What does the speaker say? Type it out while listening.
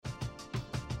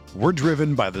We're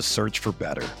driven by the search for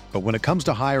better. But when it comes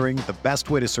to hiring, the best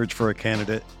way to search for a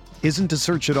candidate isn't to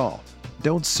search at all.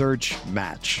 Don't search,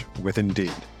 match with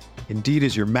Indeed. Indeed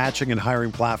is your matching and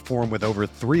hiring platform with over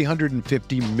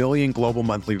 350 million global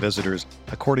monthly visitors,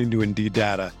 according to Indeed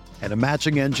data, and a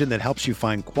matching engine that helps you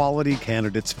find quality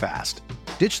candidates fast.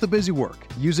 Ditch the busy work.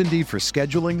 Use Indeed for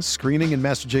scheduling, screening, and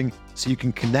messaging so you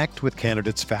can connect with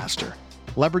candidates faster.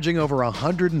 Leveraging over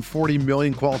 140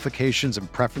 million qualifications and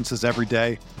preferences every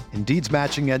day, Indeed's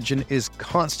matching engine is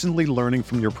constantly learning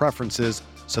from your preferences,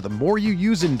 so the more you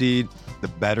use Indeed, the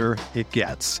better it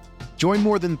gets. Join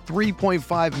more than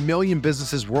 3.5 million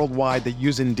businesses worldwide that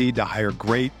use Indeed to hire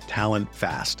great talent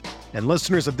fast. And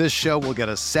listeners of this show will get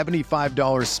a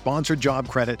 $75 sponsored job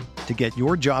credit to get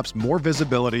your jobs more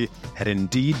visibility at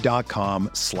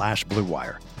Indeed.com/Blue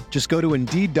Wire. Just go to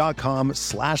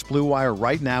Indeed.com/Blue Wire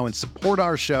right now and support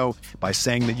our show by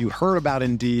saying that you heard about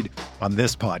Indeed on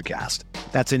this podcast.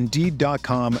 That's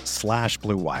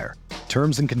Indeed.com/Blue Wire.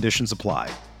 Terms and conditions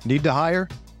apply. Need to hire?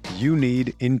 You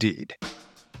need Indeed.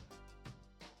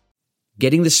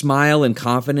 Getting the smile and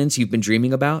confidence you've been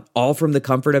dreaming about, all from the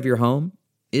comfort of your home,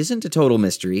 isn't a total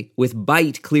mystery with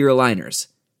Byte clear aligners.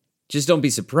 Just don't be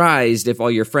surprised if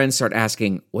all your friends start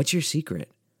asking, "What's your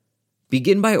secret?"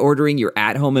 Begin by ordering your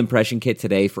at-home impression kit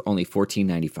today for only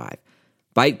 $14.95.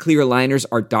 Byte clear aligners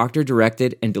are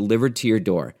doctor-directed and delivered to your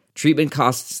door. Treatment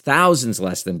costs thousands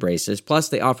less than braces, plus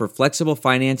they offer flexible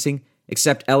financing,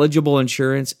 accept eligible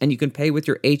insurance, and you can pay with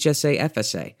your HSA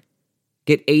FSA.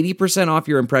 Get 80% off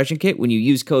your impression kit when you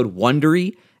use code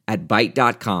WONDERY at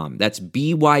Byte.com. That's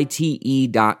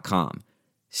BYTE.com.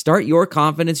 Start your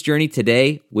confidence journey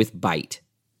today with Byte.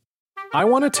 I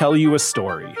want to tell you a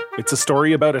story. It's a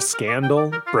story about a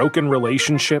scandal, broken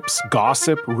relationships,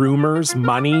 gossip, rumors,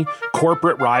 money,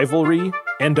 corporate rivalry,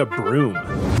 and a broom.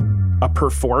 A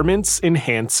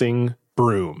performance-enhancing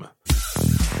broom.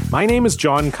 My name is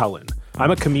John Cullen. I'm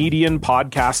a comedian,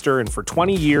 podcaster, and for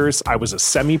 20 years, I was a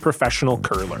semi-professional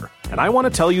curler. And I want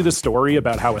to tell you the story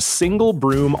about how a single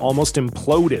broom almost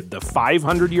imploded the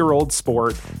 500-year-old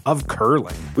sport of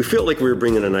curling. We felt like we were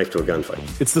bringing a knife to a gunfight.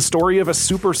 It's the story of a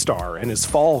superstar and his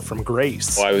fall from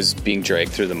grace. Well, I was being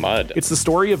dragged through the mud. It's the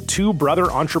story of two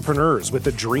brother entrepreneurs with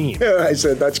a dream. I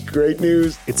said, that's great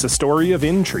news. It's a story of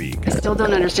intrigue. I still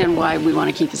don't understand why we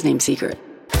want to keep his name secret.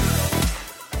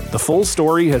 The full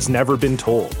story has never been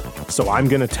told, so I'm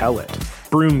going to tell it.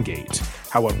 Broomgate,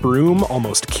 how a broom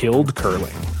almost killed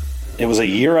curling. It was a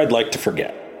year I'd like to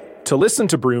forget. To listen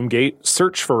to Broomgate,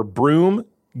 search for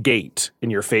Broomgate in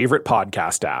your favorite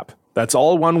podcast app. That's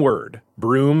all one word,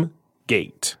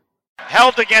 Broomgate.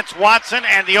 Held against Watson,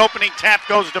 and the opening tap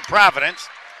goes to Providence.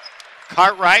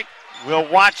 Cartwright will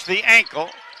watch the ankle.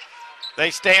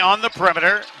 They stay on the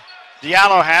perimeter.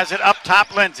 Diallo has it up top.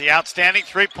 Lindsay, outstanding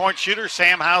three-point shooter.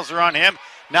 Sam Hauser on him.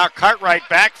 Now Cartwright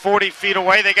back 40 feet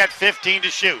away. They got 15 to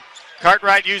shoot.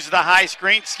 Cartwright uses the high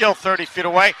screen, still 30 feet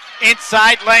away.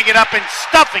 Inside, laying it up and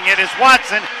stuffing it is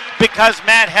Watson because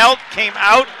Matt Held came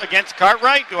out against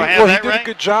Cartwright. Do I have that right? He did a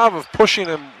good job of pushing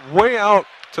him way out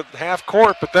to half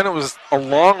court, but then it was a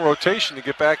long rotation to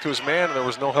get back to his man, and there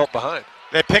was no help behind.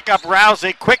 They pick up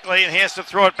Rowsey quickly, and he has to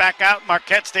throw it back out.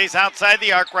 Marquette stays outside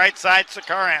the arc, right side,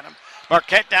 Sakaranam.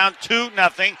 Marquette down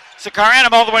 2-0.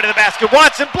 Sakaranam all the way to the basket.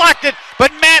 Watson blocked it,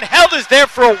 but Matt Held is there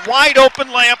for a wide-open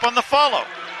layup on the follow.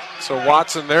 So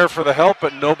Watson there for the help,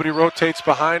 but nobody rotates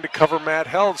behind to cover Matt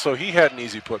Held, so he had an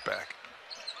easy putback.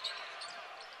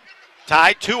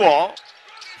 Tied 2-all.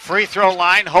 Free throw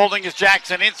line, holding is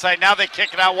Jackson inside. Now they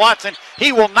kick it out. Watson,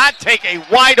 he will not take a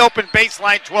wide-open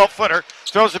baseline 12-footer.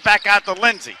 Throws it back out to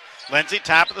Lindsay. Lindsay,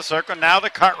 top of the circle. Now the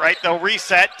Cartwright. They'll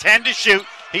reset. 10 to shoot.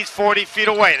 He's 40 feet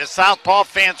away. The southpaw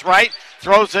fans right.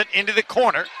 Throws it into the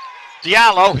corner.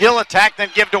 Diallo, he'll attack, then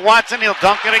give to Watson. He'll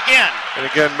dunk it again. And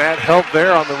again, Matt Held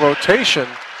there on the rotation.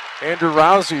 Andrew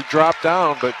Rowsey dropped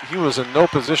down, but he was in no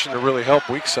position to really help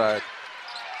weak side.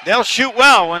 They'll shoot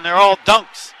well when they're all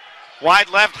dunks. Wide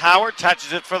left, Howard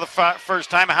touches it for the first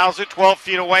time. Hauser 12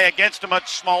 feet away against a much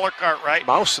smaller Cartwright.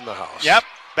 Mouse in the house. Yep.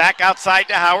 Back outside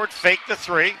to Howard. Fake the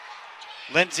three.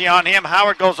 Lindsay on him.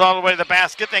 Howard goes all the way to the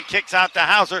basket, then kicks out to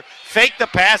Hauser. Fake the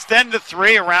pass, then the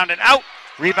three, around and out.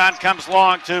 Rebound comes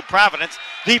long to Providence.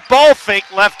 The ball fake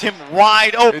left him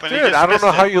wide open. It did. I don't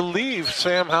know how you leave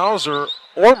Sam Hauser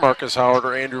or Markus Howard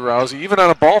or Andrew Rowsey, even on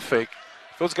a ball fake.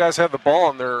 If those guys have the ball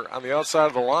and they're on the outside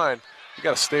of the line, you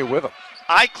got to stay with them.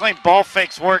 I claim ball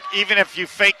fakes work even if you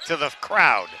fake to the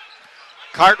crowd.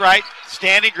 Cartwright,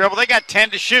 standing dribble. They got 10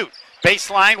 to shoot.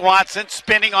 Baseline, Watson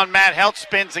spinning on Matt Held,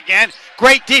 spins again.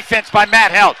 Great defense by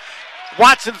Matt Held.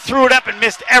 Watson threw it up and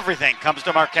missed everything. Comes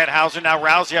to Marquette Hauser. Now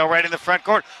Rowsey already in the front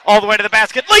court. All the way to the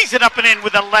basket. Lays it up and in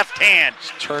with the left hand.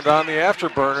 Turned on the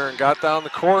afterburner and got down the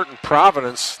court, and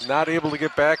Providence not able to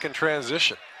get back in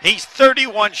transition. He's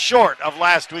 31 short of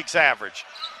last week's average.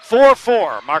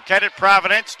 4-4. Marquette at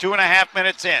Providence, 2.5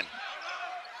 minutes in.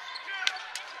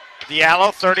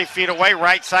 Diallo 30 feet away.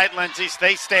 Right side, Lindsay.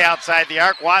 They stay outside the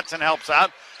arc. Watson helps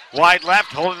out. Wide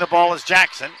left, holding the ball is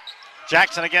Jackson.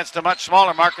 Jackson against a much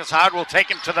smaller Markus Howard will take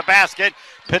him to the basket.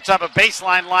 Pits up a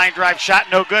baseline line drive shot,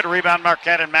 no good. Rebound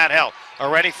Marquette and Matt Held.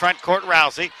 Already front court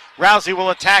Rowsey. Rowsey will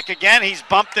attack again. He's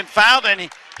bumped and fouled,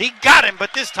 and he got him,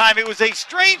 but this time it was a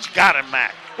strange got him,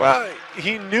 Matt. Well,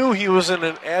 he knew he was in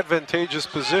an advantageous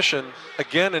position.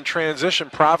 Again, in transition,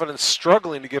 Providence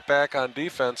struggling to get back on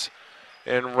defense.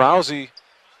 And Rowsey,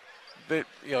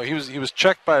 he was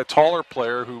checked by a taller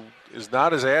player who is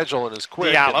not as agile and as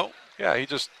quick. Diallo. Yeah, he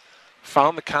just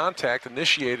found the contact,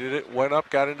 initiated it, went up,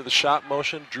 got into the shot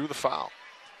motion, drew the foul.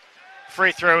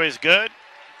 Free throw is good.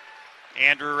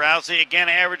 Andrew Rowsey again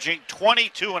averaging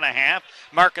 22.5.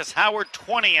 Markus Howard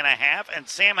 20.5, and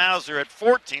Sam Hauser at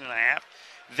 14.5.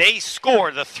 They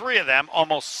scored, the three of them,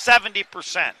 almost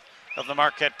 70% of the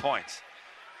Marquette points.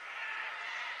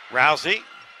 Rowsey,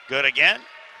 good again.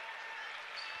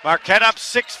 Marquette up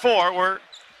 6-4.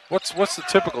 What's the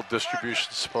typical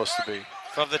distribution supposed to be?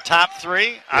 From the top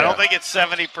three, I don't think it's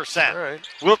 70%. All right.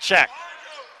 We'll check.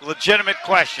 Legitimate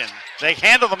question. They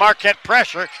handle the Marquette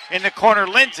pressure in the corner.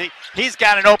 Lindsay, he's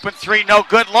got an open three, no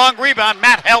good. Long rebound.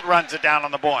 Matt Held runs it down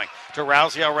on the boing. To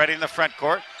Rowsey already in the front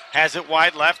court. Has it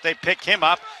wide left. They pick him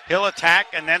up. He'll attack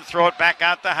and then throw it back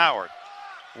out to Howard.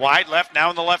 Wide left, now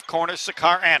in the left corner,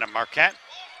 Sakar Annam. Marquette,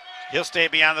 he'll stay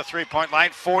beyond the three-point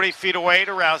line. 40 feet away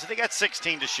to Rowsey. They got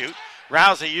 16 to shoot.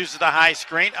 Rowsey uses the high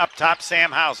screen. Up top,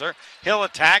 Sam Hauser. He'll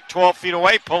attack. 12 feet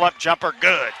away. Pull-up jumper.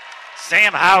 Good.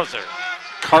 Sam Hauser.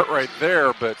 Cartwright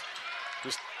there, but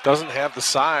just doesn't have the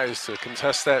size to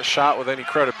contest that shot with any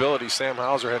credibility. Sam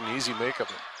Hauser had an easy make of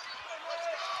it.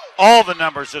 All the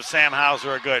numbers of Sam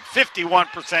Hauser are good.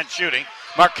 51% shooting.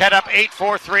 Marquette up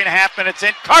 8-4, 3.5 minutes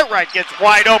in. Cartwright gets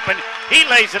wide open. He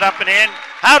lays it up and in.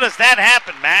 How does that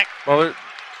happen, Mac? Well,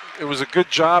 it was a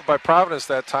good job by Providence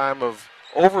that time of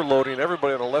overloading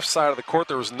everybody on the left side of the court.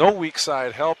 There was no weak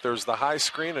side help. There's the high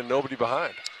screen and nobody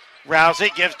behind.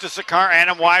 Rowsey gives to Sakar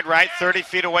Annam wide right, 30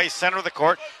 feet away, center of the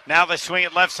court. Now they swing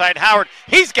it left side. Howard,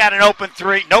 he's got an open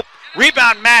three. Nope.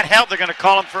 Rebound Matt Held. They're going to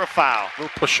call him for a foul.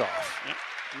 Little push off.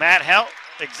 Matt Held,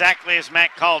 exactly as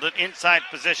Matt called it, inside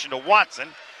position to Watson.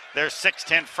 Their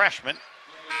 6'10 freshman.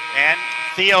 And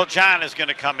Theo John is going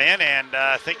to come in, and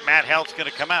I think Matt Held's going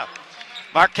to come out.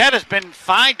 Marquette has been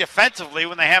fine defensively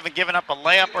when they haven't given up a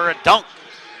layup or a dunk.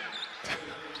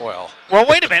 Well,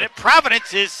 wait a minute.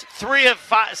 Providence is 3 of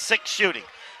 6 shooting.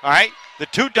 All right? The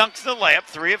 2 dunks and the layup,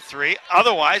 3 of 3.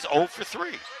 Otherwise, 0 for 3.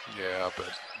 Yeah,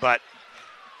 But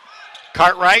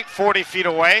Cartwright, 40 feet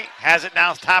away, has it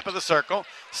now top of the circle.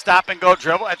 Stop and go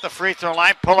dribble at the free throw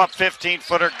line. Pull up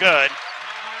 15-footer, good.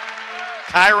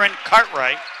 Kyron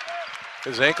Cartwright.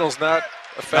 His ankle's not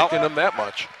affecting him that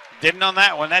much. Didn't on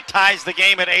that one. That ties the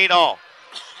game at 8-all.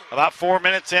 About 4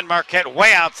 minutes in, Marquette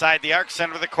way outside the arc,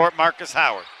 center of the court, Markus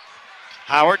Howard.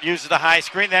 Howard uses the high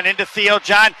screen, then into Theo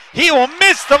John. He will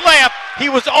miss the layup. He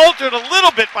was altered a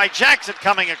little bit by Jackson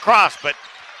coming across, but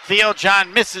Theo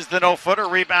John misses the no-footer.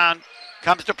 Rebound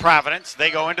comes to Providence.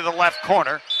 They go into the left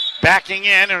corner, backing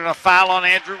in, and a foul on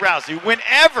Andrew Rowsey.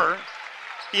 Whenever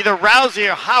either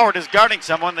Rowsey or Howard is guarding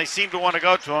someone, they seem to want to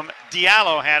go to him.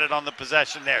 Diallo had it on the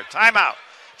possession there. Timeout.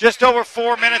 Just over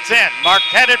 4 minutes in.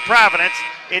 Marquette at Providence.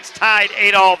 It's tied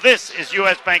 8-all. This is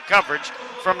U.S. Bank coverage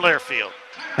from Learfield.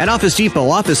 At Office Depot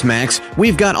Office Max,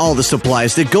 we've got all the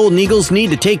supplies that Golden Eagles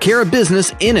need to take care of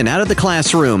business in and out of the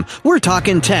classroom. We're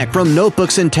talking tech from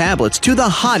notebooks and tablets to the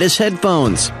hottest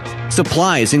headphones.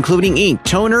 Supplies including ink,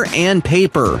 toner, and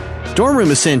paper. Dorm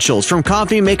room essentials from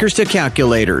coffee makers to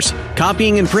calculators.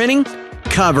 Copying and printing?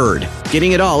 Covered.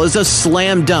 Getting it all is a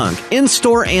slam dunk,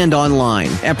 in-store and online,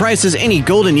 at prices any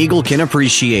Golden Eagle can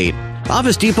appreciate.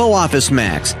 Office Depot Office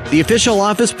Max, the official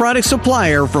office product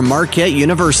supplier from Marquette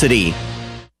University.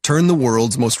 Turn the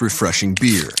world's most refreshing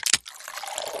beer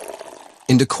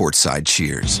into courtside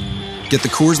cheers. Get the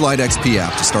Coors Light XP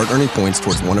app to start earning points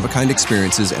towards one-of-a-kind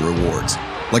experiences and rewards,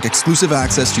 like exclusive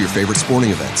access to your favorite sporting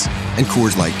events and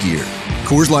Coors Light gear.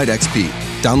 Coors Light XP.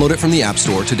 Download it from the App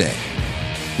Store today.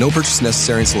 No purchase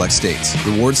necessary in select states.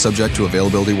 Rewards subject to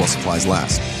availability while supplies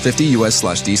last. 50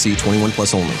 US/DC 21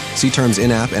 plus only. See terms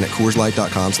in-app and at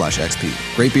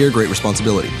CoorsLight.com/XP. Great beer, great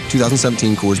responsibility.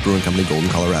 2017 Coors Brewing Company, Golden,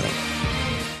 Colorado.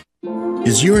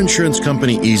 Is your insurance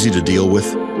company easy to deal with?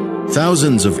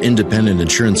 Thousands of independent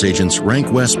insurance agents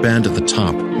rank West Bend at the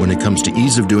top when it comes to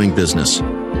ease of doing business.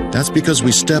 That's because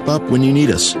we step up when you need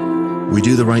us. We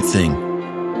do the right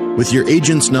thing. With your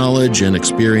agent's knowledge and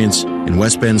experience and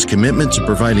West Bend's commitment to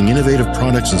providing innovative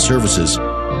products and services,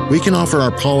 we can offer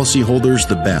our policyholders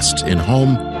the best in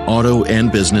home, auto, and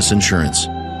business insurance.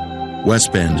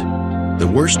 West Bend. The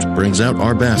worst brings out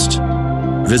our best.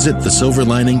 Visit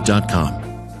thesilverlining.com.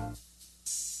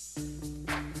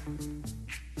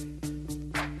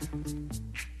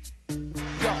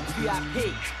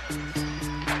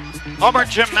 Homer,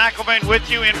 Jim McElvain with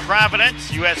you in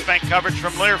Providence. U.S. Bank coverage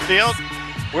from Learfield.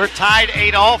 We're tied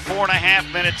 8-all,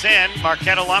 4.5 minutes in.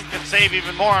 Marquette alum can save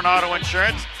even more on auto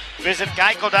insurance. Visit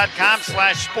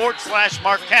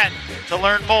geico.com/sports/Marquette to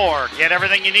learn more. Get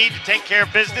everything you need to take care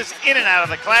of business in and out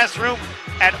of the classroom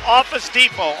at Office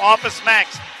Depot. Office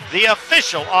Max, the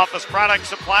official office product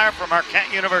supplier for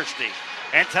Marquette University.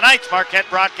 And tonight's Marquette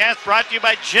broadcast brought to you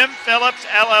by Jim Phillips,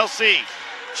 LLC.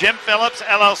 Jim Phillips,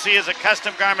 LLC is a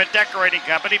custom garment decorating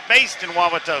company based in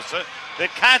Wauwatosa that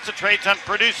concentrates on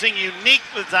producing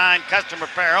uniquely designed custom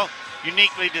apparel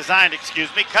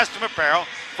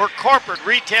for corporate,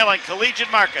 retail, and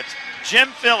collegiate markets. Jim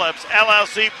Phillips,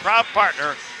 LLC, proud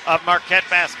partner of Marquette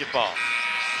basketball.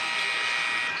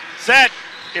 Said,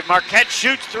 if Marquette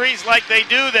shoots threes like they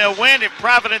do, they'll win. If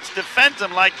Providence defends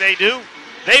them like they do,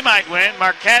 they might win.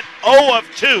 Marquette 0 of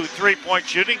 2 3-point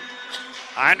shooting.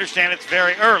 I understand it's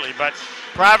very early, but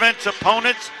Providence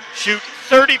opponents shoot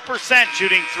 30%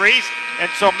 shooting threes,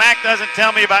 and so Mac doesn't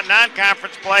tell me about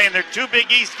non-conference play in their 2 Big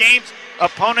East games.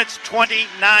 Opponents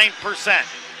 29%.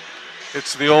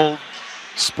 It's the old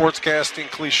sportscasting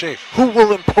cliche. Who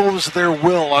will impose their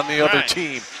will on the other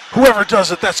team? Whoever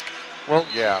does it, well,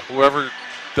 yeah, whoever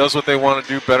does what they want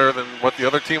to do better than what the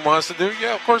other team wants to do,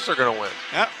 yeah, of course they're going to win.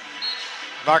 Yep.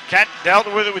 Marquette dealt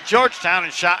with it with Georgetown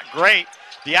and shot great.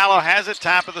 Diallo has it,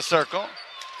 top of the circle.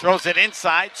 Throws it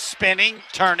inside, spinning,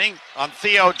 turning on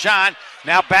Theo John.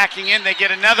 Now backing in, they get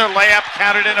another layup,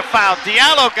 counted in a foul.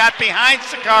 Diallo got behind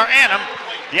Sakar Annam.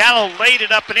 Diallo laid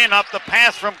it up and in off the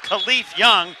pass from Khalif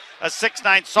Young, a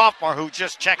 6'9 sophomore who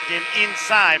just checked in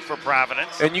inside for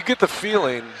Providence. And you get the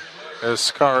feeling, as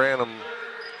Sakar Annam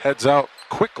heads out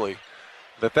quickly,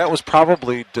 that was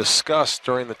probably discussed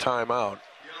during the timeout.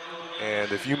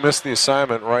 And if you miss the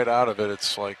assignment right out of it,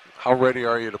 it's like, how ready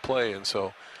are you to play? And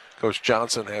so Coach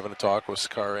Johnson having a talk with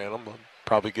Sakar Annam,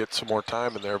 probably get some more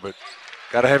time in there, but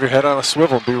got to have your head on a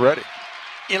swivel and be ready.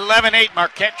 11-8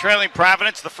 Marquette trailing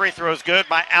Providence. The free throw is good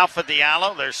by Alpha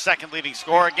Diallo, their second leading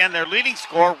scorer. Again, their leading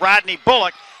scorer, Rodney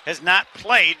Bullock, has not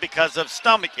played because of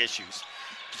stomach issues.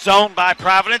 Zone by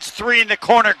Providence, 3 in the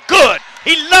corner, good.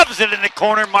 He loves it in the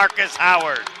corner, Markus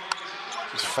Howard.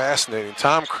 It's fascinating.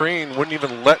 Tom Crean wouldn't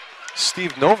even let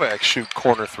Steve Novak shoot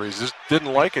corner threes. Just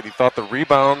didn't like it. He thought the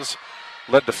rebounds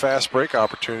led to fast break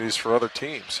opportunities for other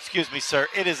teams. Excuse me, sir.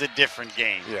 It is a different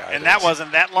game. Yeah, and that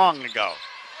wasn't that long ago.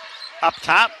 Up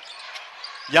top,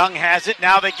 Young has it.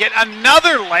 Now they get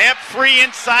another layup. Free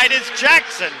inside is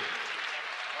Jackson.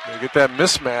 They get that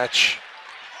mismatch.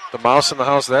 The mouse in the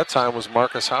house that time was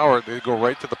Markus Howard. They go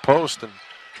right to the post and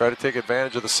try to take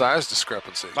advantage of the size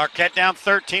discrepancy. Marquette down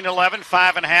 13-11,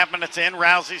 5.5 minutes in.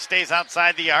 Rousey stays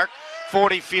outside the arc.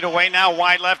 40 feet away now,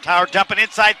 wide left. Howard dumping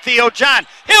inside Theo John.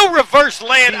 He'll reverse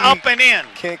lay it up and in.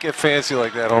 Can't get fancy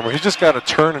like that, Homer. He's just got to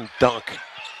turn and dunk.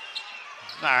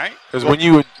 All right. Because when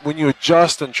you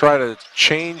adjust and try to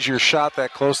change your shot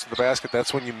that close to the basket,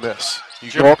 that's when you miss.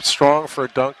 You go up strong for a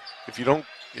dunk. If you don't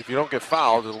get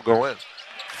fouled, it'll go in.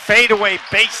 Fadeaway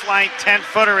baseline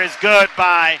 10-footer is good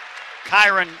by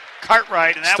Kyron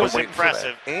Cartwright, and that was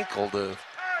impressive. For that ankle to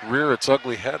rear its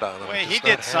ugly head on him. Well, he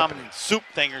did some soup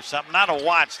thing or something, not a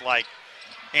watch like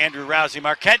Andrew Rowsey.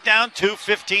 Marquette down 2,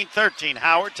 15-13.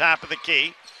 Howard, top of the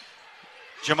key.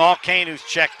 Jamal Kane, who's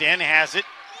checked in, has it.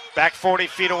 Back 40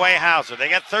 feet away, Hauser. They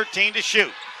got 13 to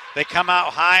shoot. They come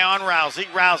out high on Rowsey.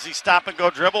 Rowsey stop and go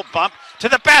dribble, bump to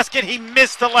the basket. He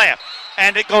missed the layup.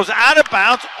 And it goes out of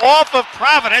bounds off of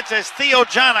Providence as Theo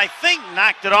John, I think,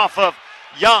 knocked it off of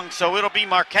Young. So it'll be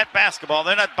Marquette basketball.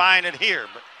 They're not buying it here.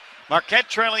 But Marquette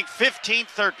trailing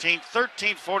 15-13,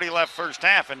 13:40 left first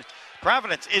half. And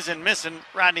Providence isn't missing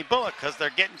Rodney Bullock because they're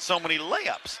getting so many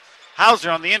layups.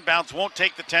 Hauser on the inbounds won't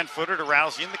take the 10-footer to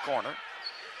Rowsey in the corner.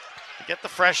 They get the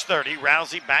fresh 30.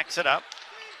 Rowsey backs it up.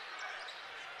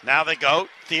 Now they go.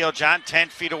 Theo John 10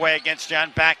 feet away against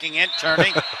John, backing in,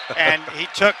 turning, and he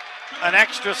took an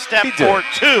extra step for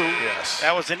 2. Yes.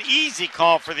 That was an easy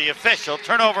call for the official.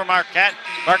 Turnover Marquette.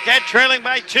 Marquette trailing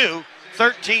by 2.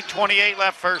 13:28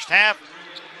 left first half.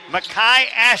 Makai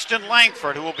Ashton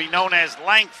Langford, who will be known as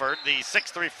Langford, the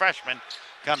 6'3 freshman,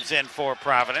 comes in for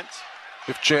Providence.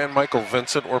 If Jan Michael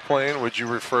Vincent were playing, would you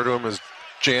refer to him as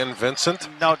Jan Vincent?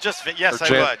 No, yes, I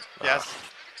would. Yes.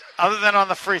 Other than on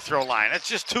the free throw line. It's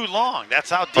just too long. That's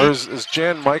how deep. Or is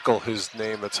Jan Michael his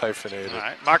name that's hyphenated? All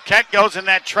right. Marquette goes in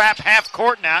that trap half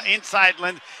court now. Inside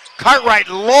Lindsay. Cartwright,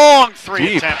 long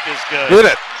three attempt is good. Hit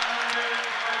it.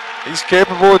 He's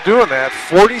capable of doing that.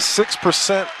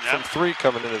 46% from three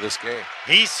coming into this game.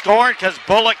 He's scoring because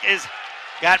Bullock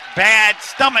got bad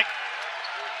stomach.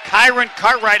 Kyron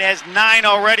Cartwright has 9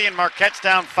 already, and Marquette's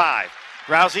down 5.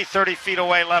 Rowsey 30 feet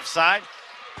away left side.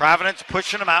 Providence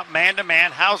pushing him out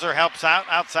man-to-man. Hauser helps out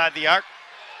outside the arc.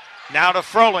 Now to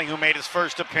Froling, who made his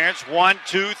first appearance. 1,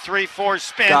 2, 3, 4,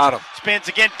 spins. Got him. Spins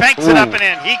again, banks it up and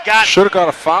in. He got Should have got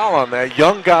a foul on that.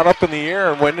 Young got up in the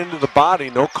air and went into the body.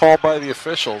 No call by the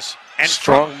officials. And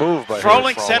strong move by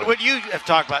Froling said what you have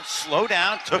talked about. Slow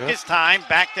down, took his time,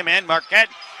 backed him in. Marquette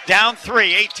down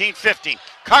 3, 18-15.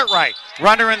 Cartwright,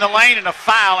 runner in the lane, and a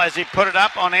foul as he put it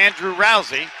up on Andrew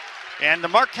Rowsey. And the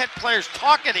Marquette players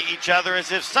talking to each other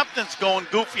as if something's going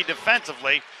goofy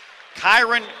defensively.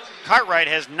 Kyron Cartwright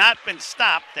has not been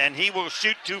stopped, and he will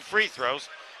shoot 2 free throws.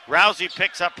 Rousey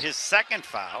picks up his second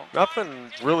foul.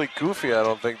 Nothing really goofy, I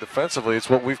don't think, defensively. It's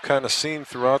what we've kind of seen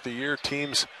throughout the year.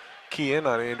 Teams key in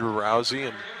on Andrew Rowsey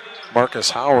and Markus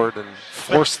Howard and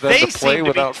force them to play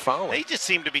without fouling. They just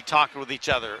seem to be talking with each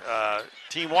other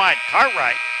team-wide.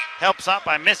 Cartwright helps out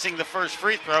by missing the first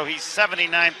free throw. He's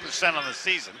 79% on the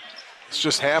season. It's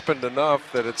just happened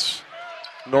enough that it's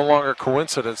no longer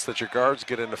coincidence that your guards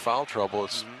get into foul trouble.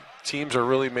 It's teams are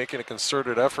really making a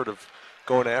concerted effort of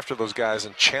going after those guys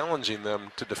and challenging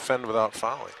them to defend without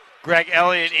fouling. Greg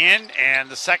Elliott in, and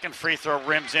the second free throw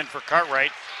rims in for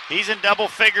Cartwright. He's in double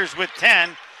figures with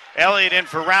 10. Elliott in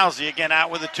for Rowsey, again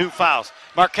out with the 2 fouls.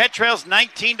 Marquette trails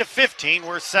 19-15.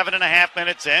 We're 7.5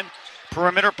 minutes in.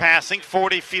 Perimeter passing,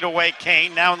 40 feet away,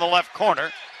 Kane now in the left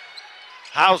corner.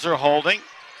 Hauser holding.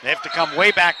 They have to come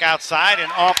way back outside,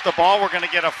 and off the ball, we're going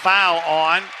to get a foul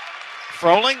on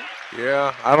Froling.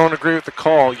 Yeah, I don't agree with the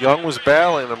call. Young was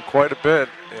battling them quite a bit,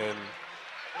 and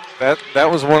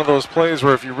that was one of those plays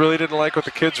where if you really didn't like what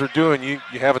the kids were doing, you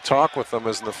have a talk with them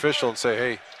as an official and say,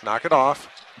 hey, knock it off.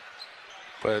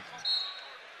 But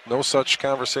no such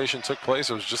conversation took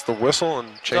place. It was just the whistle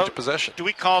and change of possession. Do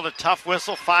we call it a tough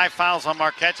whistle? 5 fouls on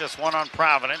Marquette, just 1 on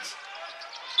Providence.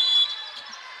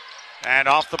 And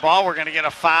off the ball, we're going to get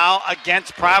a foul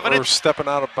against Providence. Or stepping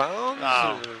out of bounds?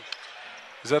 No.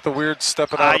 Is that the weird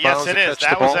stepping out of bounds? Yes, it is.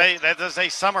 That is a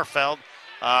Sommerfeld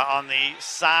on the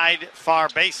far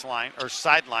baseline, or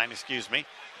sideline, excuse me.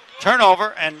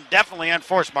 Turnover, and definitely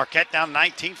unforced. Marquette down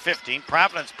 19-15.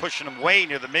 Providence pushing them way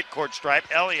near the midcourt stripe.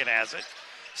 Elliott has it.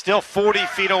 Still 40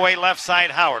 feet away left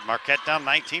side, Howard. Marquette down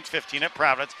 19-15 at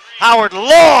Providence. Howard,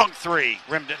 long 3.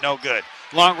 Rimmed it no good.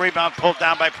 Long rebound pulled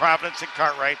down by Providence and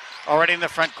Cartwright. Already in the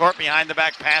front court, behind the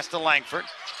back pass to Langford.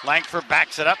 Langford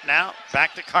backs it up now.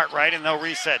 Back to Cartwright, and they'll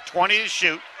reset. 20 to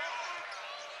shoot.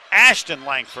 Ashton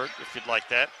Langford, if you'd like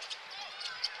that.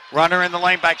 Runner in the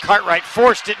lane by Cartwright.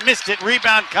 Forced it, missed it.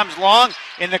 Rebound comes long.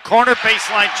 In the corner,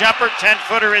 baseline jumper.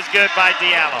 10-footer is good by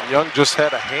Diallo. Young just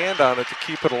had a hand on it to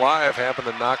keep it alive. Happened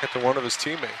to knock it to one of his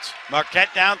teammates.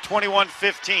 Marquette down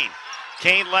 21-15.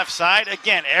 Kane left side.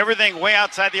 Again, everything way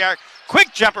outside the arc.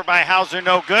 Quick jumper by Hauser,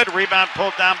 no good. Rebound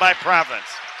pulled down by Providence.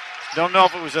 Don't know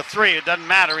if it was a 3. It doesn't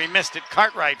matter. He missed it.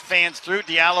 Cartwright fans through.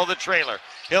 Diallo the trailer.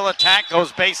 He'll attack,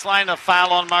 goes baseline, a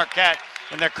foul on Marquette,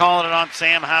 and they're calling it on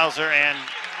Sam Hauser. And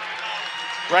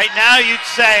right now you'd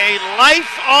say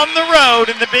life on the road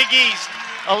in the Big East.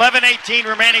 11-18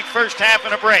 remaining first half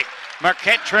and a break.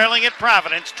 Marquette trailing at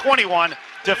Providence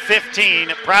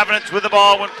 21-15. Providence with the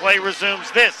ball when play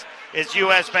resumes. This is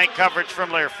U.S. Bank coverage from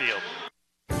Learfield.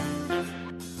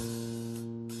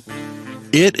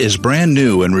 It is brand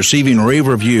new and receiving rave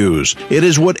reviews. It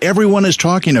is what everyone is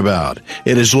talking about.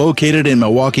 It is located in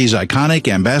Milwaukee's iconic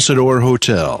Ambassador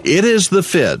Hotel. It is the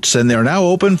Fitz, and they're now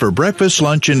open for breakfast,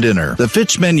 lunch, and dinner. The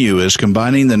Fitz menu is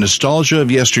combining the nostalgia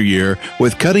of yesteryear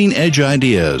with cutting-edge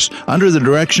ideas under the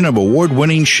direction of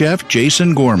award-winning chef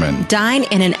Jason Gorman. Dine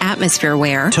in an atmosphere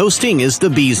where toasting is the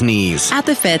bee's knees. At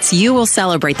the Fitz, you will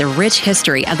celebrate the rich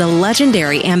history of the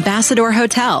legendary Ambassador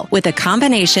Hotel with a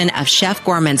combination of Chef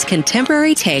Gorman's contemporary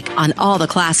take on all the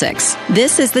classics.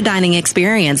 This is the dining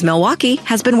experience Milwaukee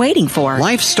has been waiting for.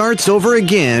 Life starts over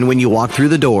again when you walk through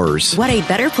the doors. What a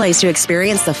better place to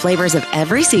experience the flavors of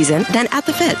every season than at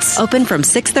the Fitz. Open from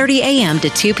 6:30 a.m.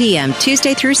 to 2 p.m.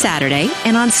 Tuesday through Saturday,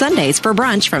 and on Sundays for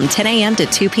brunch from 10 a.m. to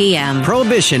 2 p.m.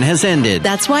 Prohibition has ended.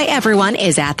 That's why everyone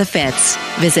is at the Fitz.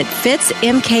 Visit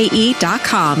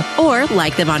fitzmke.com or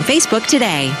like them on Facebook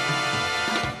today.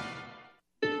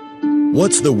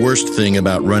 What's the worst thing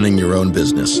about running your own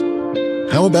business?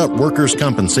 How about workers'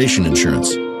 compensation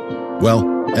insurance?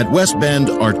 Well, at West Bend,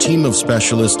 our team of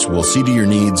specialists will see to your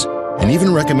needs and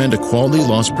even recommend a quality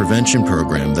loss prevention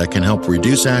program that can help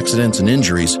reduce accidents and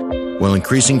injuries while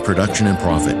increasing production and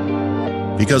profit.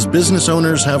 Because business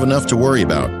owners have enough to worry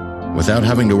about without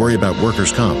having to worry about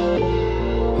workers' comp.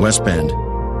 West Bend.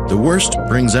 The worst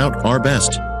brings out our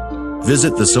best.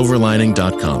 Visit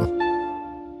thesilverlining.com.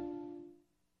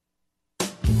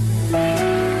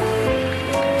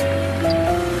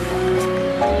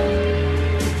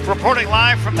 Reporting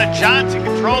live from the Johnson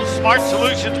Controls Smart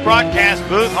Solutions broadcast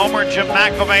booth, Homer Jim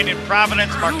McElvain in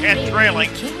Providence. Marquette trailing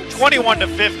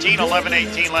 21-15,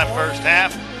 11:18 left first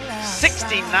half.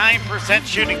 69%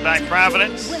 shooting by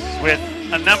Providence with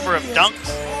a number of dunks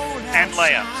and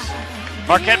layups.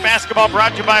 Marquette basketball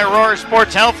brought to you by Aurora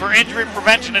Sports Health for injury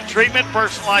prevention and treatment,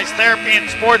 personalized therapy, and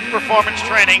sports performance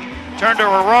training. Turn to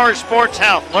Aurora Sports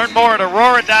Health. Learn more at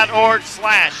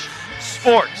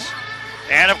aurora.org/sports.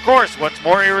 And, of course, what's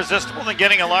more irresistible than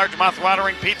getting a large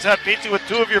mouth-watering Pizza Hut pizza with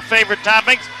two of your favorite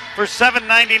toppings for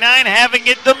 $7.99, having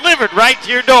it delivered right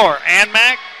to your door. And,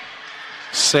 Mac?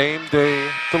 Same-day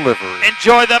delivery.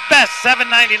 Enjoy the best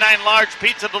 $7.99 large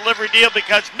pizza delivery deal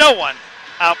because no one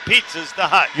out-pizzas the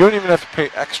Hut. You don't even have to pay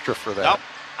extra for that. Nope.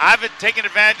 I've taken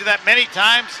advantage of that many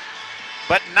times,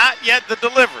 but not yet the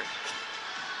delivery.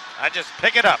 I just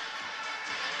pick it up.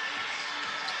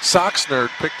 Sox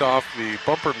Nerd picked off the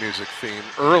bumper music theme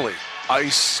early.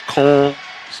 Ice, cold,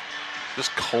 just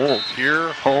cold.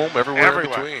 Here, home, everywhere in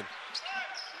between.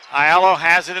 Aiello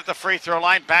has it at the free throw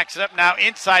line, backs it up now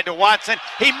inside to Watson.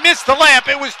 He missed the layup.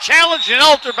 It was challenged and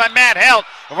altered by Matt Held.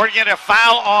 And we're going to get a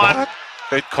foul on. What?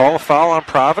 They'd call a foul on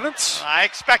Providence? I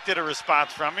expected a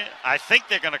response from you. I think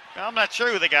they're going to. I'm not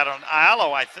sure who they got on.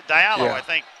 Diallo, I think.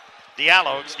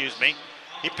 Diallo, excuse me.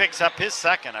 He picks up his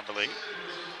second, I believe.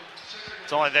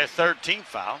 It's only their third team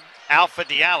foul. Alpha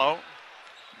Diallo,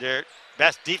 their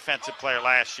best defensive player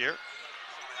last year.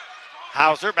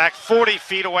 Hauser back 40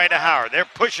 feet away to Howard. They're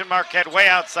pushing Marquette way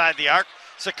outside the arc.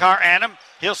 Sakar Annam,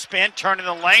 he'll spin, turn in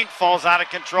the lane, falls out of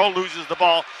control, loses the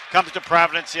ball, comes to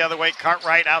Providence the other way.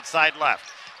 Cartwright outside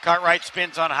left. Cartwright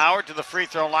spins on Howard to the free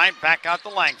throw line, back out to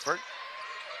Langford.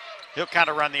 He'll kind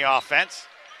of run the offense.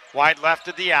 Wide left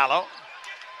to Diallo.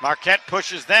 Marquette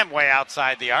pushes them way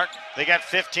outside the arc. They got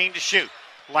 15 to shoot.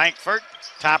 Langford,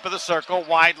 top of the circle,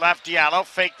 wide left Diallo,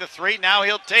 fake the three. Now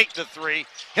he'll take the three.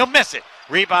 He'll miss it.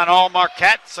 Rebound all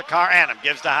Marquette. Sakar Annam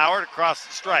gives to Howard across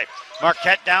the stripe.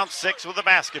 Marquette down 6 with the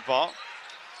basketball.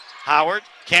 Howard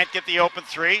can't get the open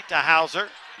three to Hauser.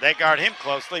 They guard him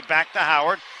closely. Back to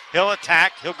Howard. He'll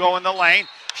attack. He'll go in the lane.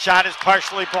 Shot is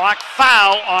partially blocked.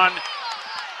 Foul on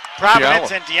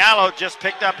Providence, and Diallo just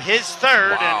picked up his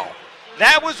third. Wow. And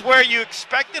that was where you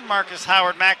expected Marcus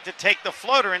Howard, Mac, to take the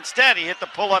floater. Instead, he hit the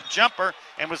pull-up jumper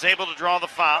and was able to draw the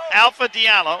foul. Alpha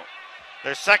Diallo,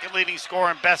 their second leading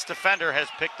scorer and best defender, has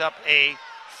picked up a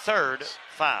third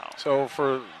foul. So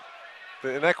for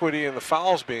the inequity in the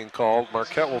fouls being called,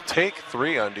 Marquette will take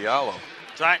 3 on Diallo.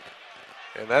 That's right.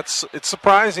 And it's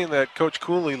surprising that Coach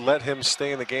Cooley let him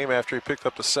stay in the game after he picked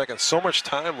up the second. So much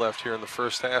time left here in the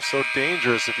first half. So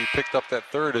dangerous if he picked up that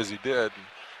third as he did.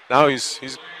 Now he's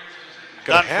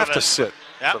going to have to sit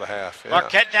for the half. Yeah.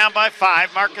 Marquette down by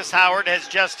 5. Marcus Howard has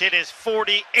just hit his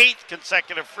 48th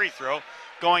consecutive free throw,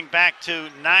 going back to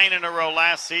 9 in a row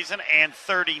last season and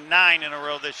 39 in a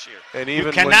row this year. And even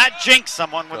you cannot jinx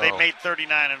someone when they've made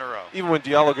 39 in a row. Even when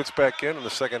Diallo gets back in the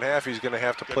second half, he's going to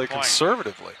have to play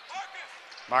conservatively.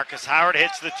 Marcus Howard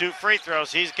hits the 2 free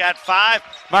throws. He's got 5.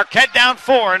 Marquette down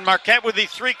 4, and Marquette with the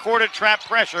three-quarter trap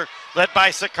pressure led by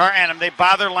Sakar Annam. They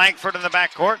bother Langford in the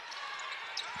backcourt.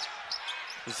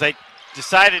 As they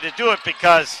decided to do it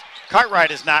because Cartwright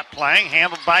is not playing,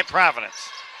 handled by Providence.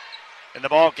 And the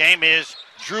ball game is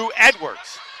Drew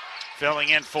Edwards filling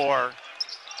in for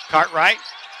Cartwright.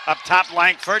 Up top,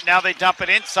 Langford. Now they dump it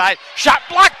inside. Shot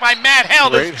blocked by Matt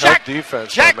Held. Great help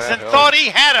defense. Jackson thought he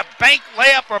had a bank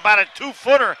layup or about a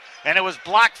 2-footer, and it was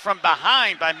blocked from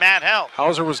behind by Matt Held.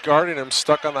 Hauser was guarding him,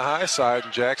 stuck on the high side,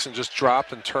 and Jackson just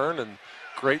dropped and turned, and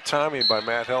great timing by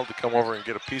Matt Held to come over and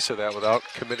get a piece of that without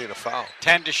committing a foul.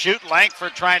 10 to shoot.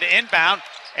 Langford trying to inbound,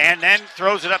 and then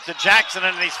throws it up to Jackson,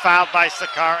 and he's fouled by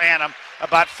Sakar Annam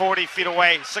about 40 feet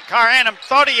away. Sakar Annam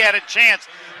thought he had a chance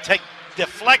to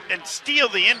deflect and steal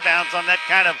the inbounds on that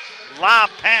kind of lob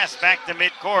pass back to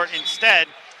midcourt. Instead,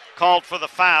 called for the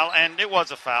foul, and it was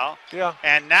a foul. Yeah.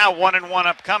 And now 1-1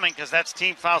 upcoming because that's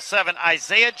team foul 7.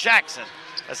 Isaiah Jackson,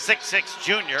 a 6'6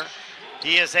 junior.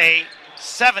 He is a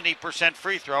 70%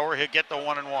 free thrower. He'll get the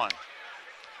 1-1.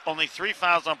 Only 3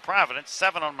 fouls on Providence,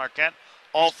 7 on Marquette,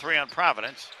 all 3 on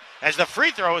Providence. as the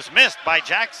free throw is missed by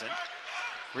Jackson.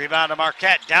 Rebound to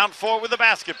Marquette. Down 4 with the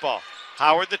basketball.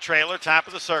 Howard, the trailer, top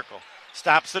of the circle.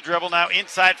 Stops the dribble now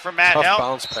inside for Matt Held. Tough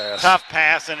bounce pass. Tough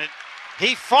pass, and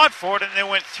he fought for it and then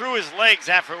went through his legs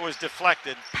after it was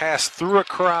deflected. Pass through a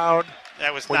crowd.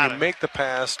 That was when you make the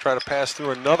pass, try to pass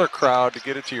through another crowd to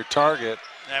get it to your target.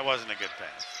 That wasn't a good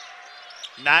pass.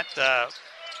 Not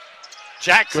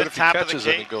Jackson, top of the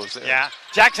key. It goes in. Yeah.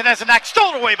 Jackson has a knock,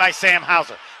 stolen away by Sam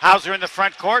Hauser. Hauser in the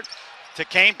front court to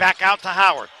Kane, back out to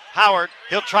Howard. Howard,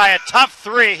 he'll try a tough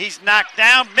three. He's knocked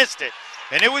down, missed it.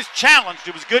 And it was challenged.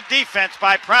 It was good defense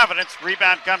by Providence.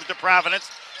 Rebound comes to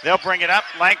Providence. They'll bring it up.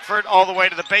 Langford all the way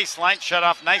to the baseline, shut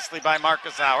off nicely by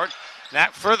Markus Howard. Now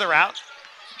further out.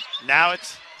 Now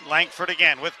it's Langford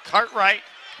again with Cartwright,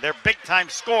 their big-time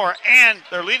scorer, and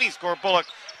their leading scorer, Bullock,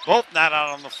 both not out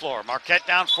on the floor. Marquette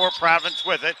down 4, Providence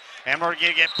with it. And we're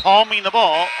going to get palming the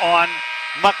ball on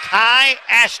Makai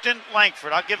Ashton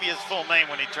Langford. I'll give you his full name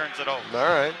when he turns it over. All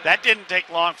right. That didn't take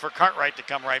long for Cartwright to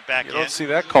come right back in. You don't see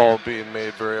that call being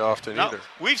made very often either.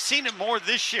 We've seen it more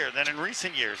this year than in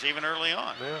recent years, even early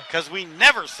on, because we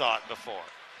never saw it before.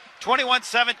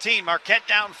 21-17, Marquette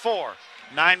down 4.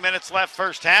 9 minutes left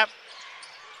first half.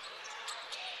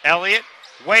 Elliott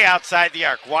way outside the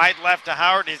arc. Wide left to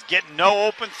Howard. Is getting no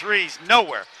open threes.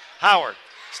 Nowhere. Howard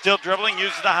still dribbling,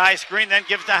 uses the high screen, then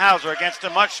gives to Hauser against a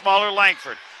much smaller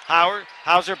Langford.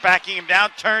 Hauser backing him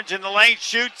down, turns in the lane,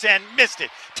 shoots, and missed it.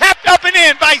 Tapped up and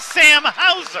in by Sam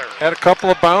Hauser. Had a couple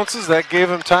of bounces. That gave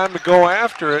him time to go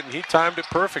after it, and he timed it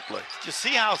perfectly. Did you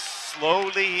see how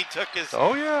slowly he took his...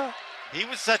 Oh, yeah. He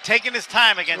was taking his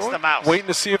time against the Mouse. Waiting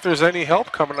to see if there's any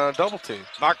help coming on a double team.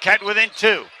 Marquette within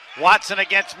 2. Watson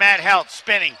against Matt Held,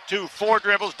 spinning, 4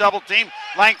 dribbles, double team.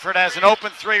 Langford has an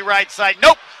open 3 right side.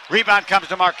 Nope. Rebound comes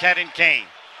to Marquette and Kane.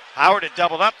 Howard had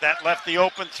doubled up. That left the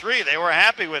open 3. They were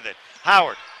happy with it.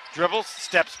 Howard dribbles,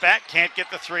 steps back, can't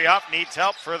get the 3 off, needs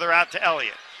help. Further out to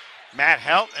Elliott. Matt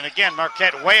Held, and again,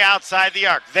 Marquette way outside the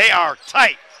arc. They are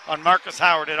tight on Markus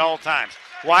Howard at all times.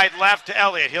 Wide left to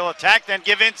Elliott. He'll attack, then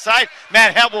give inside.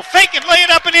 Matt Held will fake it, lay it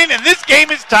up and in, and this game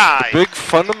is tied. Big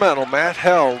fundamental, Matt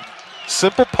Held.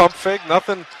 Simple pump fake,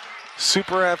 nothing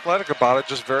super athletic about it,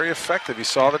 just very effective. He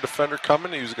saw the defender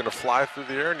coming, he was going to fly through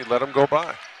the air, and he let him go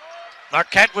by.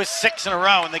 Marquette was 6 in a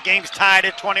row, and the game's tied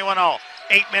at 21-all.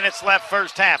 8 minutes left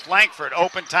first half. Langford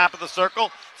open top of the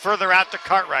circle, further out to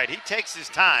Cartwright. He takes his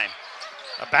time.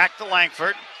 Back to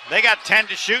Langford. They got 10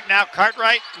 to shoot. Now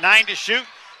Cartwright, 9 to shoot.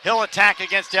 He'll attack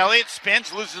against Elliott,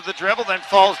 spins, loses the dribble, then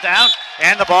falls down,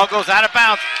 and the ball goes out of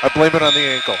bounds. I blame it on the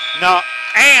ankle. No,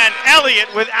 and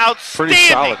Elliott with outstanding.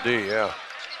 Pretty solid D, yeah.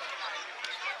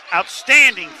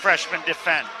 Outstanding freshman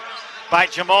defense by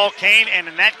Jamal Kane, and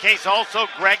in that case also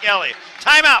Greg Elliott.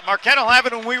 Timeout. Marquette will have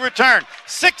it when we return.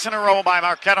 6 in a row by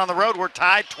Marquette on the road. We're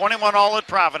tied 21-all at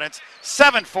Providence.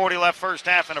 7:40 left first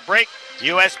half and a break.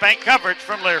 U.S. Bank coverage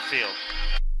from Learfield.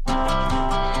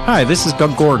 Hi, this is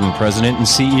Doug Gordon, President and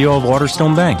CEO of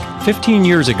Waterstone Bank. 15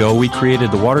 years ago, we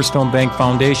created the Waterstone Bank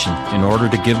Foundation in order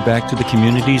to give back to the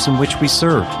communities in which we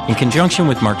serve. In conjunction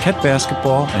with Marquette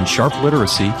Basketball and Sharp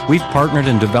Literacy, we've partnered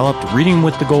and developed Reading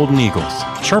with the Golden Eagles.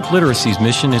 Sharp Literacy's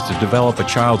mission is to develop a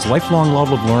child's lifelong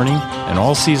love of learning, and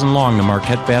all season long, the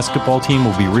Marquette basketball team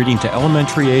will be reading to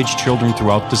elementary-age children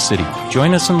throughout the city.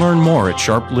 Join us and learn more at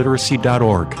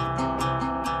sharpliteracy.org.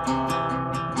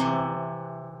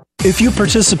 If you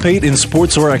participate in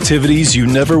sports or activities, you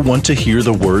never want to hear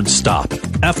the word stop.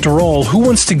 After all, who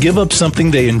wants to give up something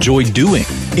they enjoy doing?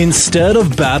 Instead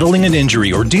of battling an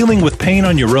injury or dealing with pain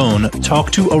on your own,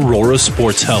 talk to Aurora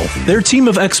Sports Health. Their team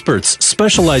of experts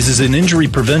specializes in injury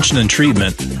prevention and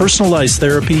treatment, personalized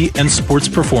therapy, and sports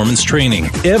performance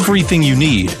training. Everything you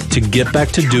need to get back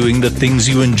to doing the things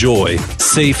you enjoy,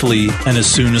 safely and as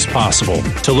soon as possible.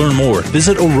 To learn more,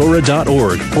 visit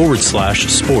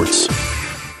aurora.org/sports.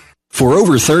 For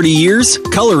over 30 years,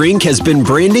 Color Inc. has been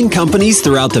branding companies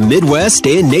throughout the Midwest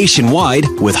and nationwide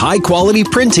with high-quality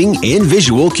printing and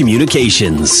visual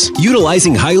communications.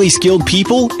 Utilizing highly skilled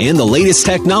people and the latest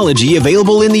technology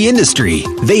available in the industry,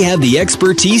 they have the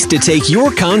expertise to take your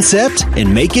concept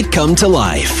and make it come to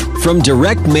life. From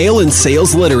direct mail and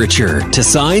sales literature to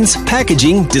signs,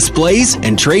 packaging, displays,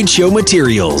 and trade show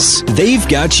materials, they've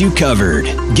got you covered.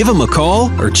 Give them a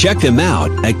call or check them out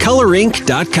at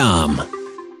colorinc.com.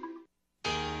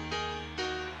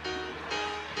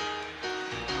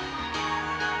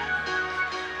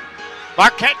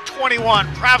 Marquette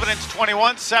 21, Providence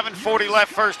 21, 7:40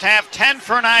 left first half, 10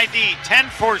 for an ID, 10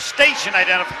 for station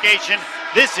identification.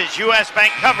 This is U.S.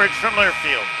 Bank coverage from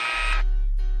Learfield.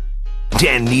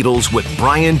 Dan Needles with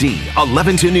Brian D.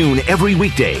 11 to noon every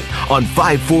weekday on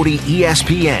 540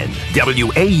 ESPN,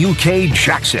 WAUK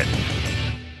Jackson.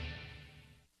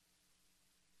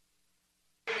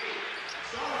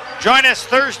 Join us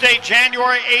Thursday,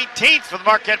 January 18th for the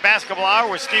Marquette Basketball Hour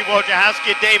with Steve Wojciechowski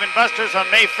and Dave and Buster's on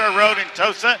Mayfair Road in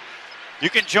Tosa. You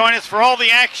can join us for all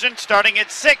the action starting at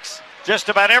 6 just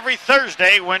about every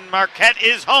Thursday when Marquette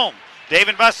is home. Dave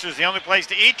and Buster's, the only place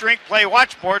to eat, drink, play,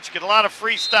 watch sports, get a lot of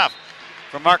free stuff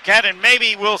from Marquette, and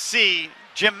maybe we'll see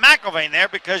Jim McElvain there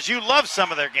because you love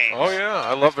some of their games. Oh, yeah,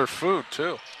 I love their food,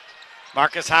 too.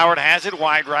 Marcus Howard has it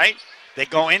wide right. They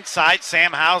go inside.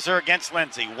 Sam Hauser against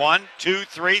Lindsay. 1, 2,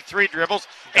 3 dribbles.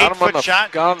 8-foot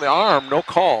shot. Got on the arm, no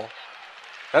call.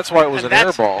 That's why it was an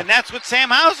air ball. And that's what Sam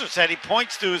Hauser said. He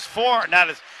points to his fore, not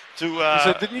his to. He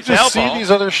said, "Didn't you just see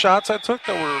these other shots I took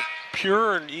that were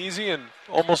pure and easy and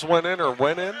almost went in or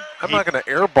went in? I'm not going to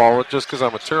air ball it just because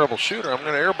I'm a terrible shooter. I'm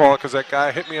going to air ball it because that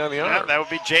guy hit me on the arm." That would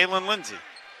be Jalen Lindsay.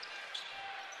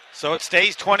 So it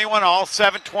stays 21 all.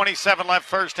 7:27 left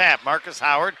first half. Markus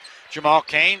Howard, Jamal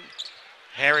Cain,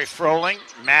 Harry Froling,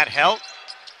 Matt Helt,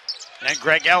 and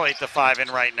Greg Elliott, the 5 in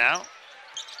right now.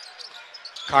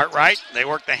 Cartwright, they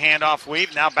work the handoff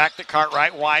weave. Now back to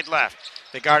Cartwright, wide left.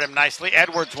 They guard him nicely.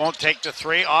 Edwards won't take the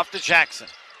 3, off to Jackson.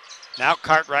 Now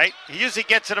Cartwright, he usually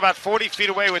gets it about 40 feet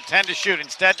away with 10 to shoot.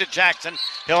 Instead to Jackson,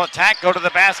 he'll attack, go to the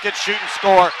basket, shoot and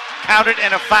score. Counted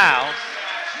and a foul.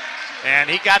 And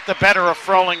he got the better of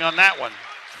Froling on that one.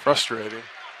 Frustrating.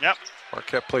 Yep.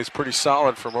 Marquette plays pretty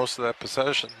solid for most of that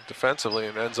possession defensively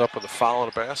and ends up with a foul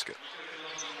and a basket.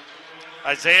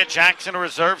 Isaiah Jackson, a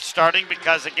reserve, starting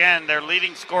because, again, their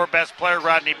leading scorer, best player,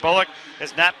 Rodney Bullock,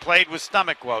 has not played with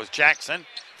stomach woes. Jackson,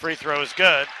 free throw is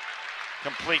good.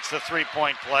 Completes the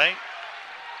three-point play.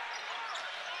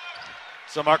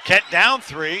 So Marquette down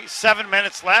 3, 7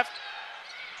 minutes left.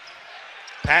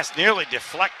 Pass nearly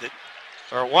deflected,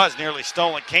 or it was nearly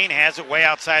stolen. Kane has it way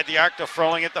outside the arc to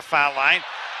Froling at the foul line.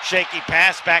 Shaky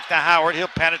pass back to Howard. He'll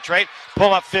penetrate.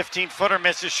 Pull up 15-footer.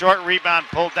 Misses short. Rebound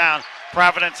pulled down.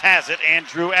 Providence has it.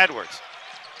 Andrew Edwards.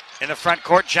 In the front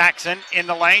court, Jackson in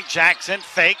the lane. Jackson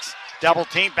fakes. Double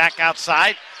team back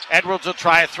outside. Edwards will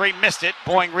try a 3. Missed it.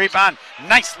 Boeing rebound.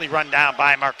 Nicely run down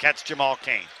by Marquette's Jamal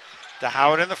Cain. To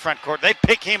Howard in the front court. They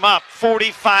pick him up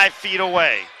 45 feet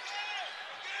away.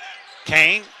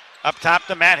 Cain up top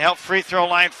to Matt Helt. Free throw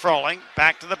line Froling.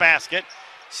 Back to the basket.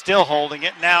 Still holding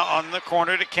it now on the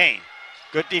corner to Cain.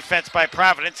 Good defense by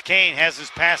Providence. Cain has his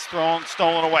pass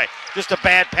stolen away. Just a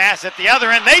bad pass at the other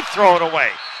end. They throw it away.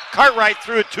 Cartwright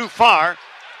threw it too far.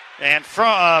 And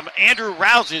from Andrew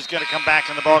Rowsey is going to come back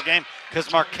in the ballgame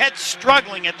because Marquette's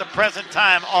struggling at the present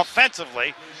time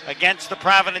offensively against the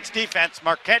Providence defense.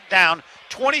 Marquette down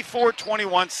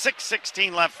 24-21,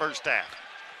 6:16 left first half.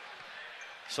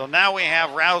 So now we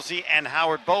have Rowsey and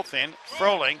Howard both in.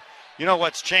 Froling, you know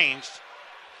what's changed?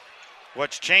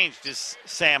 What's changed is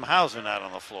Sam Hauser not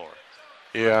on the floor.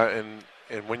 Yeah, and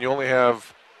when you only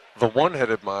have the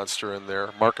one-headed monster in there,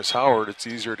 Markus Howard, it's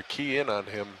easier to key in on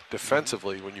him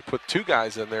defensively. When you put 2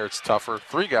 guys in there, it's tougher.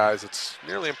 3 guys, it's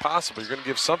nearly impossible. You're going to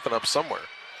give something up somewhere.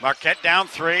 Marquette down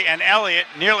 3, and Elliott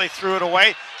nearly threw it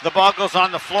away. The ball goes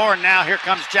on the floor, and now here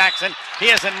comes Jackson. He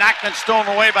has it knocked and stolen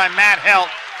away by Matt Helt.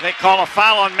 They call a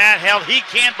foul on Matt Helt. He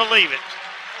can't believe it.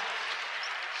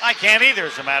 I can't either,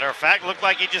 as a matter of fact. Looked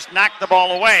like he just knocked the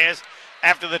ball away as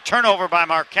after the turnover by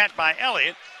Marquette by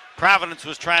Elliott. Providence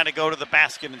was trying to go to the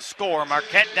basket and score.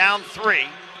 Marquette down 3.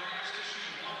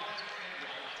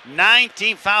 9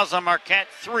 team fouls on Marquette,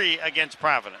 3 against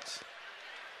Providence.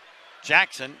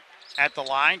 Jackson at the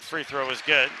line. Free throw is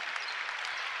good.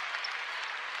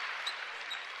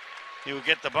 He will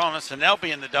get the bonus, and they'll be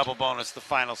in the double bonus the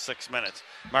final 6 minutes.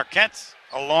 Marquette's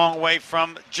a long way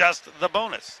from just the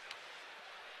bonus.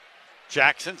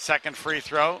 Jackson, second free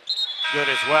throw, good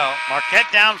as well.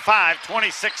 Marquette down 5,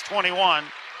 26-21.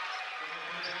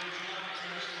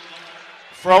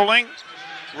 Froling,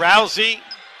 Rowsey,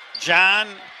 John,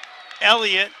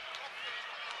 Elliott,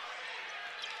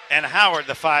 and Howard,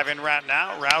 the 5 in right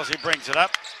now. Rowsey brings it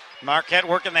up. Marquette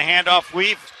working the handoff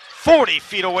weave, 40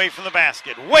 feet away from the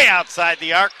basket, way outside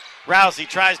the arc. Rowsey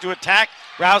tries to attack.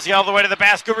 Rowsey all the way to the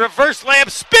basket. Reverse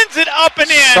layup, spins it up and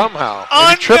in. Somehow.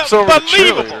 And he trips over the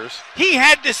cheerleaders. He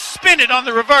had to spin it on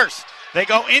the reverse. They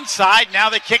go inside. Now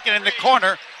they kick it in the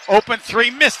corner. Open 3,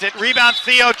 missed it. Rebound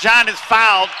Theo John is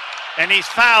fouled. And he's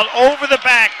fouled over the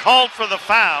back, called for the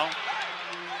foul.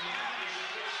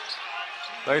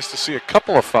 Nice to see a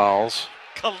couple of fouls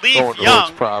Khalif going Young.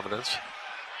 towards Providence.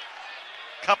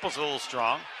 Couple's a little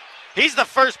strong. He's the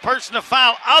first person to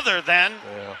foul other than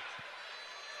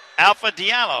Alpha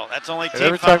Diallo. That's only team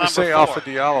every foul time you say number 4. Alpha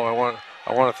Diallo,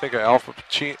 I want to think of Al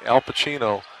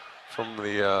Pacino from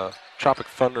the Tropic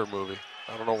Thunder movie.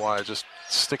 I don't know why, it's just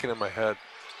sticking in my head.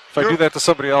 If I do that to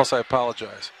somebody else, I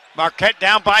apologize. Marquette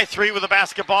down by 3 with the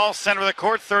basketball, center of the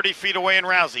court, 30 feet away in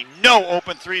Rowsey. No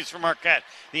open threes for Marquette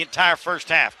the entire first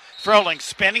half. Froling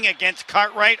spinning against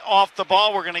Cartwright off the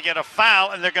ball. We're going to get a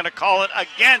foul, and they're going to call it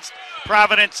against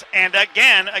Providence and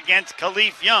again against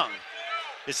Khalif Young.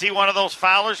 Is he one of those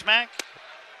foulers, Mac?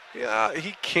 Yeah,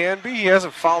 he can be. He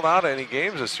hasn't fouled out any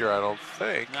games this year, I don't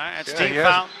think. All right, that's team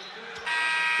foul.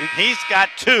 He's got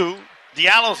 2.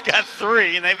 Diallo's got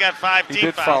 3, and they've got 5 team fouls. He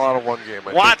did foul out of one game.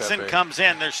 Watson comes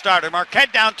in, their starter.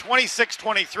 Marquette down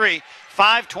 26-23,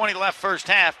 5:20 left first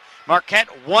half. Marquette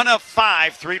 1 of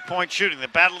 5 3-point shooting. The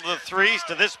battle of the threes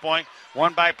to this point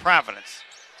won by Providence.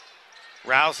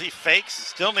 Rowsey fakes,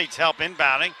 still needs help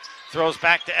inbounding. Throws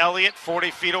back to Elliott,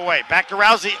 40 feet away. Back to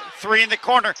Rowsey, 3 in the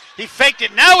corner. He faked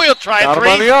it. Now he'll try got 3.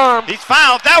 Him on the arm. He's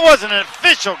fouled. That wasn't an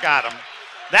official got him.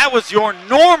 That was your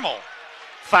normal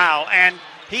foul. And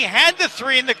he had the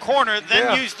 3 in the corner,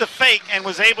 then used the fake and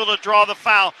was able to draw the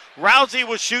foul. Rowsey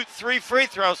will shoot 3 free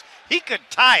throws. He could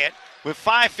tie it with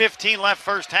 5:15 left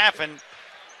first half. And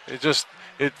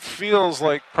it feels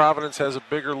like Providence has a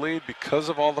bigger lead because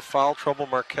of all the foul trouble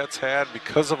Marquette's had,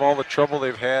 because of all the trouble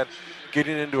they've had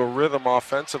getting into a rhythm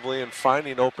offensively and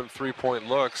finding open 3-point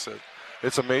looks.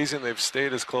 It's amazing they've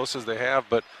stayed as close as they have,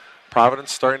 but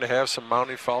Providence starting to have some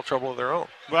mounting foul trouble of their own.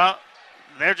 Well,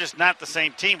 they're just not the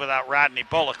same team without Rodney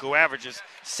Bullock, who averages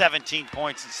 17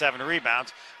 points and 7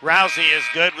 rebounds. Rowsey is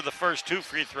good with the first 2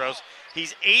 free throws.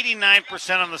 He's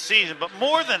 89% on the season, but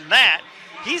more than that,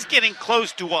 he's getting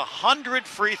close to 100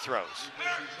 free throws.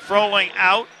 Froling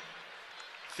out,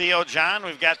 Theo John.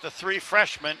 We've got the 3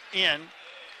 freshmen in,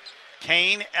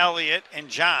 Kane, Elliott, and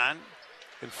John.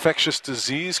 Infectious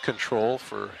disease control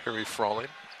for Harry Froling.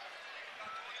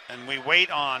 And we wait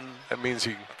on... That means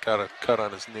he got a cut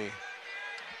on his knee.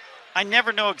 I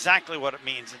never know exactly what it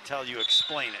means until you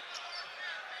explain it.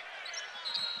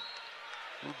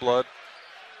 Blood.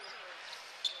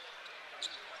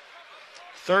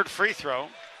 3rd free throw.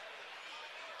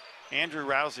 Andrew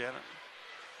Rowsey. I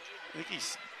think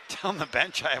he's down the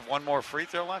bench. I have 1 more free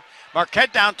throw left.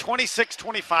 Marquette down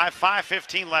 26-25,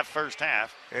 5:15 left first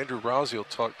half. Andrew Rowsey will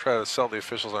try to sell the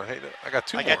officials on, hey, I got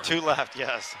 2 more. I got 2 left,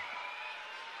 yes.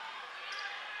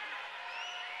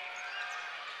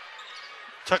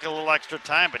 Took a little extra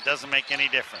time, but doesn't make any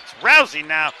difference. Rowsey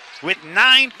now with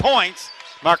 9 points.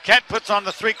 Marquette puts on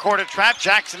the 3-quarter trap.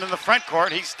 Jackson in the front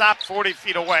court. He stopped 40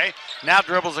 feet away. Now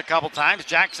dribbles a couple times.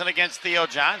 Jackson against Theo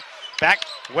John. Back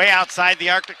way outside the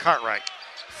arc to Cartwright.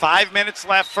 5 minutes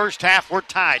left first half. We're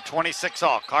tied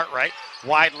 26-all. Cartwright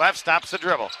wide left stops the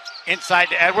dribble. Inside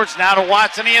to Edwards. Now to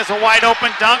Watson. He has a wide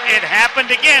open dunk. It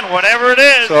happened again, whatever it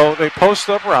is. So they post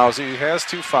up Rowsey. He has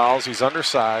 2 fouls. He's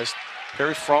undersized.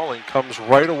 Harry Froling comes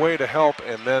right away to help,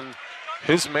 and then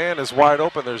his man is wide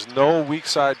open. There's no weak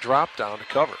side drop down to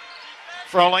cover.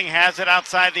 Froling has it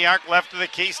outside the arc, left of the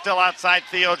key, still outside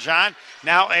Theo John.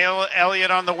 Now Elliott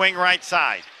on the wing right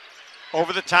side.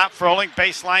 Over the top, Froling,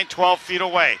 baseline 12 feet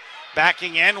away.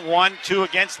 Backing in, 1-2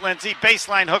 against Lindsey.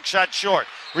 Baseline hook shot short.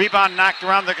 Rebound knocked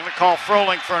around. They're going to call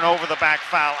Froling for an over-the-back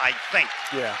foul, I think.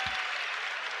 Yeah.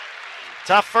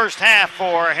 Tough first half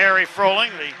for Harry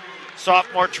Froling, the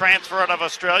sophomore transfer out of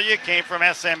Australia, came from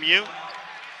SMU.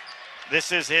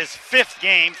 This is his 5th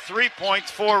game, 3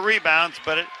 points, 4 rebounds,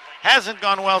 but it hasn't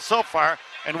gone well so far.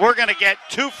 And we're going to get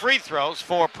 2 free throws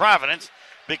for Providence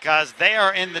because they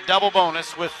are in the double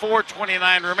bonus with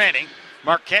 4:29 remaining.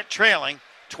 Marquette trailing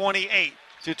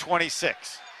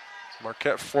 28-26.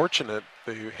 Marquette fortunate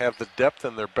they have the depth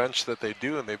in their bench that they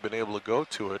do, and they've been able to go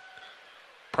to it.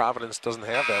 Providence doesn't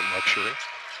have that luxury.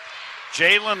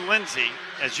 Jalen Lindsey,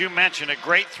 as you mentioned, a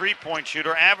great 3-point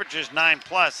shooter, averages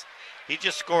 9+. He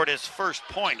just scored his first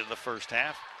point of the first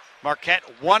half. Marquette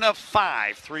 1 of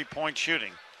 5 3-point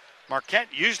shooting. Marquette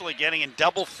usually getting in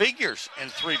double figures in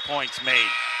 3 points made.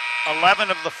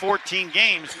 11 of the 14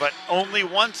 games, but only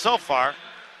 1 so far.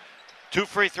 2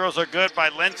 free throws are good by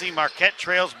Lindsey. Marquette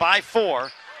trails by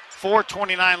 4.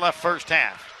 4:29 left first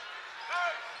half.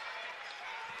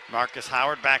 Markus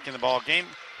Howard back in the ball game.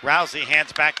 Rowsey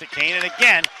hands back to Kane, and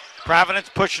again, Providence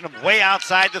pushing him way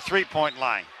outside the 3-point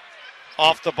line.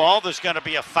 Off the ball, there's going to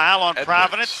be a foul on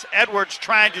Providence. Edwards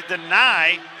trying to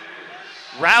deny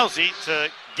Rowsey to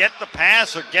get the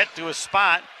pass or get to a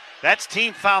spot. That's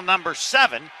team foul number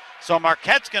 7. So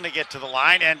Marquette's going to get to the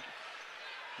line, and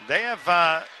they have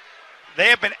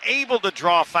been able to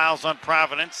draw fouls on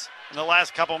Providence in the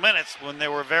last couple minutes when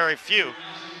there were very few.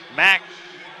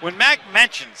 When Mac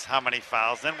mentions how many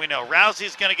fouls, then we know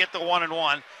Rowsey's going to get the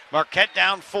 1-and-1. Marquette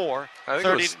down 4. I think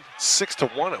 30 it was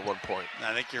 6-1 at one point.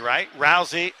 I think you're right.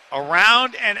 Rousey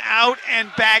around and out and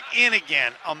back in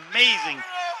again.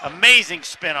 Amazing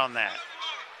spin on that.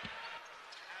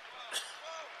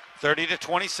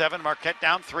 30-27. Marquette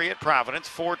down 3 at Providence.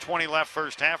 4:20 left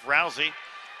first half. Rousey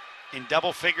in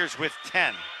double figures with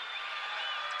 10.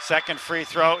 Second free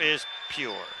throw is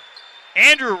pure.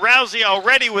 Andrew Rowsey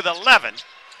already with 11.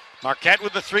 Marquette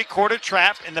with the three-quarter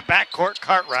trap in the backcourt.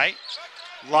 Cartwright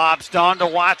lobs Dawn to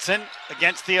Watson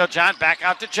against Theo John. Back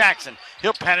out to Jackson.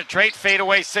 He'll penetrate, fade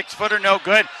away, 6-footer, no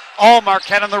good. All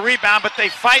Marquette on the rebound, but they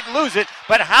fight and lose it,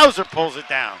 but Hauser pulls it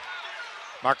down.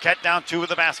 Marquette down 2 with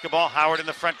the basketball. Howard in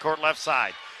the front court left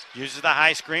side. Uses the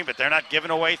high screen, but they're not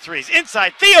giving away threes.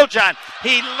 Inside, Theo John.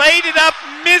 He laid it up,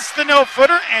 missed the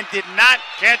no-footer, and did not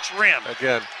catch rim.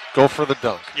 Again, go for the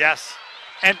dunk. Yes,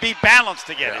 and be balanced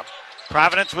to get it.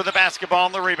 Providence with the basketball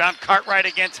on the rebound. Cartwright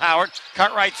against Howard.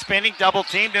 Cartwright spinning,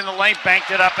 double-teamed in the lane,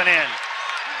 banked it up and in.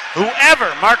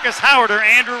 Whoever Markus Howard or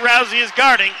Andrew Rowsey is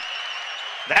guarding,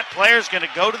 that player's going to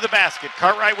go to the basket.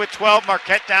 Cartwright with 12,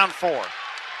 Marquette down 4.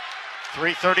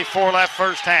 3:34 left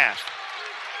first half.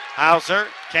 Hauser,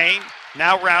 Kane,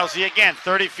 now Rowsey again,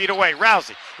 30 feet away.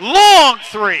 Rowsey, long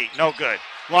three, no good.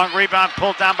 Long rebound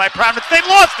pulled down by Providence. They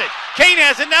lost it. Kane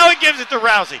has it, now he gives it to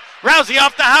Rowsey. Rowsey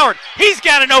off to Howard. He's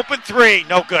got an open three,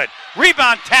 no good.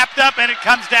 Rebound tapped up and it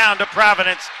comes down to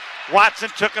Providence. Watson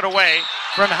took it away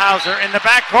from Hauser. In the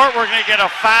backcourt, we're going to get a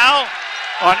foul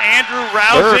on Andrew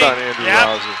Rowsey. Third on Andrew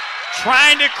Rowsey.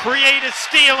 Trying to create a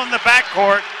steal in the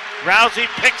backcourt. Rousey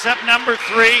picks up number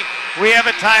 3. We have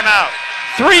a timeout.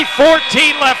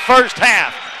 3:14 left first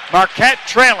half. Marquette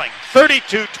trailing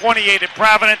 32-28 at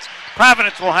Providence.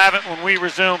 Providence will have it when we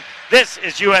resume. This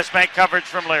is U.S. Bank coverage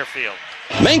from Learfield.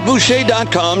 Make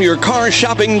Boucher.com your car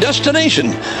shopping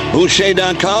destination.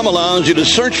 Boucher.com allows you to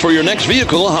search for your next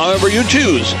vehicle however you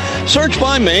choose. Search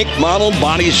by make, model,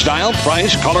 body style,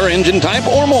 price, color, engine type,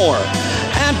 or more.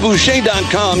 At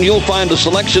Boucher.com, you'll find a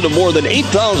selection of more than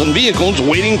 8,000 vehicles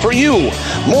waiting for you.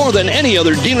 More than any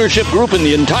other dealership group in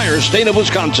the entire state of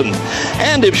Wisconsin.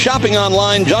 And if shopping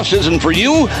online just isn't for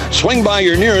you, swing by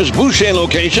your nearest Boucher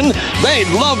location. They'd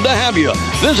love to have you.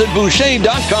 Visit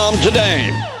Boucher.com today.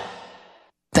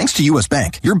 Thanks to U.S.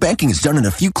 Bank, your banking is done in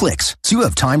a few clicks, so you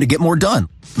have time to get more done.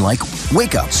 Like,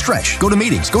 wake up, stretch, go to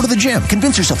meetings, go to the gym,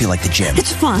 convince yourself you like the gym.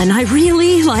 It's fun. I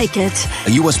really like it.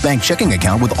 A U.S. Bank checking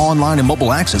account with online and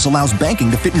mobile access allows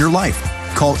banking to fit in your life.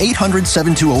 Call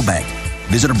 800-720-BANK.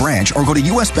 Visit a branch or go to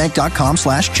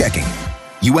usbank.com/checking.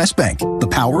 U.S. Bank, the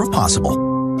power of possible.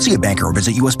 See a banker or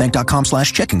visit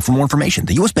usbank.com/checking for more information.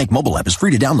 The U.S. Bank mobile app is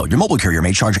free to download. Your mobile carrier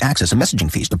may charge access and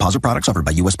messaging fees. Deposit products offered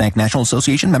by U.S. Bank National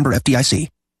Association, member FDIC.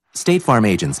 State Farm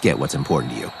agents get what's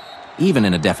important to you, even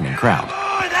in a deafening crowd.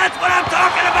 Oh, that's what I'm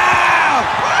talking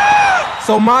about! Woo!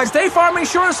 So my State Farm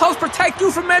insurance helps protect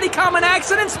you from any common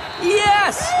accidents?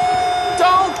 Yes!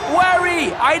 Don't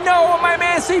worry! I know what my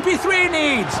man CP3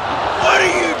 needs! What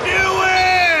are you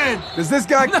doing? Does this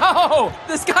guy... No!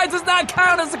 This guy does not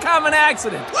count as a common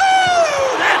accident! Woo!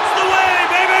 That's the way,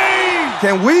 baby!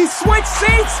 Can we... Switch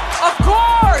seats? Of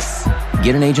course!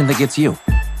 Get an agent that gets you.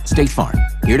 State Farm,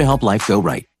 here to help life go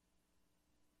right.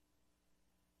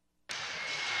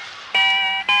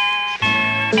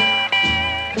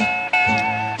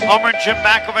 Homer and Jim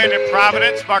McElvain in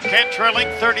Providence. Marquette trailing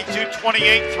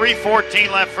 32-28, 3:14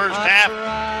 left first half.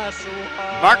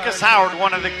 Markus Howard,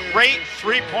 one of the great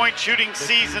three-point shooting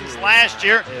seasons last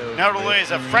year, not only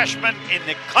as a freshman in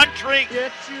the country,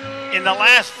 in the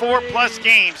last 4+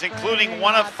 games, including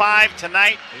 1 of 5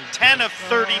 tonight, 10 of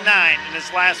 39 in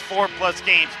his last 4+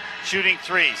 games shooting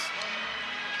threes.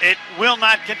 It will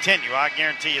not continue, I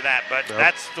guarantee you that, but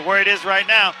that's the way it is right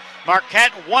now.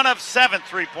 Marquette, 1 of 7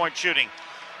 three-point shooting.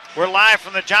 We're live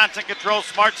from the Johnson Controls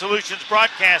Smart Solutions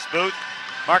broadcast booth.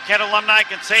 Marquette alumni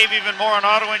can save even more on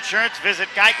auto insurance. Visit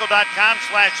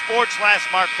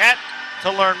geico.com/sports/Marquette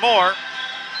to learn more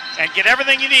and get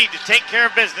everything you need to take care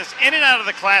of business in and out of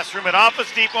the classroom at Office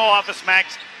Depot Office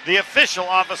Max, the official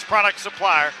office product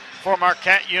supplier for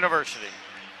Marquette University.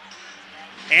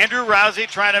 Andrew Rowsey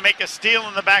trying to make a steal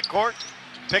in the backcourt.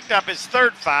 Picked up his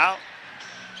 3rd foul.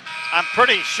 I'm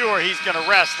pretty sure he's going to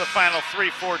rest the final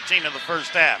 3:14 of the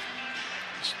first half.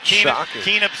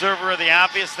 Keen observer of the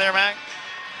obvious there, Mac.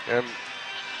 And,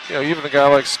 you know, even the guy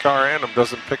like Scar Andom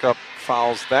doesn't pick up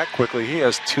fouls that quickly. He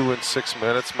has 2 in 6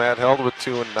 minutes. Matt Held with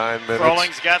 2 in 9 minutes.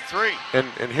 Frolling's got 3.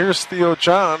 And here's Theo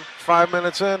John, 5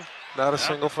 minutes in, not a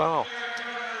single foul.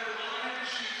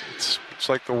 It's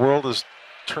like the world is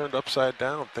turned upside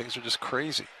down. Things are just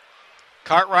crazy.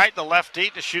 Cartwright, the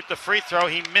lefty, to shoot the free throw.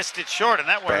 He missed it short, and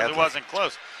that one really wasn't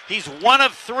close. He's 1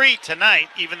 of 3 tonight,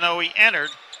 even though he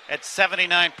entered at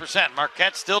 79%.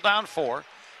 Marquette still down 4.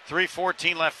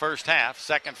 3:14 left first half.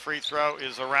 Second free throw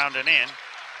is around and in.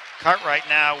 Cartwright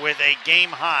now with a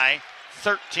game-high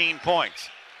 13 points.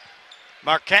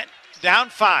 Marquette down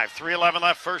 5. 3:11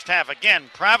 left first half. Again,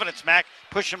 Providence, Mac,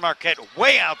 pushing Marquette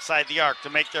way outside the arc to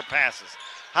make their passes.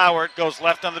 Howard goes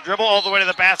left on the dribble all the way to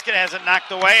the basket, has it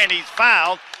knocked away, and he's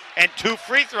fouled. And 2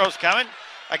 free throws coming.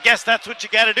 I guess that's what you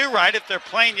got to do, right? If they're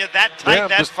playing you that tight,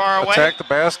 that far away. Attack the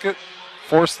basket,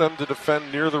 force them to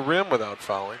defend near the rim without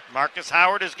fouling. Markus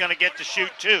Howard is going to get to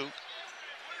shoot 2.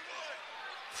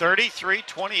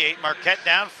 33-28, Marquette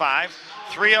down 5.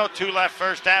 3:02 left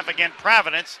first half. Again,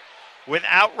 Providence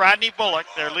without Rodney Bullock,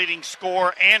 their leading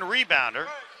scorer and rebounder.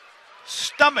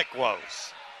 Stomach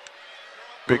woes.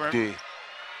 Big D.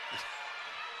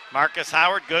 Markus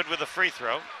Howard good with a free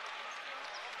throw.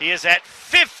 He is at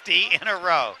 50 in a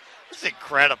row. This is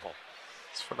incredible.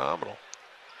 It's phenomenal.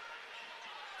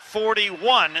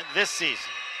 41 this season.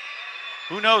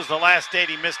 Who knows the last date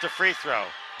he missed a free throw.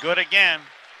 Good again.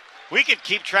 We could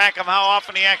keep track of how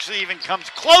often he actually even comes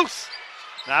close.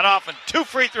 Not often. 2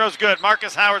 free throws good.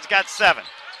 Markus Howard's got 7.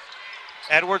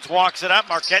 Edwards walks it up.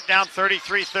 Marquette down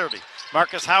 33-30.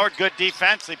 Markus Howard, good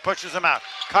defense. He pushes him out.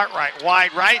 Cartwright,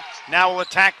 wide right. Now will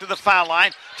attack to the foul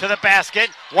line, to the basket.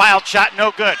 Wild shot,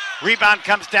 no good. Rebound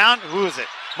comes down. Who is it?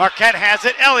 Marquette has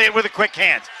it. Elliott with the quick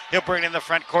hands. He'll bring it in the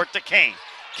front court to Kane.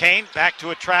 Kane back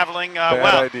to a traveling,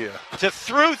 Bad idea. to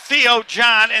through Theo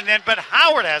John, but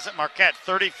Howard has it. Marquette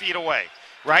 30 feet away.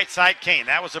 Right side, Kane.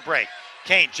 That was a break.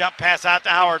 Kane, jump pass out to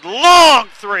Howard. Long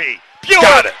 3. Pure.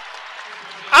 Got it.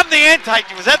 I'm the anti.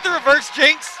 Was that the reverse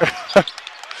jinx?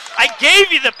 I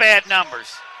gave you the bad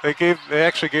numbers. They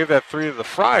actually gave that 3 to the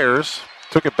Friars,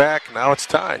 took it back, now it's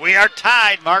tied. We are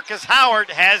tied. Markus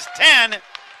Howard has 10.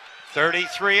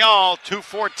 33 all,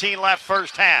 2:14 left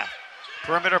first half.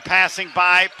 Perimeter passing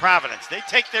by Providence. They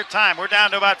take their time. We're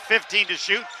down to about 15 to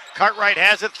shoot. Cartwright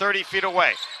has it 30 feet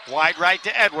away. Wide right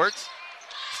to Edwards.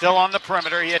 Still on the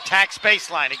perimeter. He attacks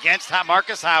baseline against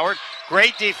Markus Howard.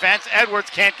 Great defense.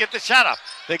 Edwards can't get the shot up.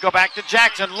 They go back to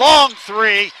Jackson. Long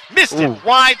 3. Missed it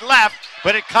wide left,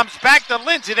 but it comes back to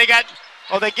Lindsay. They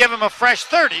give him a fresh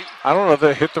 30. I don't know if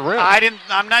they hit the rim.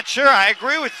 I'm not sure. I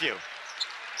agree with you.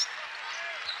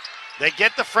 They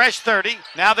get the fresh 30.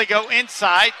 Now they go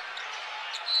inside.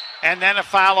 And then a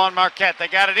foul on Marquette. They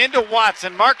got it into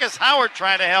Watson. Markus Howard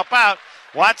trying to help out.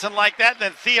 Watson like that.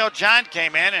 Then Theo John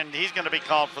came in, and he's going to be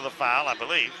called for the foul, I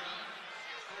believe.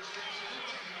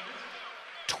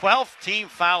 12th team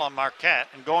foul on Marquette.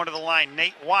 And going to the line,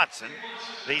 Nate Watson,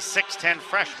 the 6'10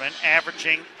 freshman,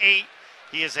 averaging 8.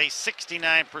 He is a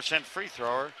 69% free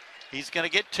thrower. He's going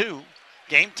to get 2.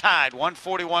 Game tied.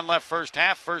 1:41 left first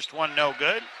half. First one no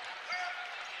good.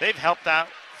 They've helped out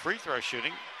free throw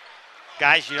shooting.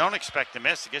 Guys you don't expect to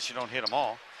miss. I guess you don't hit them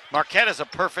all. Marquette is a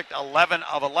perfect 11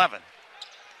 of 11.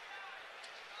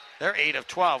 They're 8 of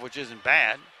 12, which isn't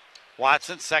bad.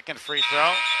 Watson, second free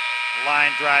throw.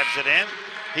 Line drives it in.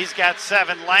 He's got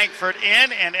 7. Langford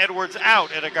in and Edwards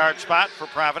out at a guard spot for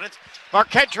Providence.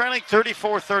 Marquette trailing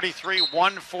 34-33,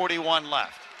 1:41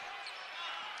 left.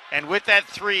 And with that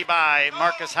 3 by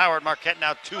Markus Howard, Marquette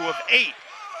now 2 of 8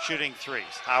 shooting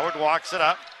threes. Howard walks it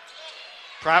up.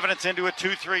 Providence into a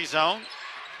 2-3 zone.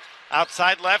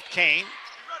 Outside left, Kane.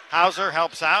 Hauser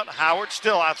helps out. Howard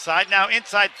still outside. Now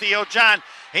inside Theo John.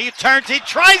 He turns, he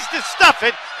tries to stuff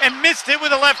it and missed it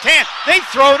with a left hand. They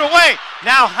throw it away.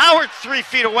 Now Howard 3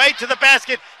 feet away to the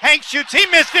basket. Hank shoots, he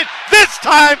missed it. This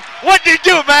time, what did he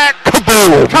do, Mac?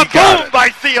 Kaboom! Kaboom by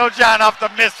Theo John off the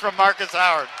miss from Markus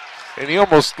Howard. And he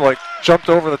almost jumped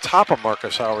over the top of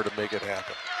Markus Howard to make it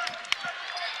happen.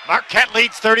 Marquette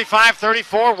leads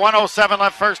 35-34, 1:07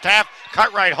 left first half.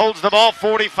 Cartwright holds the ball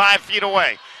 45 feet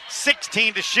away.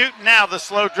 16 to shoot, now the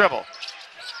slow dribble.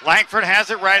 Langford has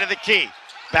it right of the key.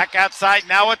 Back outside,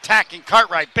 now attacking.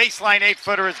 Cartwright, baseline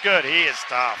 8-footer is good. He is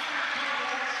tough.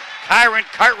 Kyron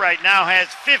Cartwright now has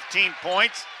 15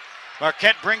 points.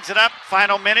 Marquette brings it up,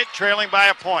 final minute, trailing by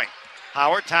a point.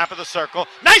 Howard, top of the circle.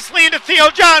 Nicely into Theo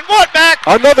John, what back?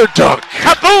 Another dunk.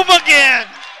 Kaboom again.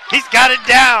 He's got it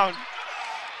down.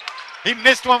 He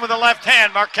missed one with the left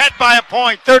hand. Marquette by a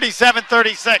point,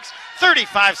 37-36.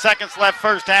 35 seconds left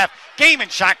first half. Game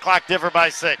and shot clock differ by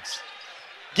 6.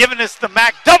 Giving us the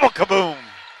Mac double kaboom.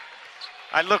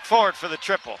 I look forward for the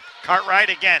triple. Cartwright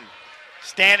again.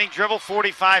 Standing dribble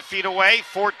 45 feet away,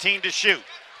 14 to shoot.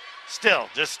 Still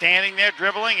just standing there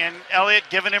dribbling and Elliott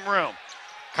giving him room.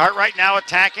 Cartwright now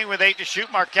attacking with 8 to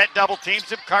shoot. Marquette double teams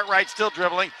him. Cartwright still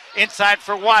dribbling. Inside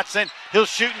for Watson. He'll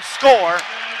shoot and score.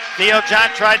 Theo John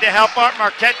tried to help out.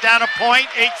 Marquette down a point.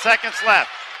 8 seconds left.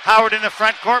 Howard in the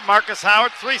front court. Markus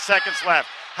Howard, 3 seconds left.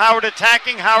 Howard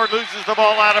attacking. Howard loses the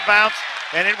ball out of bounds,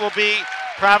 and it will be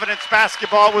Providence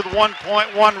basketball with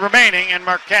 1.1 remaining, and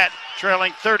Marquette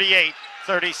trailing 38-37.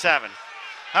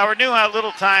 Howard knew how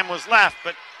little time was left,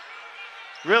 but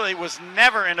really was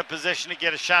never in a position to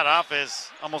get a shot off, as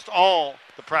almost all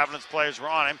the Providence players were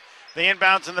on him. The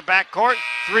inbounds in the backcourt,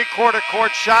 three-quarter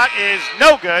court shot is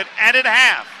no good, and at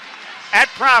half. At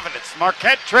Providence,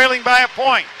 Marquette trailing by a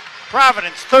point.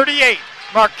 Providence 38,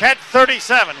 Marquette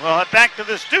 37. We'll head back to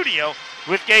the studio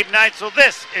with Gabe Neitzel.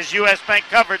 This is U.S. Bank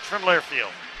coverage from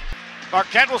Learfield.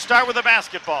 Marquette will start with a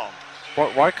basketball.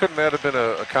 Why couldn't that have been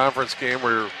a conference game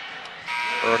or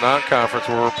a non-conference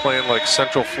where we're playing like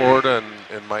Central Florida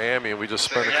and Miami, and we just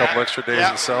spent a couple extra days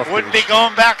in South Beach? Wouldn't be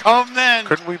going back home then.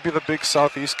 Couldn't we be the big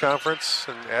Southeast Conference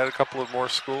and add a couple of more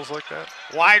schools like that?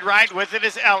 Wide right with it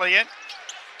is Elliott.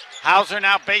 Hauser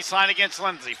now baseline against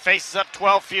Lindsay. Faces up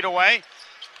 12 feet away.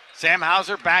 Sam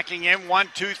Hauser backing in. 1,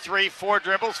 2, 3, 4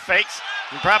 dribbles. Fakes.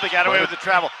 He probably got away with the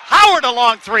travel. Howard a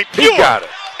long three. Pure. He got it.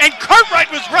 And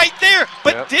Cartwright was right there,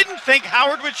 but didn't think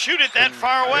Howard would shoot it that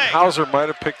far away. And Hauser might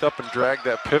have picked up and dragged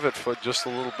that pivot foot just a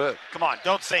little bit. Come on,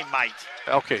 don't say might.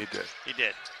 Okay, he did. He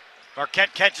did.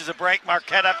 Marquette catches a break.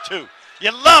 Marquette up 2.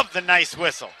 You love the nice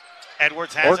whistle.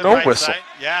 Edwards has it right whistle. side.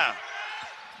 Yeah.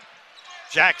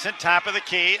 Jackson, top of the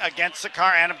key against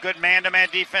Sakar. Adam, good man-to-man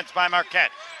defense by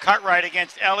Marquette. Cartwright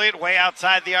against Elliott, way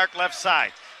outside the arc left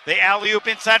side. The alley-oop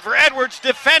inside for Edwards,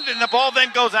 defending. The ball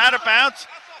then goes out of bounds.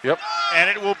 Yep. And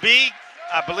it will be,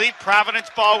 I believe,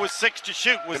 Providence ball with 6 to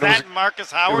shoot. Was that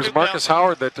Markus Howard? It was Markus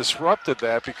Howard that disrupted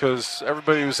that because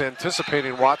everybody was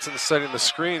anticipating Watson setting the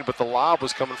screen, but the lob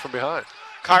was coming from behind.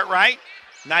 Cartwright,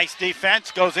 nice defense,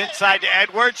 goes inside to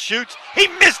Edwards, shoots. He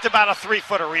missed about a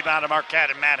 3-footer rebound to Marquette,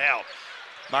 and Matt held.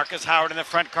 Markus Howard in the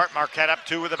front court. Marquette up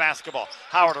 2 with the basketball.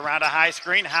 Howard around a high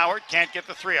screen. Howard can't get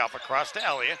the 3 off. Across to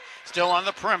Elliott. Still on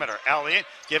the perimeter. Elliott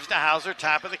gives to Hauser,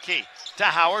 top of the key. To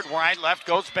Howard, wide left,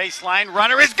 goes baseline.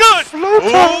 Runner is good.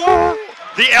 Floater.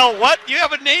 The L what? You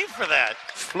have a name for that.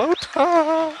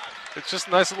 Floater. It's just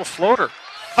a nice little floater.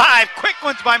 5 quick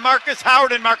ones by Markus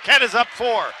Howard, and Marquette is up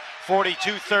 4.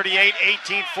 42-38,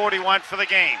 18-41 for the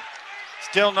game.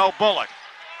 Still no Bullock.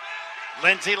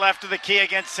 Lindsay left of the key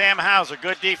against Sam Hauser.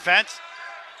 Good defense.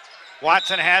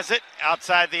 Watson has it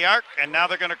outside the arc, and now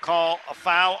they're going to call a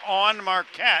foul on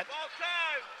Marquette.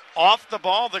 Off the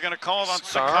ball, they're going to call it on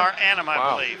Sakar Anam,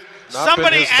 I believe.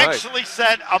 Somebody actually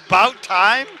said, about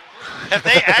time? Have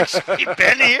they actually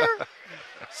been here?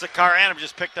 Sakar Anam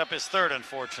just picked up his 3rd,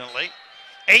 unfortunately.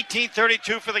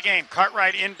 18-32 for the game.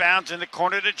 Cartwright inbounds in the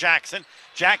corner to Jackson.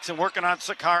 Jackson working on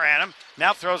Sakar Anam.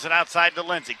 Now throws it outside to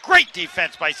Lindsay. Great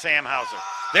defense by Sam Hauser.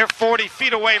 They're 40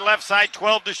 feet away, left side,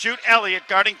 12 to shoot. Elliott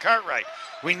guarding Cartwright.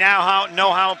 We now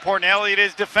know how important Elliott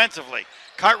is defensively.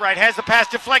 Cartwright has the pass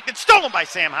deflected, stolen by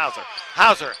Sam Hauser.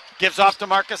 Hauser gives off to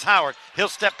Markus Howard. He'll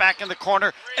step back in the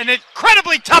corner. An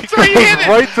incredibly tough 3. He hit it.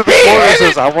 Right to the corner and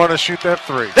says, I want to shoot that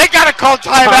 3. They got to call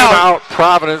timeout. Timeout,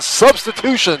 Providence.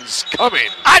 Substitutions coming.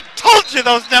 I told you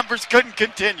those numbers couldn't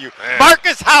continue. Man.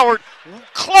 Markus Howard,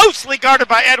 closely guarded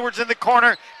by Edwards in the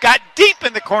corner, got deep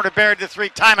in the corner, buried the 3.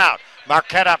 Timeout.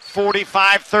 Marquette up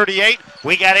 45-38.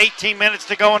 We got 18 minutes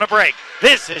to go in a break.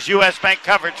 This is U.S. Bank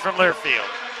coverage from Learfield.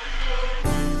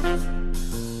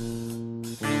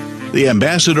 The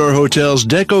Ambassador Hotel's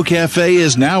Deco Cafe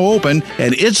is now open,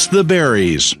 and it's the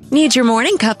berries. Need your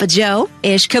morning cup of joe?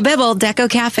 Ish Kabibble Deco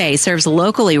Cafe serves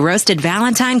locally roasted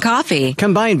Valentine coffee.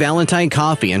 Combine Valentine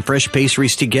coffee and fresh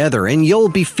pastries together, and you'll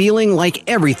be feeling like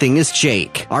everything is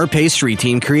Jake. Our pastry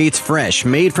team creates fresh,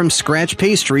 made-from-scratch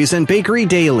pastries and bakery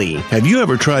daily. Have you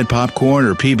ever tried popcorn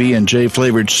or PB&J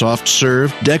flavored soft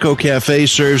serve? Deco Cafe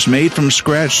serves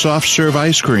made-from-scratch soft serve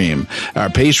ice cream. Our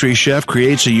pastry chef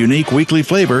creates a unique weekly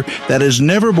flavor that is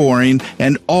never boring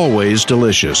and always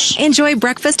delicious. Enjoy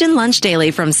breakfast and lunch daily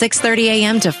from 6:30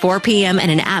 a.m. to 4 p.m. in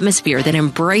an atmosphere that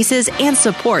embraces and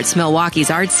supports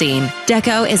Milwaukee's art scene.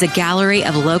 Deco is a gallery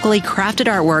of locally crafted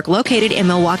artwork located in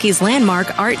Milwaukee's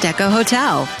landmark Art Deco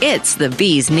Hotel. It's the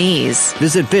bee's knees.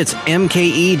 Visit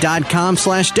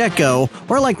fitsmke.com/deco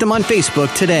or like them on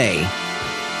Facebook today.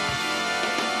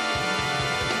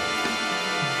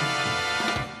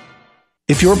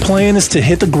 If your plan is to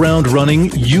hit the ground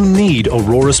running, you need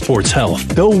Aurora Sports Health.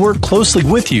 They'll work closely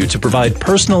with you to provide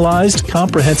personalized,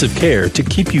 comprehensive care to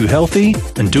keep you healthy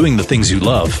and doing the things you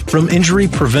love. From injury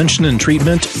prevention and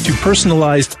treatment to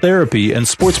personalized therapy and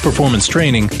sports performance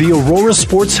training, the Aurora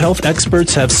Sports Health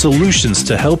experts have solutions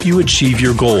to help you achieve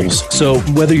your goals. So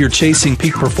whether you're chasing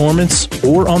peak performance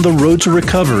or on the road to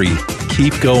recovery,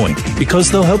 keep going because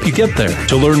they'll help you get there.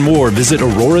 To learn more, visit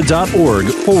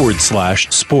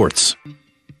aurora.org/sports.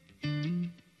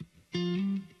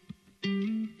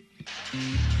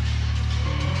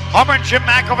 Homer and Jim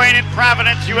McElvain in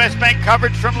Providence, U.S. Bank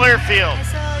coverage from Learfield.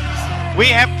 We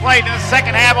have played in the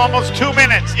second half almost 2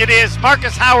 minutes. It is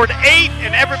Markus Howard 8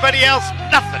 and everybody else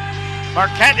nothing.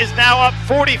 Marquette is now up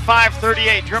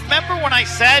 45-38. Do you remember when I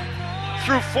said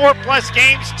through 4+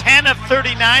 games, 10 of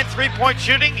 39 three-point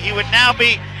shooting? He would now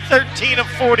be 13 of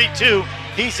 42.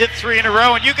 He's hit 3 in a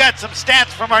row, and you got some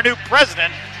stats from our new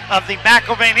president of the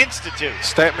McElvain Institute.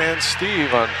 Statman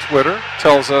Steve on Twitter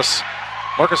tells us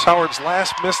Markus Howard's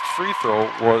last missed free throw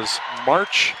was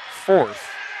March 4th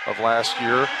of last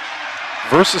year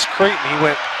versus Creighton. He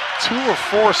went 2 of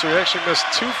 4, so he actually missed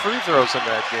 2 free throws in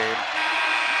that game,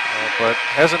 but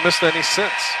hasn't missed any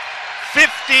since.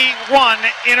 51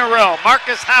 in a row.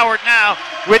 Markus Howard now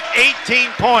with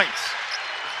 18 points.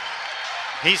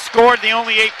 He scored the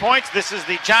only 8 points. This is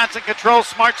the Johnson Controls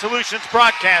Smart Solutions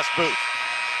broadcast booth.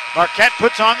 Marquette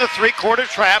puts on the three-quarter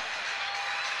trap.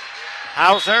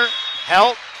 Hauser,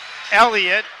 Helt,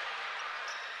 Elliott,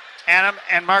 Adam,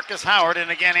 and Markus Howard.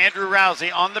 And again, Andrew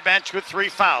Rowsey on the bench with 3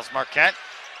 fouls. Marquette,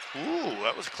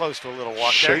 that was close to a little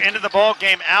walk there. Into the ball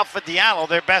game, Alpha Diallo,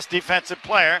 their best defensive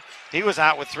player. He was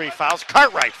out with 3 fouls.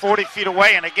 Cartwright, 40 feet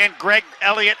away. And again, Greg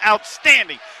Elliott,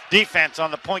 outstanding defense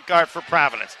on the point guard for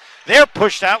Providence. They're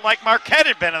pushed out like Marquette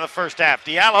had been in the first half.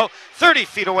 Diallo, 30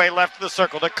 feet away left of the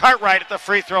circle to Cartwright at the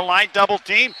free throw line. Double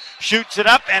team, shoots it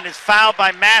up, and is fouled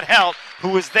by Matt Helt, who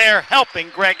was there helping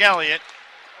Greg Elliott.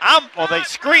 They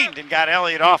screened and got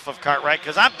Elliott off of Cartwright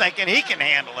because I'm thinking he can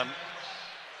handle him.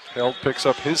 Helt picks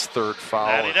up his 3rd foul.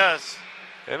 That he does.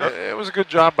 And it was a good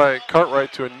job by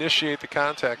Cartwright to initiate the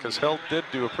contact because Helt did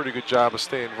do a pretty good job of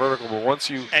staying vertical. But once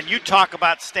you... And you talk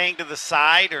about staying to the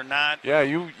side or not. Yeah,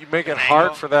 you make it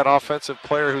hard for that offensive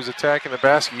player who's attacking the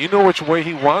basket. You know which way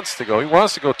he wants to go. He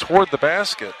wants to go toward the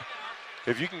basket.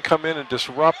 If you can come in and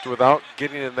disrupt without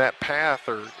getting in that path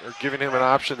or giving him an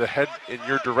option to head in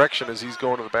your direction as he's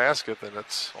going to the basket, then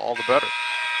it's all the better.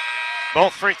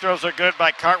 Both free throws are good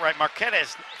by Cartwright. Marquette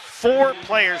has 4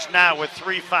 players now with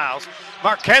 3 fouls.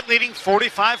 Marquette leading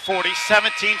 45-40,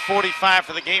 17-45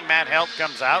 for the game. Matt Helt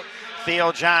comes out.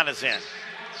 Theo John is in.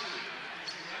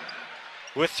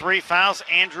 With 3 fouls,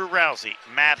 Andrew Rowsey,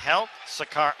 Matt Helt,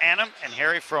 Sakar Anum, and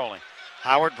Harry Froling.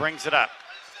 Howard brings it up.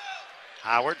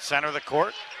 Howard, center of the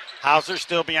court. Hauser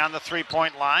still beyond the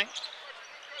 3-point line.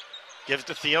 Gives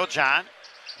to Theo John.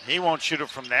 He won't shoot it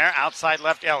from there. Outside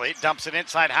left, Elliott dumps it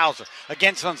inside Hauser.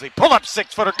 Against Lindsley. Pull up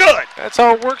 6-footer. Good. That's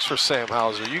how it works for Sam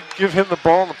Hauser. You give him the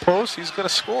ball in the post, he's going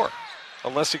to score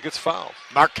unless he gets fouled.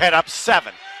 Marquette up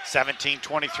 7.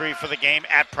 17-23 for the game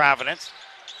at Providence.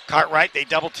 Cartwright, they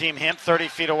double team him 30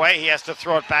 feet away. He has to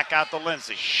throw it back out to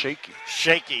Lindsey.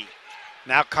 Shaky.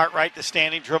 Now Cartwright, the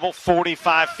standing dribble,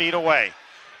 45 feet away.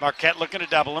 Marquette looking to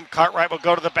double him. Cartwright will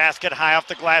go to the basket, high off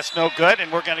the glass, no good,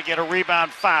 and we're going to get a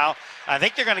rebound foul. I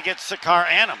think they're going to get Sakar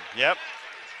Anum. Yep.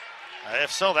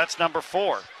 If so, that's number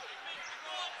 4.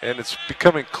 And it's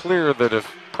becoming clear that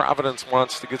if Providence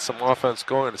wants to get some offense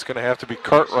going, it's going to have to be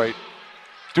Cartwright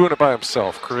doing it by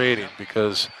himself, creating,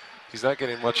 because he's not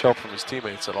getting much help from his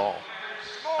teammates at all.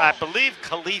 I believe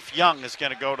Khalif Young is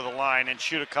going to go to the line and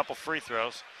shoot a couple free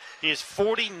throws. He is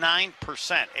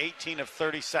 49%, 18 of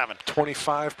 37.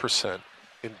 25%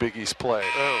 in Big East play.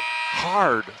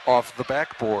 Hard off the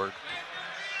backboard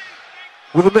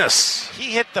with a miss.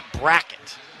 He hit the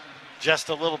bracket just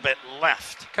a little bit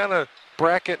left. Kind of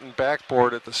bracket and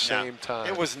backboard at the same time.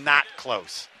 It was not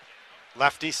close.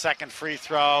 Lefty second free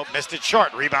throw, missed it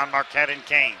short. Rebound Marquette and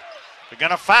Kane. If you're going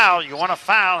to foul, you want to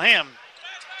foul him.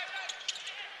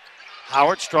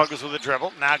 Howard struggles with the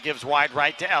dribble, now gives wide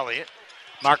right to Elliott.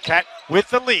 Marquette with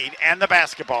the lead and the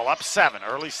basketball, up 7,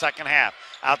 early second half.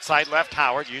 Outside left,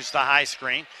 Howard used the high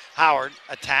screen. Howard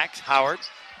attacks, Howard.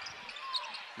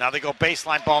 Now they go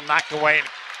baseline, ball knocked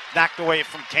away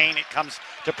from Kane. It comes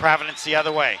to Providence the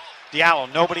other way.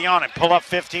 Diallo, nobody on it, pull up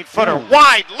 15-footer,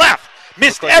 wide left.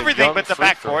 Missed everything but the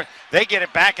backboard. They get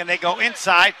it back and they go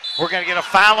inside. We're going to get a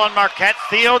foul on Marquette.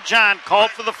 Theo John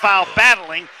called for the foul,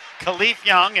 battling Khalif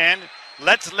Young, and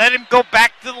let's let him go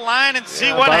back to the line and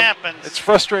see what happens. It's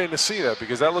frustrating to see that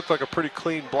because that looked like a pretty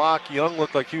clean block. Young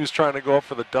looked like he was trying to go up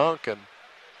for the dunk, and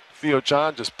Theo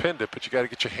John just pinned it, but you got to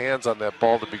get your hands on that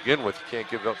ball to begin with. You can't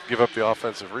give up the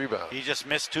offensive rebound. He just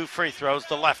missed 2 free throws,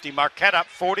 the lefty. Marquette up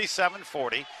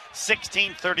 47-40,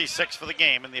 16-36 for the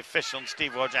game, and the official and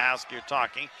Steve Wojciechowski are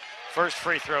talking. First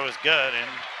free throw is good, and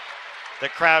the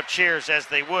crowd cheers as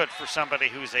they would for somebody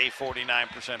who's a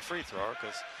 49% free thrower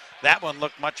because that one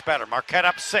looked much better. Marquette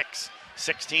up 6,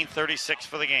 16-36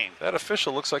 for the game. That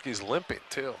official looks like he's limping,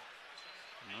 too.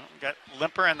 Got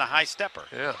limper and the high stepper.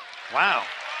 Yeah. Wow.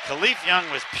 Khalif Young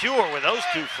was pure with those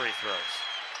 2 free throws.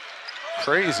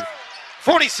 Crazy.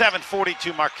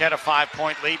 47-42 Marquette, a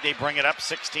 5-point lead. They bring it up,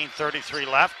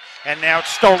 16:33 left. And now it's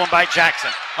stolen by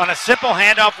Jackson. On a simple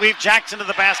handoff weave, Jackson to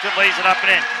the basket, lays it up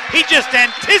and in. He just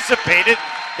anticipated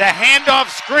the handoff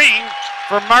screen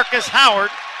for Markus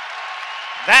Howard.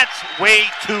 That's way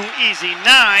too easy.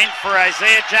 9 for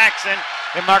Isaiah Jackson,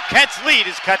 and Marquette's lead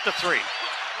is cut to 3.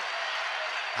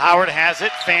 Howard has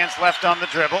it, fans left on the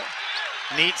dribble,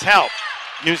 needs help.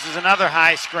 Uses another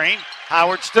high screen.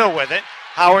 Howard still with it.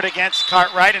 Howard against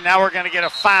Cartwright, and now we're going to get a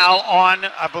foul on,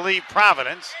 I believe,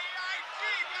 Providence.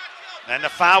 And the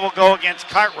foul will go against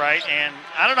Cartwright, and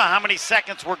I don't know how many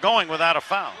seconds we're going without a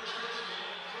foul.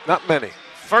 Not many.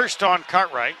 First on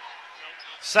Cartwright.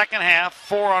 Second half,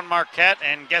 4 on Marquette,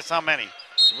 and guess how many?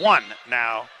 1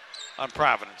 now on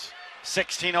Providence.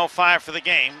 16:05 for the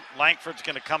game. Langford's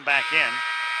going to come back in.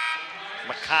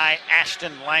 Mackay,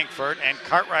 Ashton, Langford, and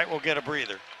Cartwright will get a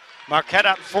breather. Marquette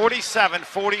up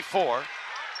 47-44.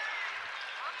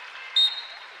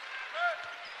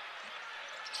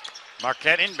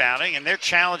 Marquette inbounding, and they're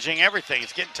challenging everything.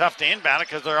 It's getting tough to inbound it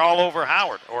because they're all over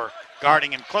Howard, or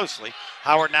guarding him closely.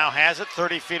 Howard now has it,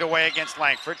 30 feet away against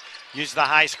Langford. Uses the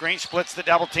high screen, splits the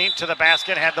double team to the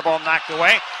basket, had the ball knocked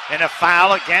away, and a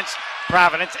foul against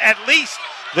Providence. At least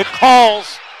the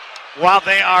calls, while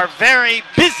they are very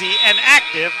busy and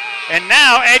active, and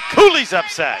now Ed Cooley's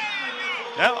upset.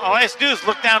 Well, all I have to do is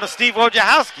look down to Steve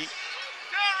Wojciechowski.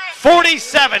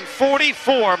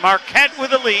 47-44, Marquette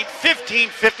with a lead,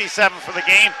 15:57 for the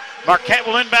game. Marquette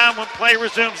will inbound when play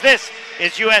resumes. This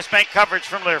is U.S. Bank coverage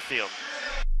from Learfield.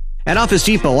 At Office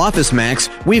Depot Office Max,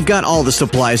 we've got all the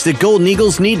supplies that Golden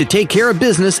Eagles need to take care of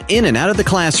business in and out of the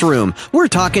classroom. We're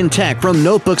talking tech from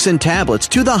notebooks and tablets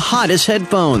to the hottest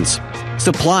headphones.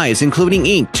 Supplies including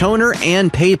ink, toner,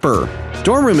 and paper.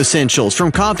 Dorm room essentials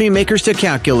from coffee makers to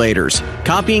calculators.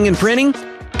 Copying and printing?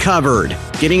 Covered.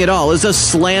 Getting it all is a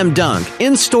slam dunk,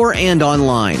 in-store and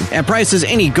online, at prices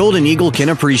any Golden Eagle can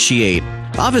appreciate.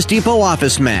 Office Depot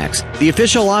Office Max, the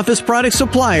official office product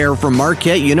supplier from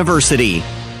Marquette University.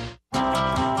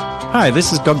 Hi,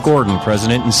 this is Doug Gordon,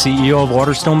 President and CEO of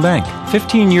Waterstone Bank.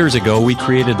 15 years ago, we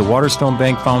created the Waterstone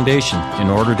Bank Foundation in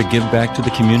order to give back to the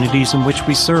communities in which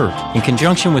we serve. In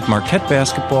conjunction with Marquette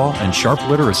Basketball and Sharp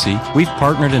Literacy, we've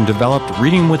partnered and developed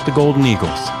Reading with the Golden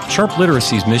Eagles. Sharp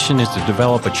Literacy's mission is to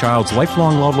develop a child's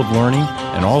lifelong love of learning,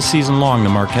 and all season long, the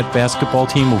Marquette Basketball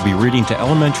team will be reading to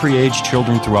elementary-age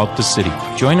children throughout the city.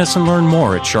 Join us and learn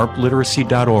more at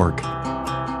sharpliteracy.org.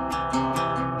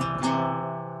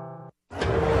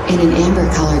 In an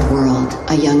amber-colored world,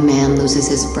 a young man loses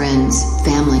his friends,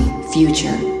 family,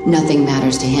 future. Nothing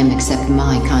matters to him except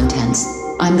my contents.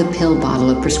 I'm the pill bottle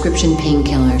of prescription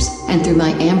painkillers, and through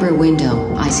my amber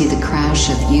window, I see the crash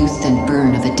of youth and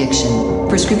burn of addiction.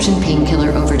 Prescription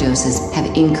painkiller overdoses have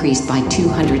increased by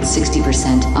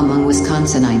 260% among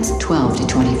Wisconsinites 12 to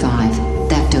 25.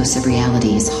 That dose of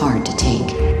reality is hard to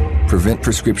take. Prevent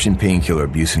prescription painkiller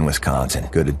abuse in Wisconsin.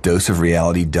 Go to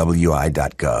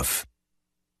doseofrealitywi.gov.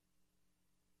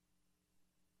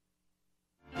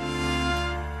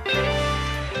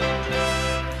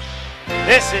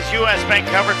 This is U.S. Bank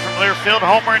coverage from Learfield.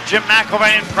 Homer and Jim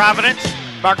McElvain in Providence.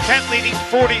 Marquette leading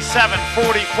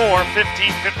 47-44,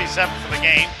 15:57 for the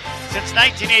game. Since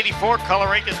 1984,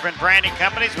 Color Ink has been branding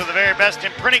companies with the very best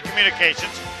in printing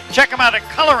communications. Check them out at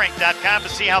colorink.com to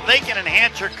see how they can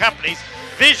enhance your company's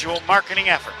visual marketing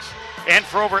efforts. And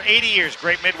for over 80 years,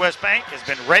 Great Midwest Bank has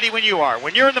been ready when you are.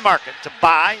 When you're in the market to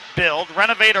buy, build,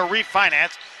 renovate, or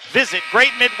refinance, visit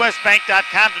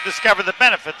greatmidwestbank.com to discover the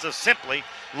benefits of simply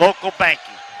local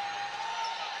banking.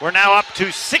 We're now up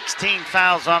to 16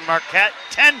 fouls on Marquette,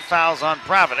 10 fouls on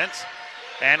Providence,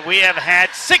 and we have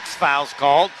had 6 fouls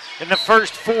called in the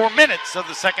first 4 minutes of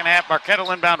the second half. Marquette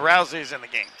will inbound. Rowsey is in the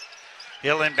game.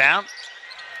 He'll inbound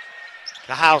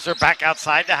to Hauser, back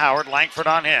outside to Howard. Langford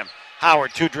on him.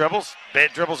 Howard, 2 dribbles.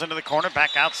 Bed dribbles into the corner,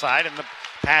 back outside, and the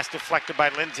pass deflected by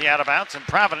Lindsay out of bounds. And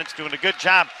Providence doing a good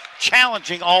job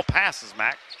challenging all passes,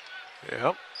 Mac.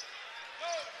 Yep.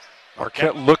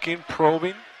 Marquette looking,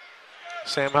 probing.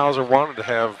 Sam Hauser wanted to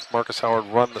have Markus Howard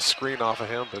run the screen off of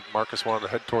him, but Marcus wanted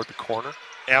to head toward the corner.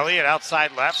 Elliott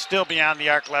outside left, still beyond the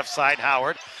arc left side.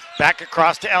 Howard back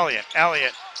across to Elliott.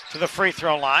 Elliott to the free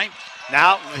throw line.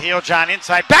 Now Leo John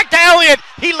inside. Back to Elliott.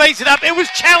 He lays it up. It was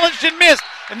challenged and missed.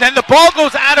 And then the ball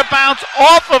goes out of bounds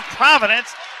off of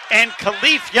Providence. And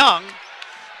Khalif Young,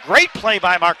 great play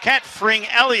by Marquette, freeing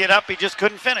Elliott up. He just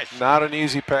couldn't finish. Not an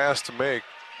easy pass to make.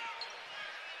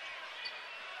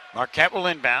 Marquette will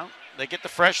inbound. They get the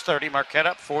fresh 30. Marquette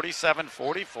up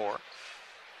 47-44.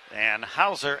 And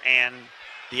Hauser and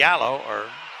Diallo are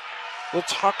a little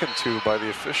talking to by the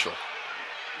official.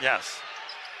 Yes.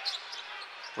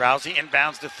 Rowsey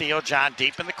inbounds to Theo John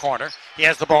deep in the corner. He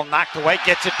has the ball knocked away,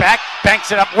 gets it back,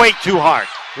 banks it up way too hard.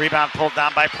 Rebound pulled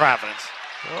down by Providence.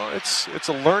 Well, it's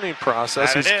a learning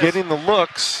process. He's getting the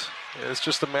looks. It's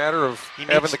just a matter of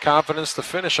having the confidence to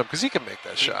finish him because he can make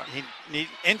that shot. He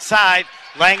inside,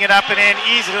 laying it up and in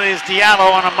easily is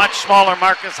Diallo on a much smaller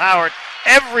Markus Howard.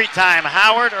 Every time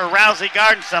Howard or Rowsey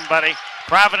guards somebody,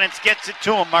 Providence gets it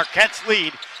to him. Marquette's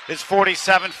lead is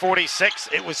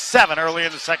 47-46. It was 7 earlier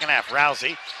in the second half.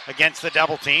 Rowsey against the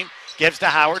double team. Gives to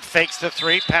Howard, fakes the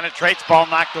three, penetrates, ball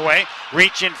knocked away.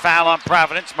 Reach in foul on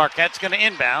Providence. Marquette's going to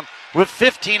inbound with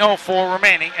 15:04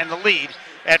 remaining and the lead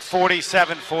at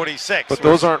 47-46. But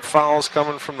those aren't fouls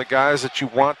coming from the guys that you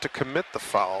want to commit the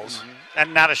fouls. Mm-hmm.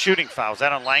 And not a shooting foul. Is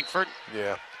that on Langford?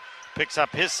 Yeah. Picks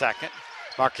up his second.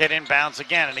 Marquette inbounds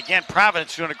again. And again,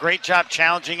 Providence doing a great job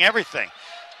challenging everything.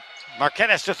 Marquette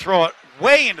has to throw it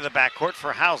way into the backcourt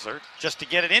for Hauser just to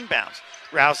get it inbounds.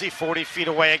 Rowsey 40 feet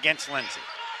away against Lindsay.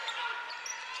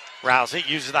 Rowsey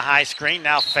uses the high screen,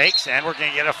 now fakes, and we're going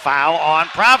to get a foul on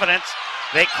Providence.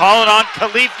 They call it on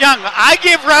Khalif Young. I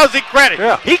give Rowsey credit.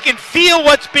 Yeah. He can feel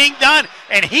what's being done,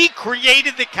 and he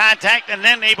created the contact and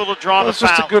then able to draw the foul.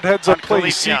 It's just a good heads-up play.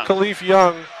 You see Khalif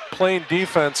Young playing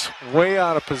defense way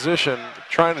out of position,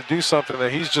 trying to do something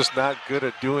that he's just not good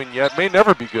at doing yet, may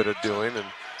never be good at doing, and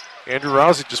Andrew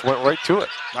Rowsey just went right to it.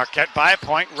 Marquette by a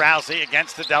point. Rowsey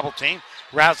against the double team.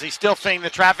 Rowsey still feigning the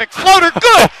traffic. Floater,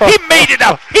 good! He made it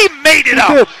up! He made it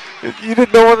up! You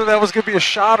didn't know whether that was going to be a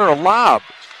shot or a lob.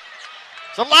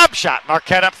 It's a lob shot.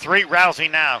 Marquette up 3. Rowsey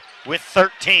now with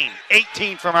 13.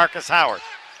 18 for Markus Howard.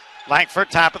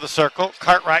 Langford, top of the circle.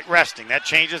 Cartwright resting. That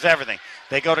changes everything.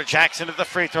 They go to Jackson at the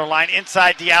free throw line.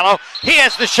 Inside Diallo. He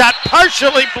has the shot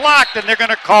partially blocked, and they're going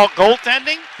to call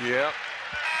goaltending? Yeah.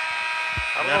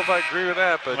 I don't know if I agree with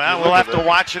that, but well, we'll have to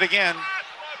watch it again.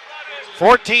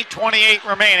 14:28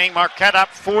 remaining. Marquette up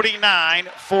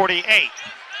 49-48.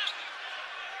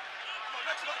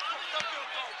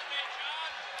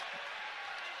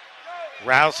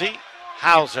 Rowsey,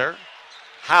 Hauser,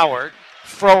 Howard,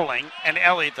 Froling, and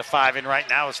Elliott the 5 in right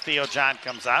now as Theo John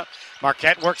comes out.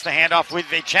 Marquette works the handoff with,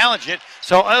 they challenge it.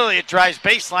 So Elliott drives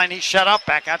baseline. He's shut up.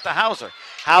 Back out to Hauser.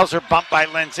 Hauser bumped by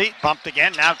Lindsay. Bumped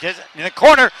again. Now gets it in the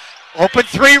corner. Open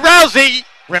 3, Rowsey.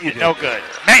 Rimmed it, no good.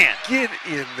 Man. Get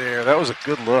in there. That was a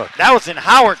good look. That was in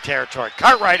Howard territory.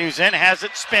 Cartwright, who's in, has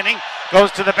it spinning.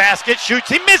 Goes to the basket. Shoots.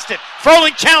 He missed it.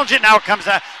 Froling challenge it. Now it comes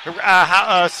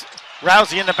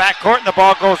Rowsey in the backcourt, and the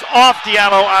ball goes off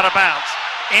Diallo out of bounds.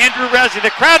 Andrew Rowsey,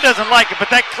 the crowd doesn't like it, but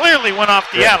that clearly went off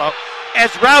Diallo, as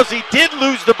Rowsey did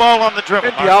lose the ball on the dribble.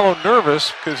 And Diallo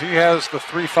nervous because he has the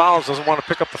 3 fouls, doesn't want to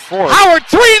pick up the 4th. Howard,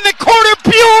 3 in the corner,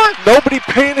 pure! Nobody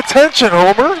paying attention,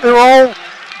 Homer. They're all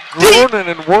groaning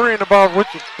and worrying about which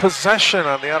possession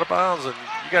on the out of bounds, and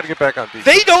you got to get back on defense.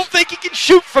 They don't think he can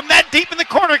shoot from that deep in the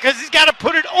corner because he's got to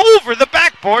put it over the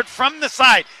backboard from the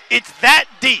side. It's that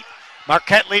deep.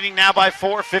 Marquette leading now by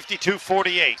 4,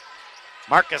 52-48.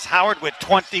 Markus Howard with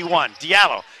 21.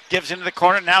 Diallo gives into the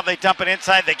corner. Now they dump it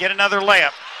inside. They get another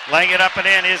layup. Laying it up and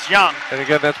in is Young. And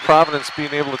again, that's Providence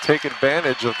being able to take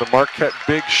advantage of the Marquette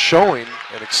big showing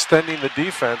and extending the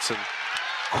defense and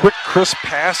quick, crisp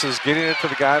passes, getting it to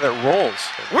the guy that rolls.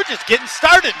 We're just getting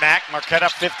started, Mac. Marquette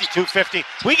up 52-50.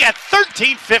 We got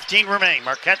 13-15 remaining.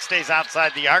 Marquette stays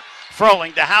outside the arc.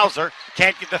 Froling to Hauser.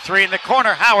 Can't get the 3 in the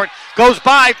corner. Howard goes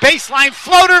by. Baseline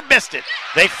floater. Missed it.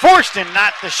 They forced him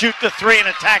not to shoot the 3 and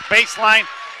attack baseline.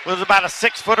 It was about a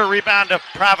 6-footer rebound to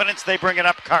Providence. They bring it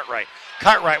up Cartwright.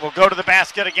 Cartwright will go to the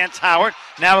basket against Howard.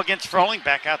 Now against Froling.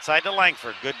 Back outside to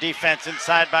Langford. Good defense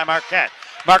inside by Marquette.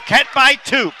 Marquette by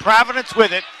 2. Providence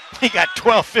with it. He got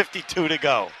 12:52 to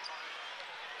go.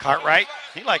 Cartwright,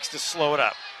 he likes to slow it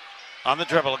up. On the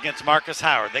dribble against Markus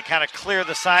Howard. They kind of clear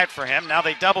the side for him. Now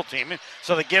they double team him.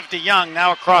 So they give to Young.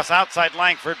 Now across outside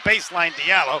Langford. Baseline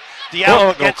Diallo.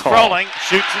 Diallo against Froling.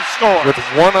 Shoots and scores. With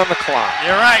 1 on the clock.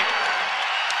 You're right.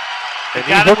 And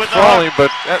he hooked Froling,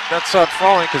 but that's on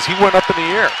Froling because he went up in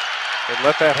the air and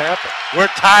let that happen.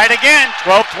 We're tied again.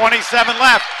 12:27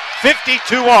 left.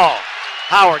 52 all.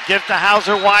 Howard gives to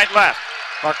Hauser wide left.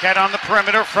 Marquette on the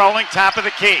perimeter. Froling top of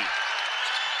the key.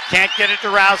 Can't get it to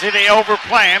Rowsey. They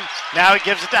overplay him. Now he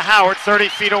gives it to Howard, 30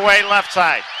 feet away, left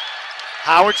side.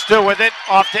 Howard still with it,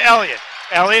 off to Elliott.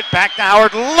 Elliott back to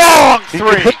Howard, long 3. He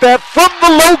can hit that from the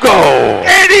logo.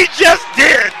 And he just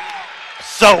did.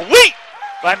 Sweet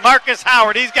by Markus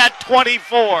Howard. He's got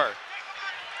 24.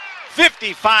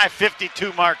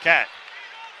 55-52 Marquette.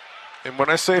 And when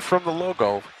I say from the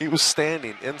logo, he was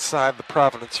standing inside the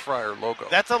Providence Friar logo.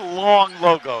 That's a long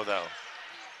logo, though.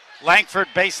 Langford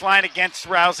baseline against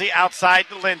Rowsey, outside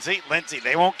to Lindsay. Lindsay,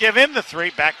 they won't give him the 3,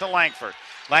 back to Langford.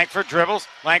 Langford dribbles.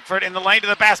 Langford in the lane to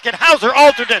the basket. Hauser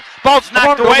altered it. Ball's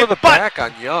knocked away. The back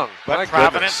on Young. But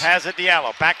Providence has it.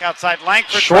 Diallo back outside.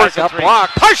 Langford short, tries a three.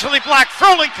 Blocked. Partially blocked.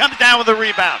 Froling comes down with a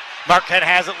rebound. Marquette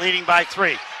has it, leading by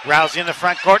 3. Rowsey in the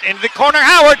front court, into the corner.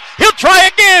 Howard, he'll try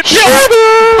again. Shooter!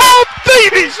 Oh,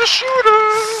 baby! He's a shooter!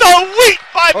 Sweet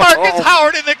by Markus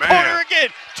Howard in the corner again.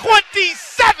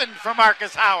 27 for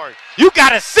Markus Howard. You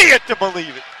got to see it to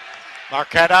believe it.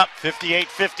 Marquette up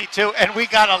 58-52, and we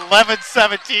got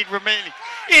 11-17 remaining.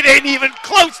 It ain't even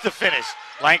close to finish.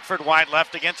 Langford wide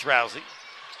left against Rowsey.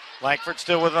 Langford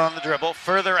still with it on the dribble.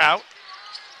 Further out.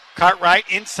 Cartwright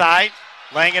inside.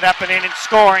 Laying it up and in and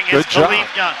scoring is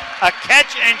Khalif Young. A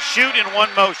catch and shoot in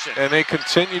one motion. And they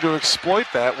continue to exploit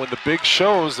that when the big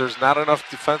shows there's not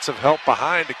enough defensive help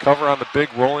behind to cover on the big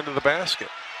rolling to the basket.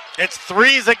 It's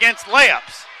threes against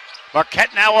layups.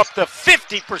 Marquette now up to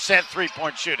 50%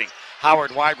 three-point shooting.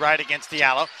 Howard wide right against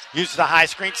Diallo. Uses the high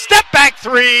screen. Step back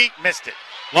three. Missed it.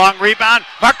 Long rebound.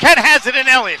 Marquette has it in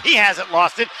Elliott. He hasn't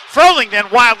lost it. Froling then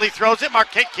wildly throws it.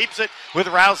 Marquette keeps it with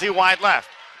Rowsey wide left.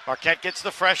 Marquette gets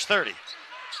the fresh 30.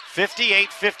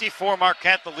 58-54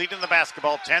 Marquette, the lead in the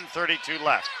basketball, 10:32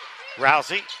 left.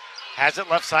 Rowsey has it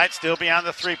left side, still beyond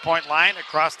the three-point line,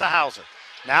 across to Hauser.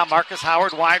 Now Markus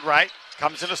Howard wide right,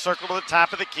 comes in a circle to the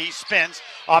top of the key, spins,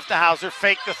 off to Hauser,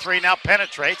 fake the three, now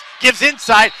penetrates, gives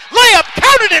inside, layup,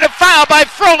 counted in a foul by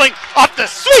Froling, off the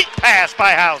sweet pass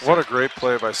by Hauser. What a great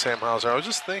play by Sam Hauser. I was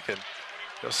just thinking,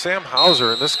 Sam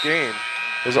Hauser in this game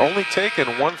has only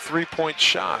taken 1 3-point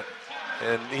shot.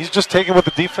 And he's just taking what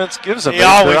the defense gives him. He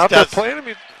always does. There playing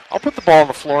him. I'll put the ball on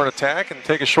the floor and attack and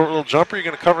take a short little jumper. You're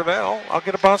going to cover that. I'll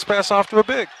get a bounce pass off to a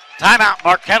big. Timeout.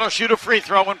 Marquette will shoot a free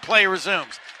throw when play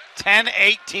resumes.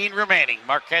 10:18 remaining.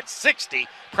 Marquette 60.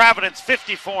 Providence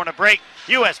 54 in a break.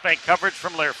 U.S. Bank coverage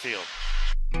from Learfield.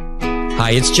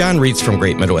 Hi, it's John Reitz from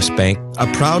Great Midwest Bank, a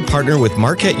proud partner with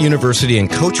Marquette University and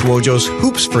Coach Wojo's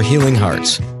Hoops for Healing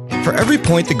Hearts. For every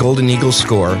point the Golden Eagles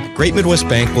score, Great Midwest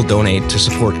Bank will donate to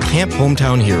support Camp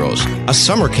Hometown Heroes, a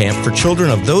summer camp for children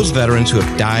of those veterans who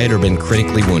have died or been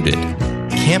critically wounded.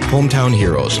 Camp Hometown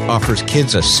Heroes offers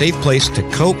kids a safe place to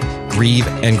cope, grieve,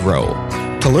 and grow.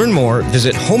 To learn more,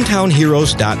 visit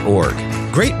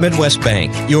hometownheroes.org. Great Midwest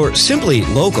Bank, your simply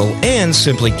local and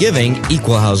simply giving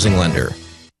equal housing lender.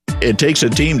 It takes a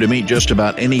team to meet just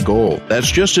about any goal. That's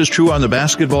just as true on the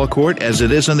basketball court as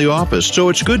it is in the office, so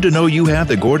it's good to know you have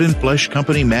the Gordon Flesch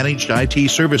Company managed IT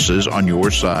services on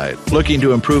your side. Looking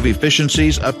to improve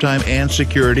efficiencies, uptime, and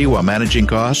security while managing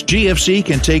costs? GFC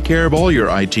can take care of all your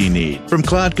IT needs, from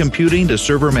cloud computing to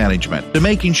server management, to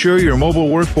making sure your mobile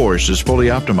workforce is fully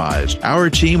optimized.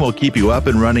 Our team will keep you up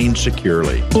and running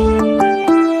securely.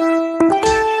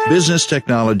 Business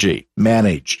technology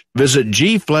managed. Visit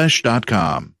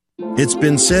gflesch.com. It's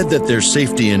been said that there's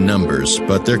safety in numbers,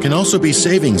 but there can also be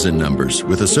savings in numbers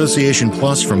with Association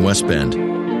Plus from West Bend.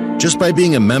 Just by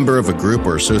being a member of a group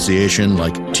or association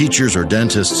like teachers or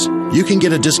dentists, you can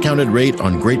get a discounted rate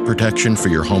on great protection for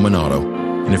your home and auto.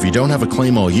 And if you don't have a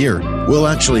claim all year, we'll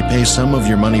actually pay some of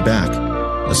your money back.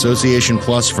 Association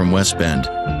Plus from West Bend.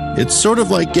 It's sort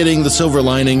of like getting the silver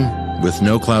lining with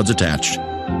no clouds attached.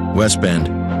 West Bend.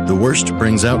 The worst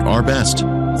brings out our best.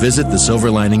 Visit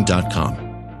thesilverlining.com.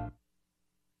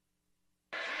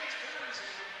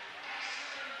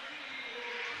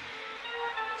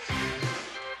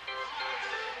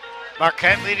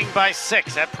 Marquette leading by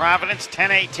 6 at Providence,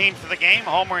 10:18 for the game.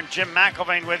 Homer and Jim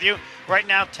McElvain with you. Right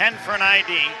now 10 for an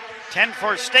ID, 10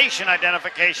 for station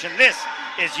identification. This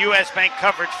is U.S. Bank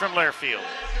coverage from Learfield.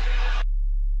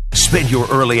 Spend your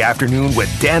early afternoon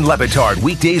with Dan Lebitard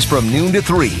weekdays from noon to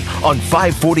 3 on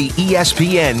 540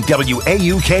 ESPN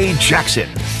WAUK Jackson.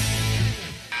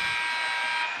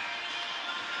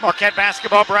 Marquette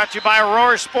basketball brought to you by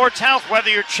Aurora Sports Health.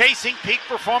 Whether you're chasing peak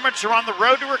performance or on the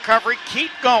road to recovery, keep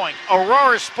going.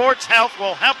 Aurora Sports Health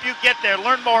will help you get there.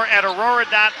 Learn more at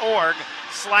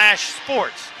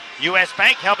aurora.org/sports. U.S.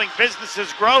 Bank helping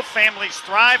businesses grow, families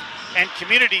thrive, and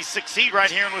communities succeed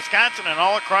right here in Wisconsin and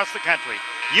all across the country.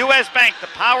 U.S. Bank, the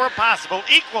power of possible,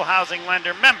 equal housing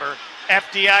lender, member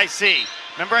FDIC.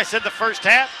 Remember I said the first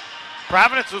half?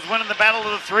 Providence was winning the battle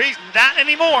of the threes. Not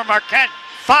anymore. Marquette,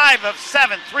 5 of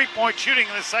 7 3-point shooting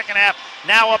in the second half,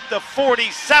 now up to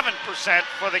 47%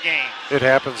 for the game. It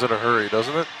happens in a hurry,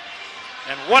 doesn't it?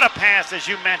 And what a pass, as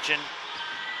you mentioned,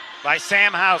 by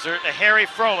Sam Hauser to Harry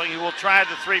Froling, who will try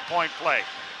the three-point play.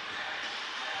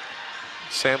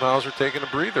 Sam Hauser taking a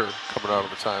breather coming out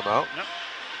of the timeout. Yep.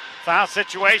 Foul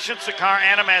situation, Sakar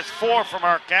Adam has 4 for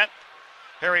Marquette.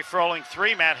 Harry Froling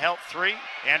 3, Matt Helt 3,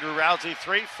 Andrew Rowsey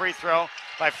 3, free throw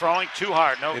by Froling, too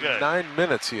hard, no good. In 9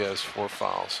 minutes he has 4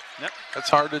 fouls. Yep.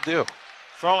 That's hard to do.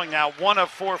 Froling now 1 of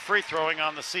 4 free throwing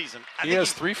on the season. He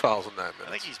has 3 fouls in 9 minutes.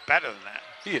 I think he's better than that.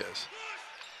 He is.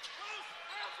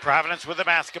 Providence with the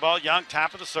basketball. Young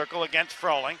top of the circle against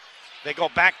Froling. They go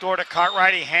backdoor to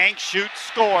Cartwright. He hangs, shoots,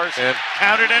 scores. And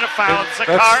counted in a foul.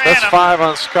 That's 5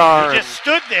 on Scar. He just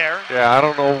stood there. Yeah, I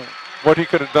don't know what he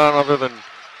could have done other than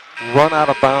run out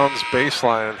of bounds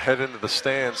baseline and head into the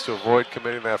stands to avoid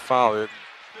committing that foul.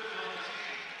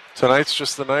 Tonight's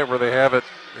just the night where they have it,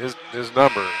 his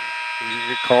number. You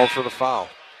get called for the foul.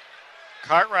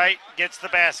 Cartwright gets the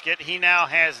basket. He now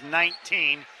has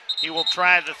 19. He will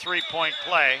try the three-point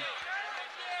play.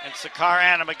 And Sakar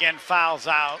Adam again fouls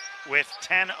out with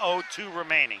 10:02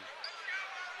 remaining.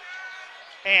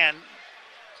 And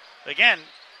again,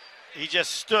 he just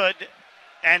stood.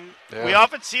 And we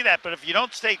often see that, but if you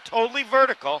don't stay totally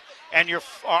vertical and your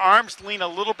arms lean a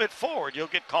little bit forward, you'll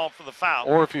get called for the foul.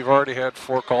 Or if you've already had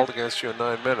 4 called against you in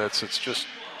 9 minutes, it's just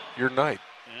your night.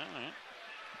 Yeah,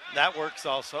 that works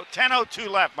also. 10:02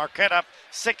 left. Marquette up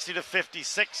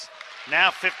 60-56.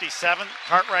 Now 57.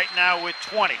 Cartwright now with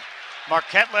 20.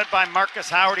 Marquette led by Markus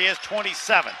Howard. He has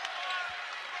 27.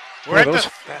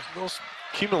 Those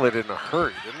accumulated in a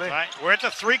hurry, didn't they? Right. We're at the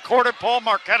three-quarter pole.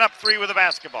 Marquette up 3 with the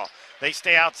basketball. They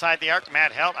stay outside the arc.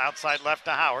 Matt Helt outside left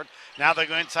to Howard. Now they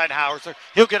go inside Howard. So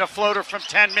he'll get a floater from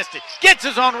 10. Missed it. Gets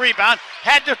his own rebound.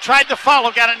 Tried to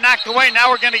follow. Got it knocked away. Now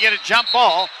we're going to get a jump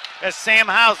ball as Sam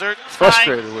Hauser.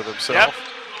 Frustrated with himself. Yep.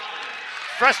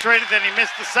 Frustrated that he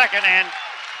missed the second and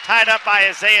tied up by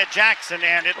Isaiah Jackson.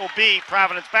 And it will be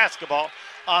Providence basketball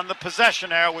on the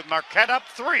possession arrow with Marquette up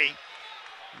 3.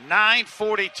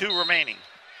 9:42 remaining.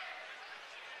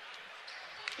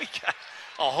 We got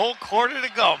a whole quarter to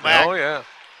go, Matt. Oh, yeah.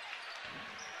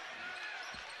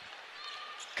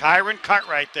 Kyron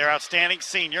Cartwright there, outstanding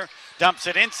senior. Dumps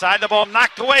it inside. The ball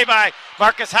knocked away by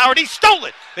Markus Howard. He stole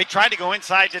it. They tried to go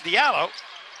inside to Diallo.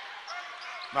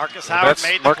 Markus Howard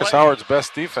made the Markus play. Howard's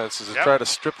best defense is to try to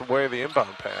strip away the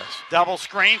inbound pass. Double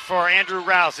screen for Andrew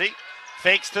Rowsey.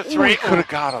 Fakes the 3. Ooh, he could have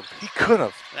got him. He could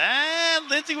have. And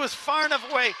Lindsay was far enough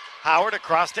away. Howard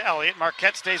across to Elliott.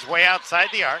 Marquette stays way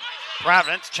outside the arc.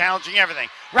 Providence challenging everything.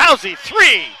 Rousey,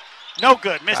 3. No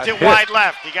good. Missed it wide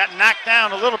left. He got knocked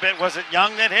down a little bit. Was it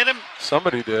Young that hit him?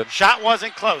 Somebody did. Shot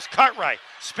wasn't close. Cartwright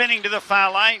spinning to the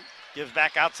foul line. Gives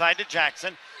back outside to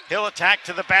Jackson. He'll attack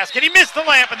to the basket. He missed the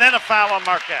layup and then a foul on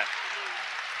Marquette.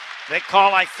 They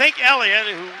call, I think, Elliott,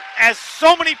 who, as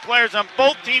so many players on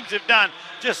both teams have done,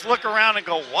 just look around and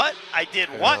go, what? I did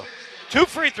what? 2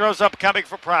 free throws upcoming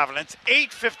for Providence.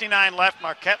 8:59 left.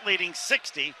 Marquette leading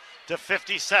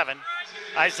 60-57.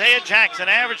 Isaiah Jackson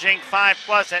averaging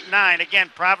 5+ at 9.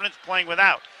 Again, Providence playing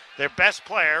without their best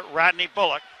player, Rodney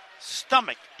Bullock.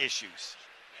 Stomach issues.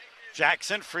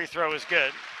 Jackson, free throw is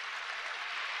good.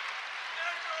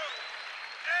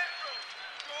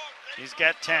 He's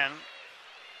got 10.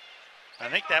 I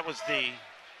think that was the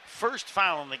first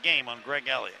foul in the game on Greg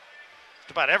Elliott. Just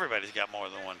about everybody's got more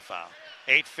than one foul.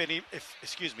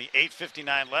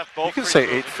 8:59 left. Both you can say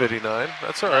 8:59.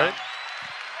 That's all right.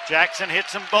 Jackson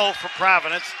hits them both for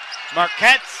Providence.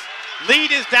 Marquette's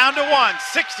lead is down to 1,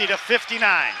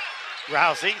 60-59.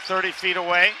 Rousey, 30 feet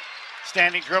away.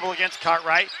 Standing dribble against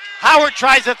Cartwright. Howard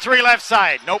tries a 3 left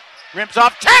side. Nope. Rims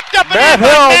off. Tapped up and Matt in by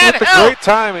Hill Matt with the Hill. great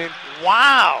timing.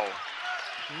 Wow.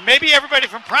 Maybe everybody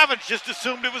from Providence just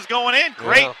assumed it was going in.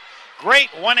 Great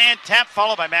one-hand tap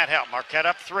followed by Matt Hill. Marquette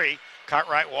up 3.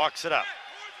 Cartwright walks it up.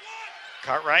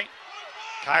 Kyron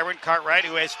Cartwright,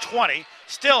 who has 20,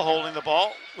 still holding the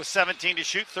ball with 17 to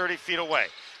shoot, 30 feet away.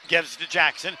 Gives it to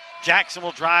Jackson. Jackson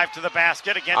will drive to the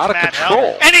basket against Matt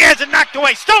Hill. And he has it knocked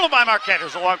away. Stolen by Marquette.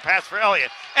 There's a long pass for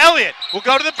Elliott. Elliott will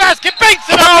go to the basket. Banks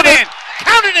it up and in.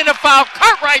 Counted in a foul.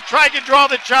 Cartwright tried to draw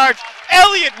the charge.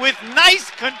 Elliott with nice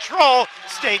control.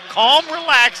 Stayed calm,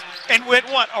 relaxed, and went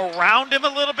around him a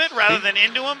little bit rather than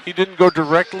into him? He didn't go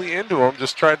directly into him.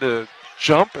 Just tried to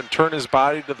jump and turn his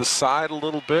body to the side a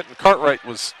little bit. And Cartwright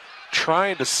was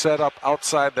trying to set up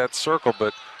outside that circle,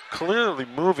 but clearly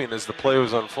moving as the play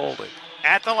was unfolding.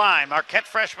 At the line, Marquette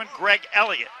freshman Greg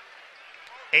Elliott.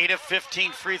 8 of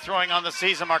 15 free throwing on the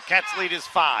season. Marquette's lead is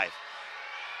 5.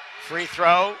 Free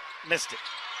throw, missed it.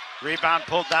 Rebound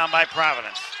pulled down by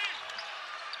Providence.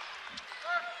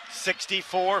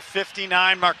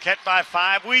 64-59, Marquette by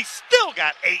 5. We still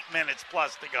got 8 minutes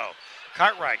plus to go.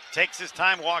 Cartwright takes his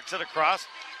time, walks it across.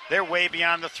 They're way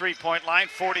beyond the three-point line,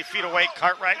 40 feet away.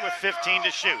 Cartwright with 15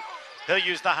 to shoot. He'll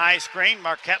use the high screen.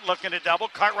 Marquette looking to double.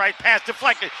 Cartwright pass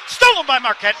deflected. Stolen by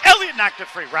Marquette. Elliott knocked it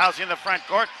free. Rousey in the front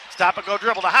court. Stop and go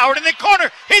dribble to Howard in the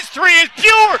corner. His 3 is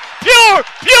pure.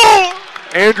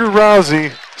 Andrew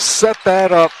Rowsey set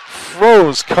that up,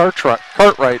 froze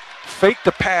Cartwright, faked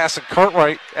the pass, and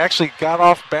Cartwright actually got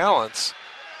off balance.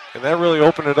 And that really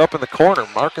opened it up in the corner.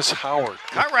 Markus Howard.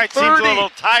 Cartwright seems a little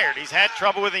tired. He's had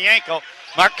trouble with the ankle.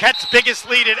 Marquette's biggest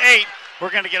lead at 8. We're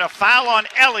going to get a foul on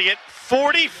Elliott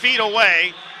 40 feet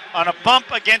away on a bump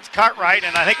against Cartwright,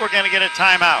 and I think we're going to get a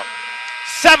timeout.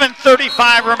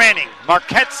 7:35 remaining.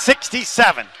 Marquette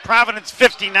 67. Providence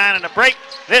 59 in a break.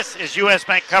 This is U.S.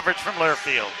 Bank coverage from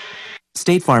Learfield.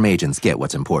 State Farm agents get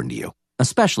what's important to you,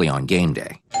 especially on game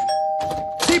day.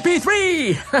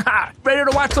 CP3! Ready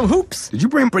to watch some hoops? Did you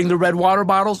bring the red water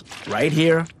bottles? Right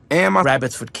here. And my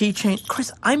Rabbit's Foot keychain.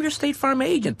 Chris, I'm your State Farm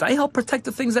agent. I help protect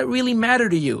the things that really matter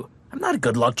to you. I'm not a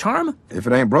good luck charm. If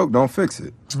it ain't broke, don't fix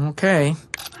it. Okay.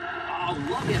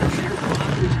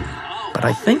 But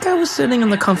I think I was sitting in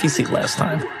the comfy seat last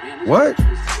time. What?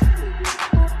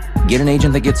 Get an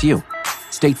agent that gets you.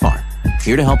 State Farm.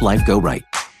 Here to help life go right.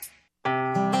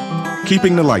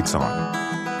 Keeping the lights on.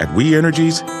 At We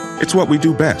Energies, it's what we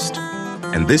do best.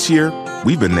 And this year,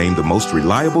 we've been named the most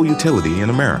reliable utility in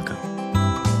America.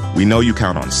 We know you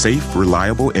count on safe,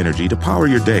 reliable energy to power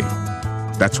your day.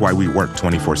 That's why we work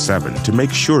 24/7 to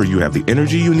make sure you have the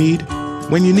energy you need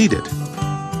when you need it.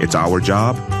 It's our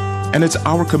job, and it's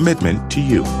our commitment to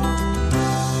you.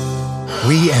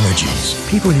 We Energies.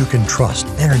 People you can trust.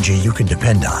 Energy you can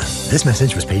depend on. This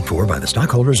message was paid for by the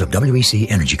stockholders of WEC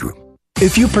Energy Group.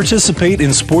 If you participate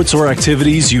in sports or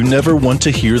activities, you never want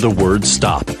to hear the word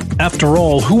stop. After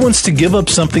all, who wants to give up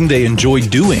something they enjoy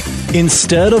doing?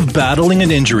 Instead of battling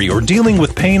an injury or dealing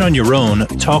with pain on your own,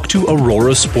 talk to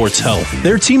Aurora Sports Health.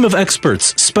 Their team of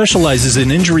experts specializes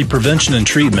in injury prevention and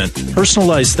treatment,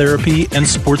 personalized therapy, and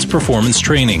sports performance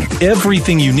training.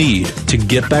 Everything you need to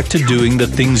get back to doing the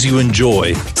things you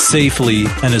enjoy safely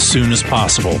and as soon as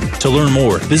possible. To learn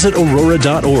more, visit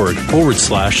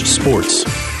aurora.org/sports.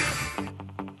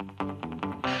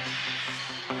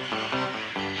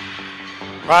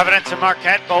 Providence and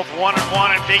Marquette both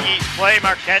 1-1 in Big East play.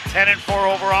 Marquette 10-4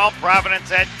 overall.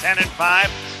 Providence at 10-5.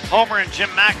 Homer and Jim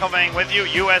McElvain with you.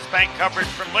 U.S. Bank coverage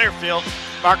from Learfield.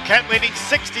 Marquette leading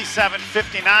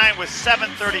 67-59 with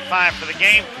 7:35 for the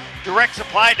game. Direct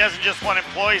Supply doesn't just want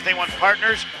employees, they want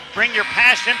partners. Bring your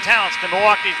passion and talents to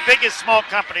Milwaukee's biggest small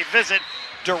company. Visit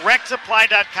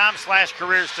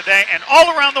directsupply.com/careers today. And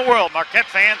all around the world, Marquette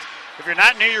fans, if you're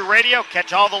not near your radio,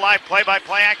 catch all the live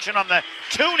play-by-play action on the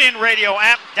TuneIn Radio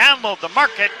app. Download the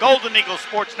Marquette Golden Eagle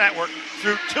Sports Network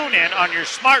through TuneIn on your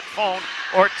smartphone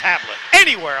or tablet,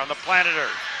 anywhere on the planet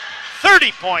Earth.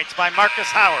 30 points by Markus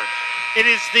Howard. It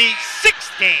is the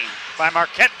 6th game by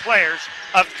Marquette players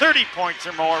of 30 points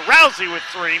or more. Rowsey with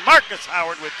 3, Markus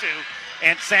Howard with 2,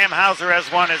 and Sam Hauser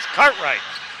has 1 as Cartwright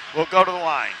will go to the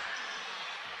line.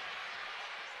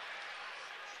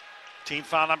 Team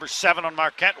foul number 7 on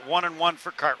Marquette, 1-1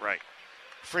 for Cartwright.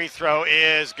 Free throw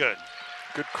is good.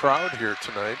 Good crowd here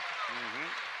tonight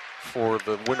for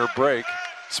the winter break.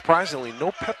 Surprisingly,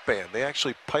 no pep band. They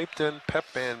actually piped in pep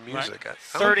band music. Right.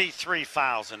 33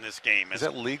 fouls in this game. Is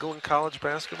that legal in college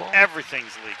basketball?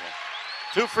 Everything's legal.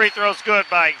 2 free throws good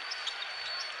by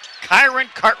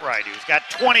Kyron Cartwright, who's got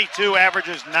 22,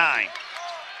 averages 9.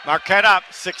 Marquette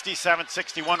up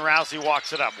 67-61. Rowsey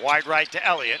walks it up. Wide right to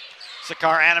Elliott.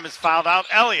 Sakar Adam is fouled out.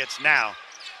 Elliott's now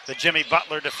the Jimmy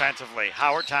Butler defensively.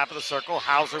 Howard top of the circle.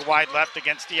 Hauser wide left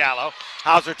against Diallo.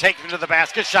 Hauser takes him to the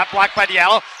basket. Shot blocked by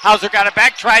Diallo. Hauser got it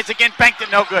back. Tries again. Banked it.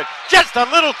 No good. Just a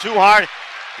little too hard.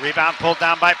 Rebound pulled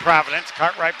down by Providence.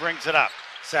 Cartwright brings it up.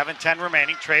 7:10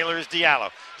 remaining. Trailer is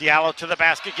Diallo. Diallo to the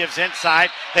basket. Gives inside.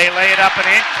 They lay it up and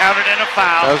in. Counted in a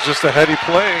foul. That was just a heady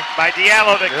play. By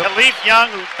Diallo to Khalif Young,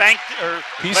 who banked or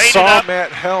he laid saw it up.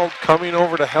 Matt Held coming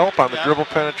over to help on the dribble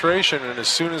penetration, and as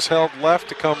soon as Held left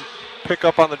to come pick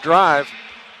up on the drive,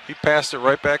 he passed it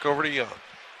right back over to Young.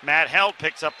 Matt Held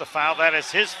picks up the foul. That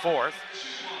is his 4th.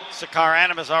 Sakar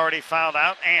Adam is already fouled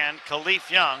out, and Khalif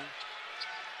Young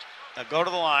go to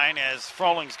the line as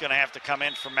Frohling's going to have to come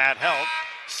in for Matt Held.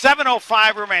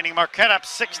 7:05 remaining. Marquette up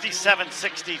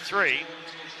 67-63.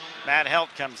 Matt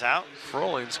Held comes out.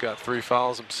 Frohling's got 3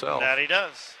 fouls himself. That he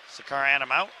does. Sakar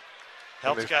Adam out.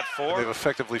 Held's got 4. They've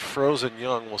effectively frozen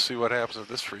Young. We'll see what happens with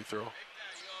this free throw.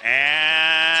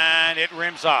 And it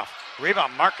rims off.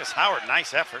 Rebound, Markus Howard.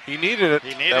 Nice effort. He needed it.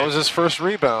 That was his first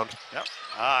rebound. Yep.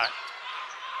 All right.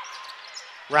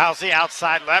 Rowsey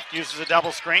outside left, uses a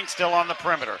double screen, still on the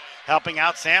perimeter. Helping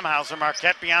out Sam Hauser.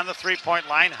 Marquette beyond the three-point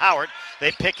line. Howard,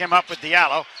 they pick him up with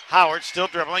Diallo. Howard still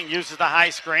dribbling, uses the high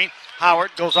screen.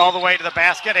 Howard goes all the way to the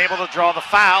basket, able to draw the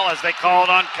foul as they call it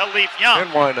on Khalif Young.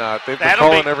 And why not? They've been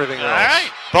calling everything else. All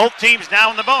right. Both teams now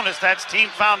in the bonus. That's team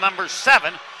foul number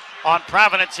 7 on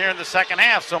Providence here in the second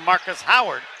half. So Markus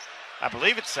Howard, I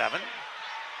believe it's 7.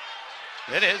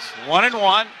 It is.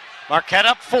 1-1. Marquette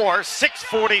up 4,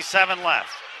 6:47 left.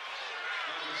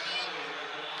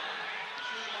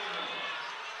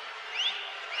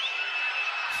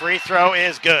 Free throw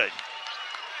is good.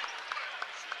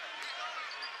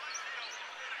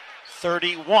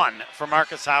 31 for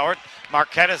Markus Howard.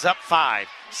 Marquette is up 5,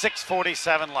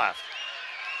 6:47 left.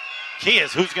 Key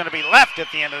is who's going to be left at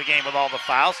the end of the game with all the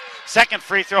fouls. Second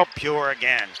free throw, pure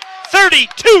again.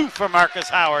 32 for Markus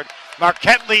Howard.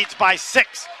 Marquette leads by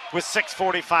 6 with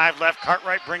 6:45 left.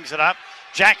 Cartwright brings it up.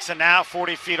 Jackson now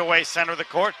 40 feet away, center of the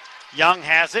court. Young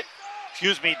has it.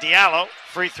 Diallo,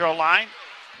 free throw line.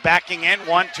 Backing in,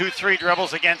 1, 2, 3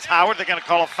 dribbles against Howard. They're going to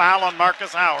call a foul on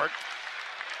Markus Howard.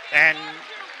 And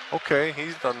okay,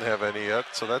 he doesn't have any yet,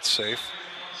 so that's safe.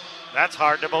 That's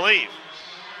hard to believe.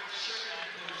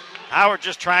 Howard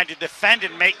just trying to defend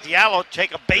and make Diallo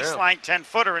take a baseline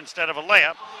 10-footer instead of a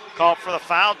layup. Called for the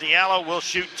foul. Diallo will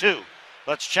shoot 2.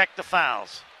 Let's check the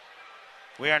fouls.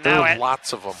 We are now at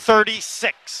lots of them.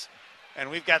 36, and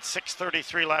we've got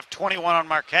 6:33 left. 21 on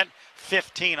Marquette,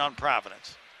 15 on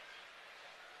Providence.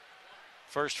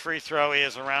 First free throw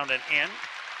is around and in.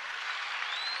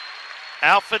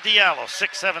 Alpha Diallo,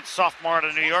 6'7", sophomore out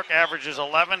of New York, averages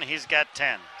 11. He's got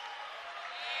 10.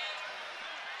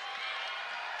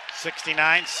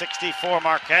 69-64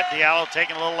 Marquette. Diallo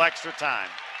taking a little extra time.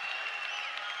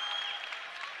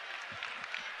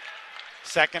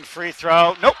 Second free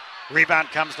throw, nope. Rebound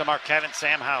comes to Marquette and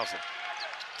Sam Hauser.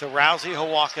 To Rowsey, who'll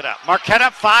walk it up. Marquette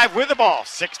up 5 with the ball,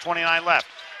 6:29 left.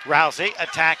 Rowsey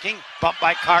attacking, bumped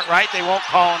by Cartwright. They won't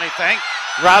call anything.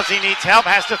 Rowsey needs help,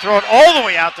 has to throw it all the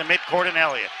way out to midcourt and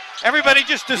Elliott. Everybody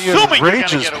just assuming you're going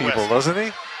to get a people, whistle. Doesn't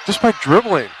he? Just by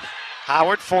dribbling.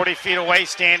 Howard 40 feet away,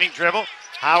 standing dribble.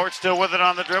 Howard still with it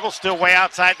on the dribble, still way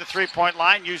outside the three-point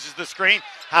line, uses the screen.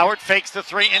 Howard fakes the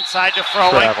 3 inside to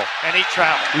Froling, and he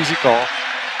travels. Easy call.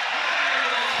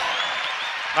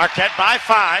 Marquette by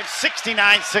 5,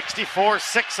 69-64,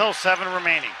 6:07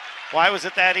 remaining. Why was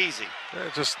it that easy?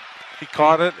 Just he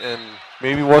caught it and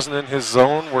maybe wasn't in his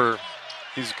zone where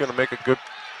he's going to make a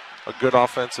good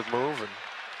offensive move, and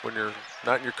when you're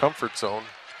not in your comfort zone,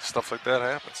 stuff like that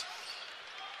happens.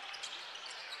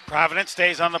 Providence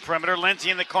stays on the perimeter. Lindsay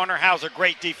in the corner. Hauser,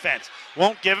 great defense.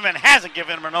 Won't give him and hasn't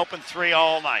given him an open 3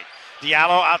 all night.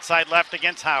 Diallo outside left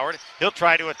against Howard. He'll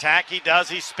try to attack. He does.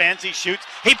 He spins. He shoots.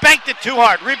 He banked it too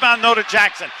hard. Rebound, no to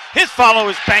Jackson. His follow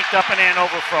is banked up and in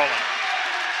over Froling.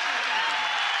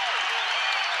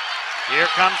 Here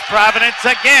comes Providence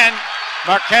again.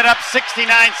 Marquette up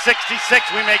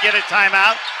 69-66. We may get a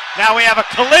timeout. Now we have a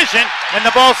collision, and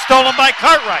the ball's stolen by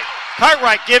Cartwright.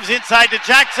 Cartwright gives inside to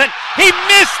Jackson. He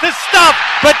missed the stuff,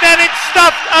 but then it's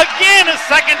stuffed again a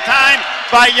second time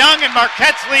by Young, and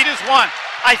Marquette's lead is 1.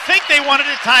 I think they wanted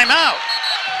a timeout.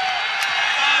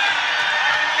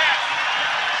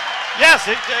 Yes,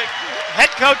 head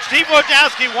coach Steve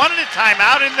Wojciechowski wanted a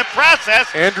timeout in the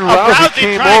process. Andrew of Rowsey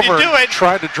came trying over to do it. and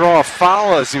tried to draw a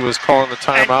foul as he was calling the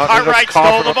timeout. And Cartwright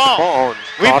stole the ball.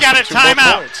 We've got a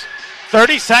timeout.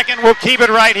 30-second, we'll keep it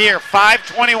right here.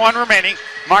 5:21 remaining.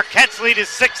 Marquette's lead is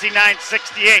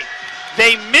 69-68.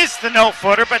 They missed the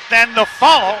no-footer, but then the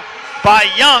follow by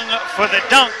Young for the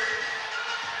dunk.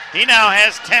 He now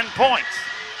has 10 points.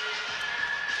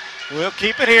 We'll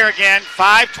keep it here again.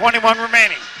 5:21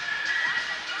 remaining.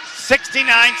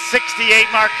 69-68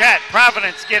 Marquette.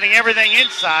 Providence getting everything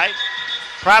inside.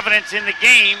 Providence in the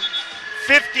game.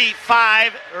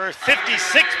 55 or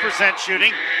 56%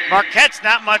 shooting. Marquette's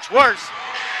not much worse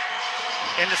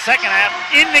in the second half.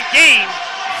 In the game,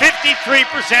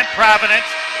 53% Providence,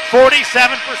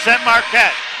 47%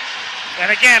 Marquette.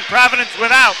 And again, Providence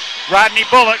without Rodney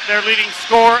Bullock, their leading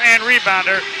scorer and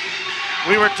rebounder.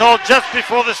 We were told just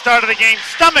before the start of the game,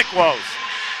 stomach woes.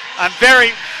 I'm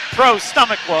very pro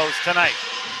stomach woes tonight.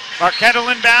 Marquette will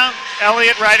inbound.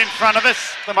 Elliott right in front of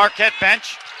us, the Marquette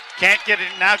bench. Can't get it,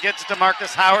 now gets it to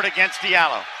Markus Howard against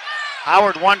Diallo.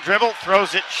 Howard one dribble,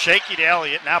 throws it shaky to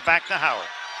Elliott, now back to Howard.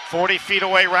 40 feet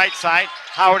away right side.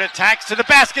 Howard attacks to the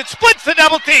basket, splits the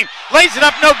double team, lays it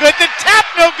up, no good. The tap,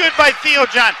 no good by Theo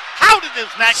John. How did this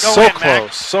not go in,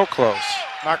 Mac? So close.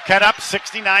 Marquette up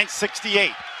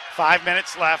 69-68. 5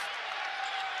 minutes left.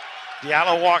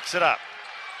 Diallo walks it up.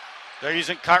 They're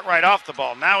using Cartwright off the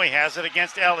ball. Now he has it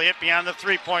against Elliott beyond the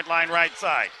three-point line right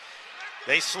side.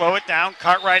 They slow it down.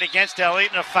 Cartwright against Elliott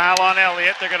and a foul on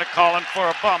Elliott. They're going to call him for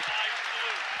a bump.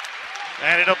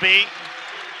 And it'll be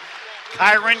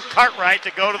Kyron Cartwright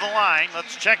to go to the line.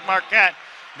 Let's check Marquette.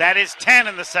 That is 10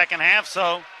 in the second half,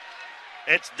 so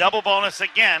it's double bonus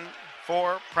again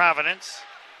for Providence.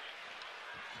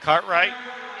 Cartwright,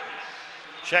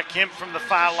 check him from the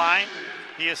foul line.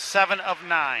 He is 7 of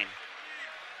 9.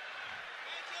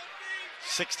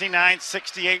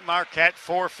 69-68 Marquette,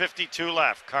 4:52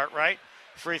 left. Cartwright,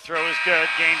 free throw is good,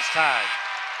 game's tied.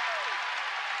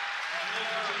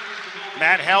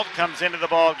 Matt Helt comes into the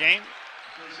ball game.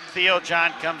 Theo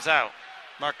John comes out.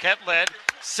 Marquette led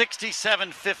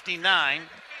 67-59.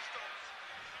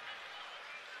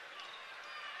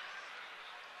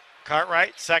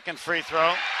 Cartwright, second free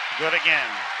throw, good again.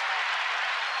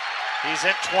 He's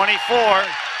at 24.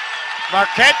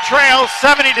 Marquette trails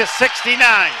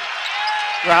 70-69.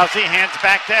 Rowsey hands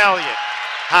back to Elliott.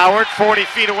 Howard, 40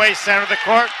 feet away, center of the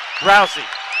court. Rowsey,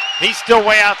 he's still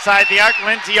way outside the arc.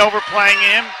 Lindsay overplaying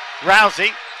him. Rowsey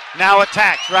now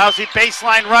attacks. Rowsey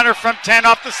baseline runner from 10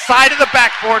 off the side of the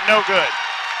backboard, no good.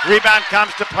 Rebound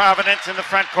comes to Providence in the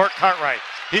front court. Cartwright.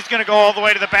 He's going to go all the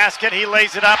way to the basket. He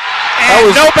lays it up.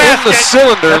 And no basket. In the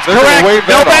cylinder. That's correct.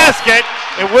 No basket.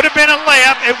 It would have been a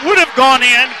layup. It would have gone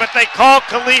in, but they called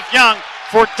Khalif Young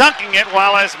for dunking it,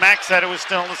 while, as Max said, it was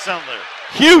still in the cylinder.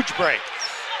 Huge break.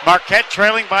 Marquette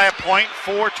trailing by a point,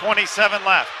 4:27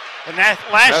 left. And that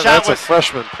last shot was... That's a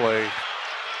freshman play.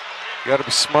 You got to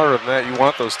be smarter than that. You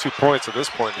want those 2 points at this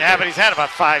point. Yeah, but he's had about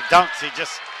 5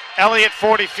 dunks. Elliott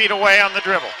 40 feet away on the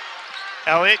dribble.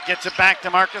 Elliott gets it back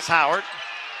to Markus Howard.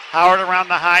 Howard around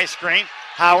the high screen.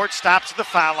 Howard stops at the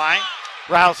foul line.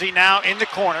 Rowsey now in the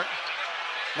corner.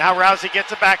 Now Rowsey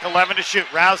gets it back, 11 to shoot.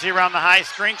 Rowsey around the high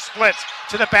screen, splits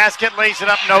to the basket, lays it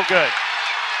up, no good.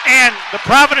 And the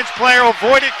Providence player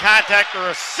avoided contact,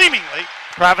 or seemingly.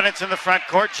 Providence in the front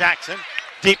court. Jackson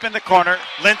deep in the corner.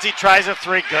 Lindsay tries a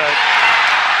three, good.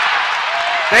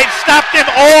 They've stopped him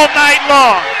all night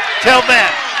long till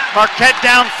then. Marquette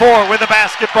down 4 with the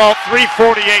basketball,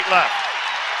 3:48 left.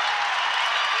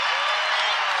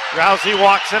 Rowsey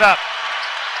walks it up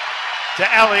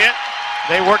to Elliott.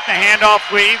 They work the handoff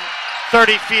weave,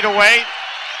 30 feet away.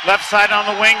 Left side on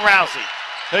the wing, Rowsey.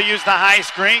 He'll use the high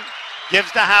screen,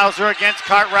 gives to Hauser against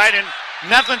Cartwright, and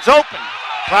nothing's open.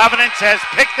 Providence has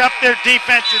picked up their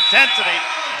defense intensity,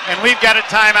 and we've got a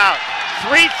timeout.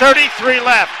 3:33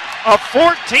 left. A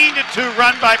 14-2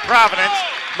 run by Providence.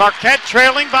 Marquette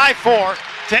trailing by 4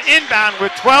 to inbound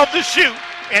with 12 to shoot,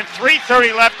 and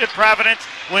 3:30 left at Providence.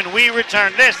 When we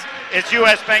return, this is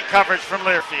U.S. Bank coverage from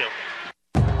Learfield.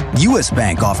 U.S.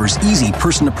 Bank offers easy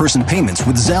person-to-person payments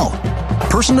with Zelle.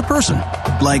 Person-to-person,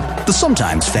 like the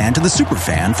sometimes fan to the super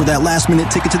fan for that last-minute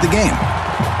ticket to the game.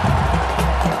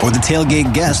 Or the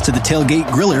tailgate guest to the tailgate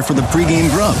griller for the pregame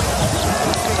grub.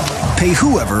 Pay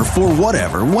whoever for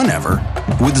whatever, whenever,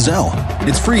 with Zelle.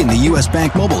 It's free in the U.S.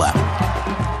 Bank mobile app.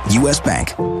 U.S.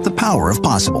 Bank, the power of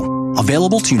possible.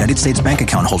 Available to United States bank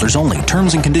account holders only.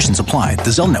 Terms and conditions apply. The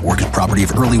Zelle network is property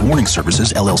of Early Warning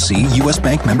Services, LLC, U.S.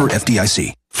 Bank member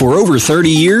FDIC. For over 30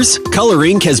 years, Color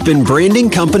Inc. has been branding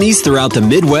companies throughout the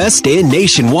Midwest and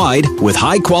nationwide with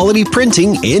high-quality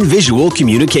printing and visual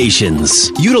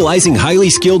communications. Utilizing highly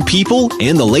skilled people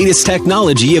and the latest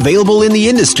technology available in the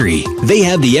industry, they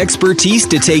have the expertise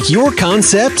to take your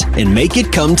concept and make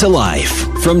it come to life.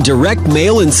 From direct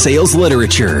mail and sales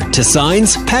literature to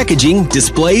signs, packaging,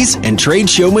 displays, and trade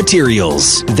show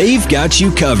materials, they've got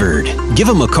you covered. Give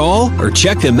them a call or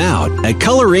check them out at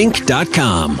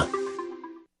colorinc.com.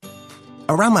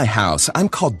 Around my house, I'm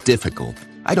called difficult.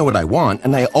 I know what I want,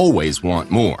 and I always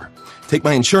want more. Take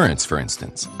my insurance, for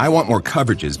instance. I want more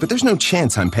coverages, but there's no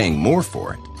chance I'm paying more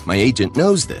for it. My agent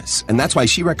knows this, and that's why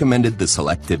she recommended the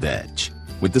Selective Edge.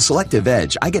 With the Selective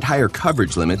Edge, I get higher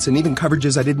coverage limits and even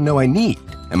coverages I didn't know I need.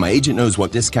 And my agent knows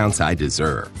what discounts I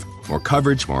deserve. More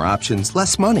coverage, more options,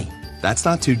 less money. That's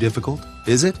not too difficult,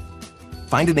 is it?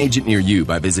 Find an agent near you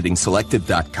by visiting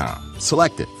Selective.com.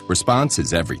 Selective. Response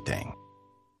is everything.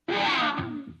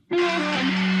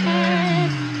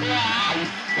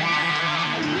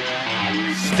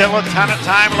 Still a ton of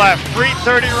time left.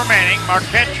 3:30 remaining.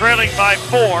 Marquette trailing by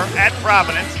 4 at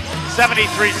Providence.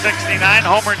 73-69.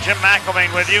 Homer and Jim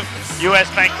McElvain with you.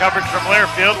 U.S. Bank coverage from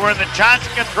Learfield. We're in the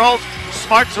Johnson Controls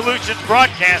Smart Solutions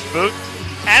broadcast booth.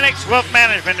 Annex Wealth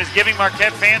Management is giving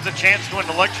Marquette fans a chance to win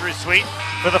the luxury suite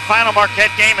for the final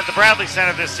Marquette game at the Bradley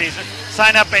Center this season.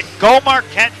 Sign up at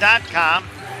GoMarquette.com.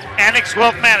 Annex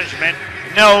Wealth Management.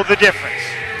 Know the difference.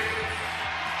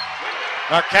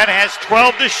 Marquette has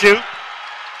 12 to shoot.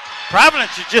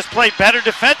 Providence has just played better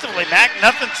defensively, Mac.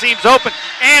 Nothing seems open.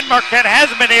 And Marquette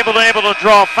hasn't been able to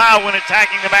draw a foul when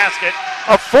attacking the basket.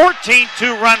 A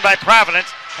 14-2 run by Providence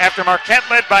after Marquette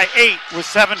led by 8 with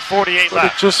 7:48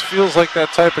 left. It just feels like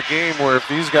that type of game where if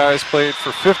these guys played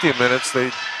for 50 minutes,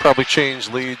 they'd probably change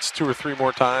leads 2 or 3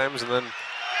 more times and then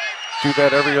do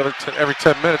that every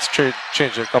 10 minutes, change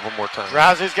it a couple more times.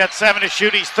 Rowsey's got 7 to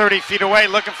shoot. He's 30 feet away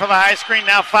looking for the high screen.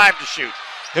 Now 5 to shoot.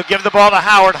 He'll give the ball to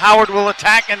Howard. Howard will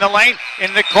attack in the lane,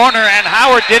 in the corner, and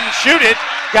Howard didn't shoot it.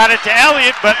 Got it to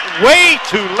Elliott, but way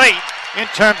too late in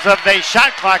terms of a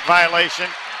shot clock violation.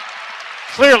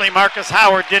 Clearly, Markus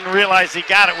Howard didn't realize he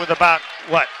got it with about,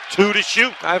 2 to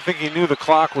shoot? I think he knew the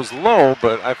clock was low,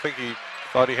 but I think he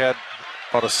thought he had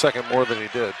about a second more than he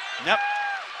did. Yep.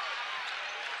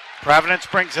 Providence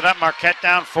brings it up. Marquette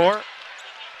down 4.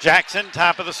 Jackson,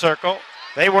 top of the circle.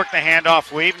 They work the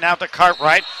handoff weave. Now to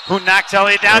Cartwright, who knocks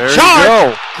Elliott down. There Charge! you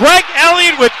go. Greg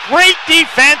Elliott with great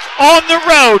defense on the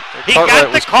road. He Cartwright got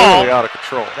the was call. clearly out of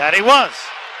control. That he was.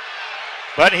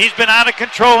 But he's been out of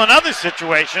control in other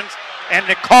situations, and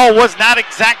the call was not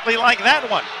exactly like that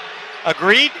one.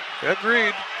 Agreed?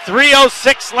 Agreed.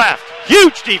 3:06 left.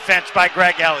 Huge defense by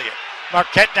Greg Elliott.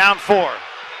 Marquette down 4.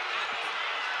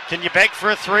 Can you beg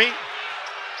for a 3?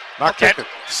 Marquette. I'll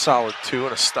take a solid 2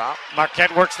 and a stop.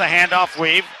 Marquette works the handoff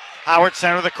weave. Howard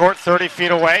center of the court, 30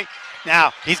 feet away.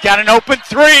 Now he's got an open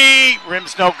 3.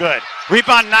 Rim's no good.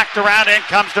 Rebound knocked around and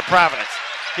comes to Providence.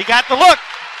 He got the look.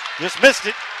 Just missed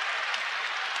it.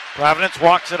 Providence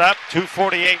walks it up.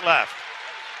 2:48 left.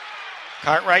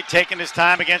 Cartwright taking his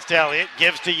time against Elliott.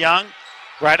 Gives to Young.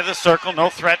 Right of the circle. No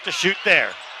threat to shoot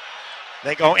there.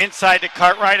 They go inside to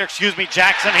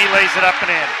Jackson. He lays it up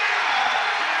and in.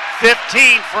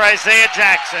 15 for Isaiah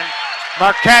Jackson.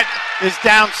 Marquette is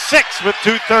down 6 with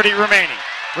 2:30 remaining.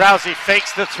 Rowsey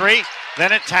fakes the 3,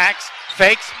 then attacks,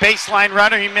 fakes, baseline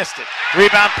runner, he missed it.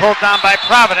 Rebound pulled down by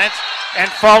Providence,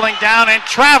 and falling down and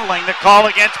traveling the call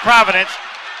against Providence.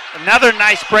 Another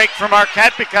nice break for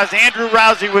Marquette because Andrew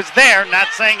Rowsey was there, not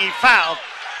saying he fouled,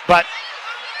 but...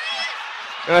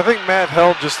 And I think Matt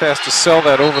Held just has to sell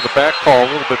that over the back call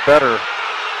a little bit better.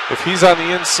 If he's on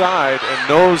the inside and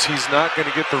knows he's not going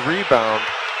to get the rebound,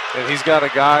 and he's got a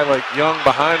guy like Young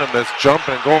behind him that's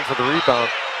jumping and going for the rebound,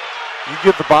 you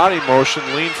give the body motion,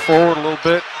 lean forward a little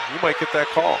bit, you might get that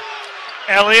call.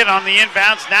 Elliott on the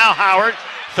inbounds, now Howard,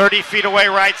 30 feet away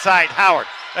right side. Howard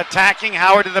attacking,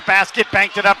 Howard to the basket,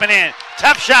 banked it up and in.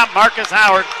 Tough shot, Markus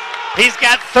Howard. He's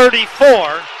got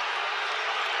 34.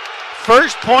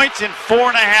 First points in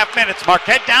 4.5 minutes.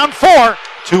 Marquette down 4,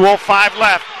 2:05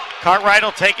 left. Cartwright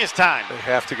will take his time. They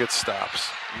have to get stops.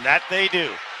 That they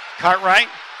do. Cartwright,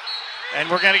 and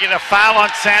we're going to get a foul on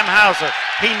Sam Hauser.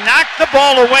 He knocked the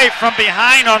ball away from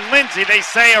behind on Lindsey. They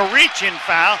say a reach-in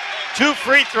foul. 2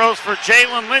 free throws for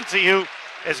Jalen Lindsey, who,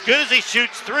 as good as he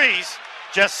shoots threes,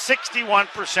 just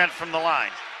 61% from the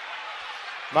line.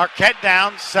 Marquette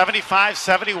down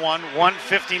 75-71,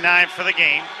 1:59 for the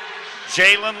game.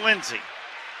 Jalen Lindsey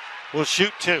will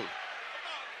shoot 2.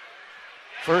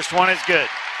 First one is good.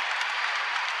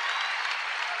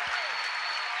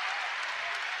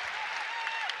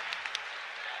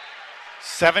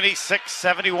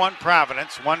 (76-71)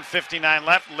 Providence, 1:59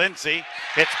 left. Lindsey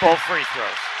hits both free throws.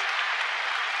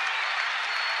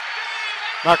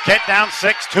 Marquette down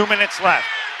 6, 2 minutes left.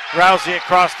 Rowsey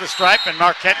across the stripe, and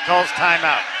Marquette calls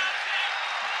timeout.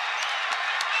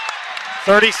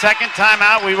 30-second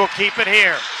timeout. We will keep it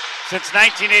here. Since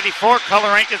 1984,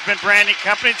 Color Ink has been branding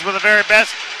companies with the very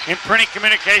best in printing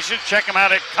communications. Check them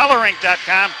out at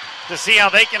colorink.com to see how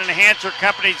they can enhance your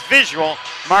company's visual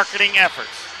marketing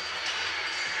efforts.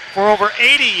 For over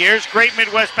 80 years, Great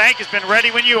Midwest Bank has been ready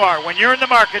when you are. When you're in the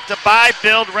market to buy,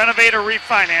 build, renovate, or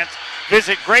refinance,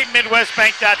 visit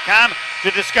greatmidwestbank.com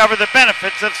to discover the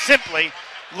benefits of simply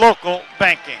local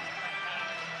banking.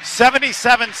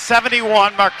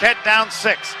 77-71, Marquette down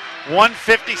 6.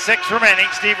 1:56 remaining.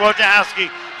 Steve Wojciechowski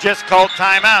just called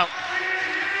timeout.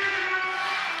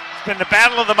 It's been the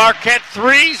battle of the Marquette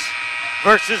threes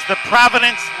versus the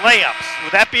Providence layups.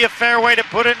 Would that be a fair way to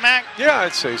put it, Mac? Yeah,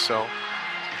 I'd say so.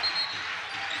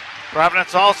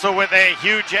 Providence also with a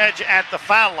huge edge at the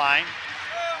foul line.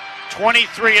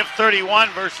 23 of 31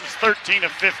 versus 13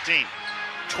 of 15.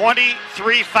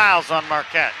 23 fouls on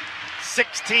Marquette.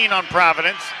 16 on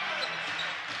Providence.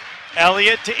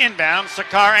 Elliott to inbound.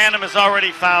 Sakar Annam is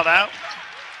already fouled out.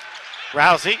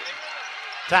 Rowsey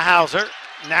to Hauser.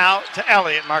 Now to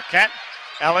Elliott. Marquette.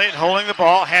 Elliott holding the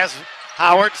ball. Has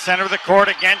Howard center of the court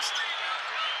against.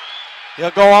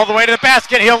 He'll go all the way to the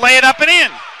basket. He'll lay it up and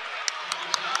in.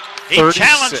 He 36.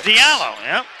 challenged Diallo.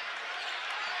 Yep.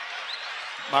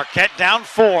 Marquette down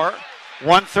 4.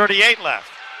 1:38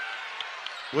 left.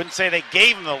 Wouldn't say they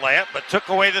gave him the layup, but took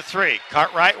away the 3.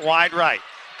 Cartwright wide right.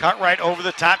 Cartwright over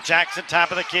the top. Jackson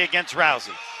top of the key against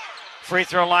Rowsey. Free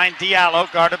throw line,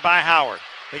 Diallo guarded by Howard.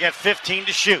 They got 15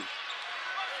 to shoot.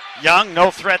 Young,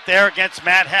 no threat there against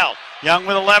Matt Held. Young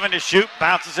with 11 to shoot.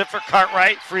 Bounces it for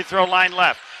Cartwright. Free throw line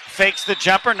left. Fakes the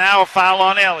jumper. Now a foul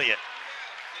on Elliott.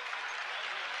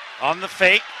 On the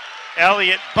fake,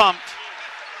 Elliott bumped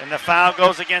And the foul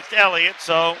goes against Elliott,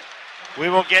 so we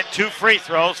will get 2 free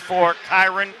throws for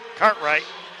Kyron Cartwright.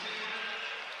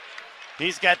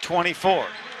 He's got 24.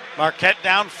 Marquette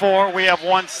down 4. We have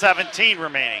 1:17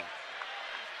 remaining.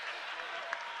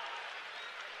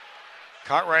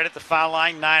 Cartwright at the foul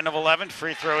line, 9 of 11.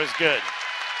 Free throw is good.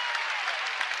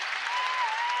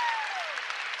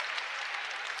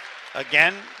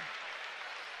 Again,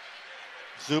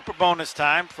 super bonus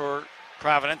time for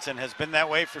Providence and has been that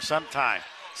way for some time.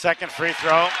 Second free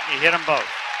throw, he hit them both.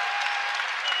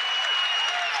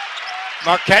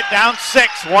 Marquette down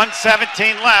 6,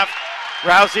 1:17 left.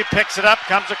 Rowsey picks it up,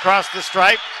 comes across the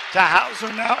stripe to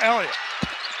Hauser, now Elliott.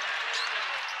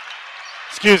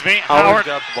 Excuse me, Howard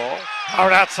got the ball.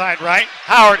 Howard outside right.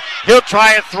 Howard, he'll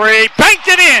try a 3. Banked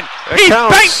it in. He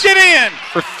banked it in.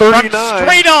 For 39. From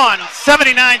straight on,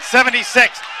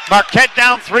 79-76. Marquette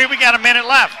down 3. We got a minute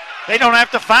left. They don't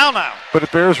have to foul now. But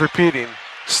it bears repeating.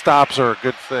 Stops are a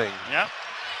good thing. Yep.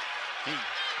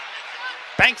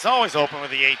 Bank's always open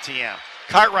with the ATM.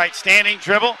 Cartwright standing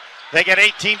dribble. They get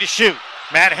 18 to shoot.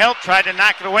 Matt Helt tried to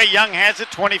knock it away. Young has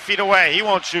it 20 feet away. He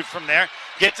won't shoot from there.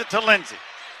 Gets it to Lindsey.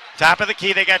 Top of the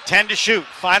key, they got 10 to shoot.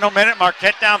 Final minute,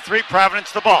 Marquette down 3,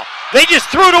 Providence the ball. They just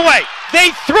threw it away.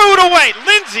 They threw it away.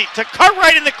 Lindsey to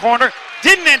Cartwright in the corner.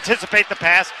 Didn't anticipate the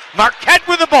pass. Marquette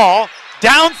with the ball.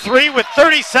 Down 3 with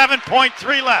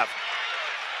 37.3 left.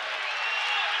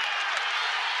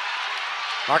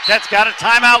 Marquette's got a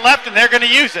timeout left, and they're going to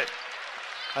use it.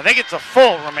 I think it's a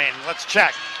full remaining. Let's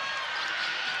check.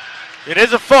 It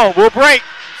is a full. We'll break.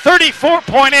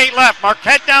 34.8 left.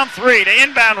 Marquette down 3 to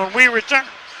inbound when we return.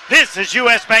 This is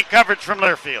U.S. Bank coverage from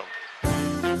Learfield.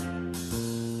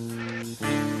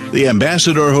 The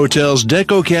Ambassador Hotel's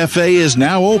Deco Cafe is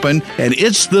now open, and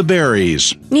it's the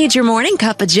berries. Need your morning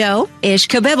cup of joe? Ish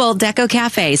Kabibble Deco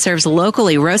Cafe serves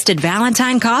locally roasted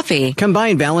Valentine coffee.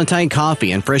 Combine Valentine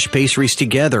coffee and fresh pastries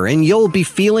together, and you'll be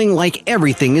feeling like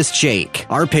everything is Jake.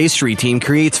 Our pastry team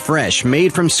creates fresh,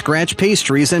 made-from-scratch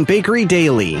pastries and bakery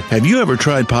daily. Have you ever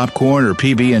tried popcorn or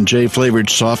PB&J flavored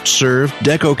soft serve?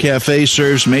 Deco Cafe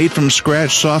serves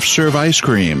made-from-scratch soft serve ice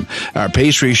cream. Our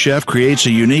pastry chef creates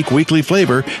a unique weekly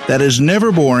flavor that is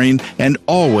never boring and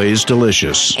always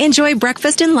delicious. Enjoy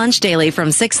breakfast and lunch daily from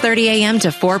 6:30 a.m.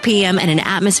 to 4 p.m. in an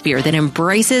atmosphere that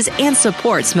embraces and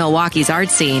supports Milwaukee's art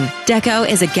scene. Deco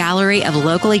is a gallery of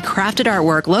locally crafted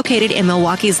artwork located in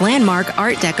Milwaukee's landmark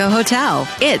Art Deco Hotel.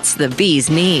 It's the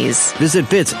bee's knees. Visit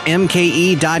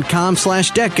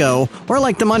fitsmke.com/deco or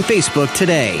like them on Facebook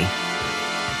today.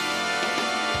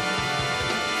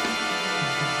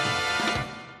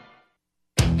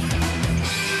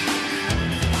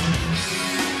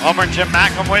 Homer and Jim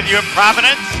Macklin with you at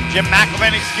Providence. Jim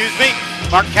Macklin,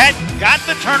 Marquette got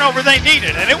the turnover they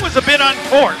needed, and it was a bit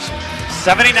unforced.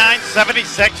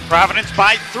 79-76, Providence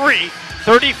by 3.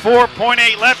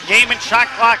 34.8 left. Game and shot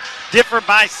clock differ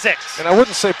by 6. And I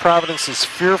wouldn't say Providence is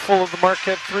fearful of the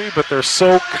Marquette 3, but they're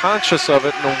so conscious of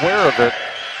it and aware of it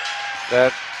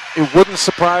that it wouldn't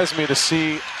surprise me to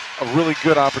see a really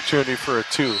good opportunity for a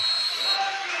 2.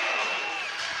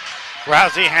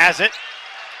 Rowsey has it.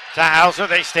 To Hauser,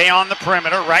 they stay on the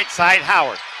perimeter, right side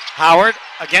Howard. Howard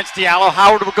against Diallo.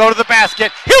 Howard will go to the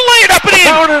basket. He'll lay it up and in.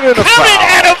 Counted and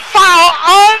a foul.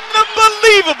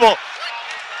 Unbelievable.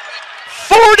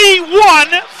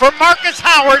 41 for Markus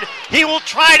Howard. He will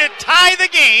try to tie the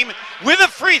game with a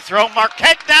free throw.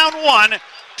 Marquette down 1.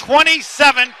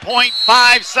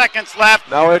 27.5 seconds left.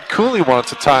 Now Ed Cooley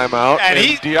wants a timeout,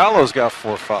 and Diallo's got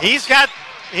 4 fouls. He's got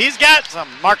some.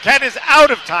 Marquette is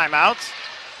out of timeouts.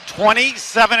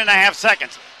 27.5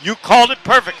 seconds. You called it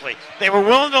perfectly. They were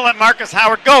willing to let Markus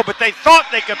Howard go, but they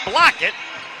thought they could block it.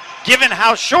 Given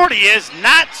how short he is,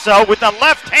 not so. With the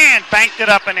left hand, banked it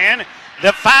up and in.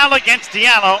 The foul against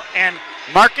Diallo and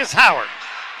Markus Howard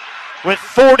with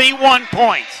 41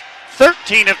 points.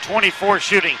 13 of 24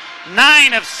 shooting.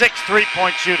 9 of 6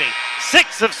 three-point shooting.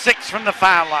 6 of 6 from the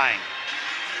foul line.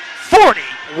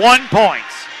 41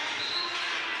 points.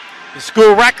 The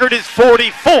school record is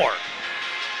 44.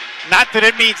 Not that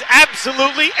it means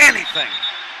absolutely anything.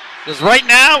 Because right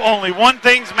now, only one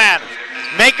thing matters.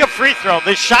 Make a free throw.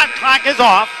 The shot clock is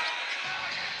off.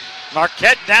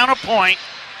 Marquette down a point.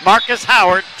 Markus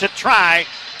Howard to try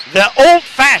the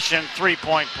old-fashioned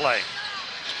three-point play.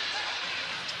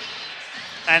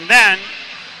 And then,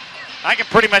 I can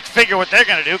pretty much figure what they're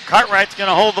going to do. Cartwright's going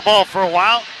to hold the ball for a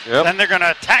while. Yep. Then they're going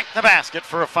to attack the basket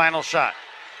for a final shot.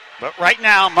 But right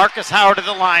now, Markus Howard to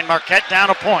the line. Marquette down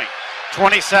a point.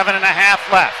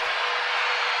 27.5 left.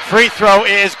 Free throw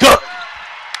is good.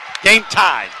 Game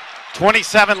tied.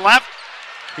 27 left.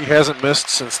 He hasn't missed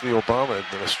since the Obama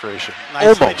administration.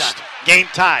 Nicely Almost. done. Game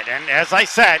tied. And as I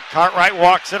said, Cartwright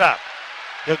walks it up.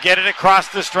 He'll get it across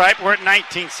the stripe. We're at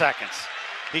 19 seconds.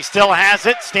 He still has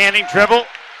it. Standing dribble.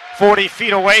 40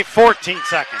 feet away. 14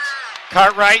 seconds.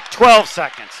 Cartwright, 12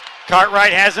 seconds.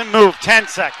 Cartwright hasn't moved. 10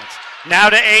 seconds. Now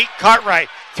to 8. Cartwright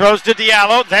throws to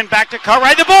Diallo. Then back to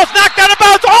Cartwright. The ball's knocked out of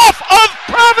bounds off of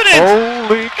Providence.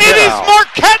 Holy cow. It is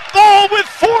Marquette ball with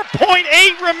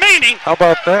 4.8 remaining. How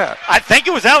about that? I think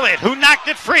it was Elliott who knocked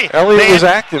it free. Elliott was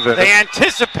active in it. They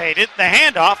anticipated the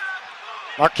handoff.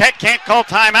 Marquette can't call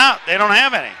timeout. They don't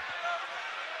have any.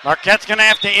 Marquette's going to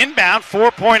have to inbound.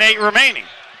 4.8 remaining.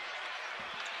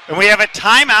 And we have a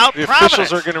timeout. The Providence.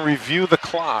 officials are going to review the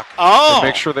clock and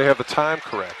make sure they have the time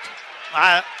correct.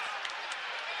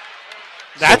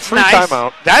 That's so free nice.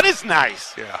 Timeout. That is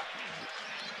nice. Yeah.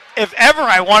 If ever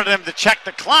I wanted them to check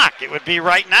the clock, it would be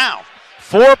right now.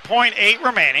 4.8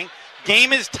 remaining.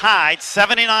 Game is tied,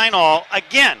 79 all.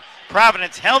 Again,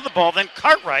 Providence held the ball, then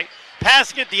Cartwright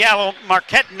passing it. Diallo,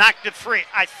 Marquette knocked it free.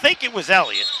 I think it was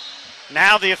Elliott.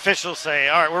 Now the officials say,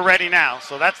 all right, we're ready now.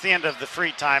 So that's the end of the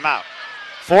free timeout.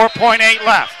 4.8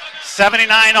 left,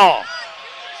 79 all.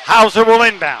 Hauser will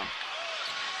inbound.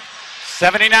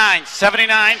 79,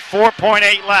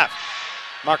 4.8 left.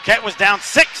 Marquette was down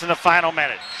 6 in the final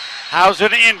minute. Hauser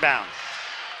to inbound.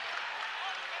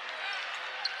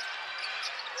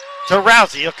 To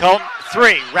Rowsey, he'll call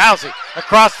 3. Rowsey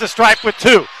across the stripe with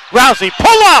 2. Rowsey,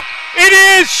 pull up! It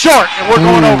is short, and we're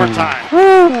going overtime.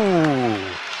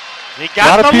 He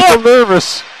got a lot of people look.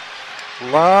 nervous. A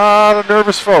lot of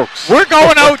nervous folks. We're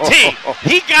going OT.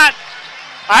 He got,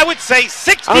 I would say,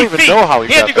 60 I don't even feet. know how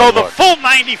he had got to go that the look. full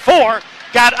 94.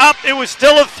 Got up. It was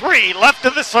still a 3. Left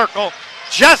of the circle.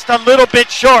 Just a little bit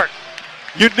short.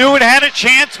 You knew it had a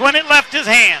chance when it left his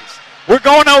hands. We're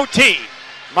going OT.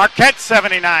 Marquette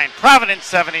 79. Providence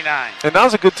 79. And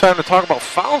now's a good time to talk about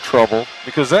foul trouble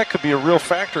because that could be a real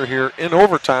factor here in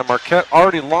overtime. Marquette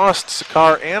already lost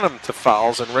Sakar Annam to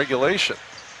fouls in regulation.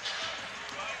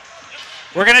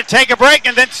 We're going to take a break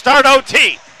and then start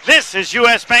OT. This is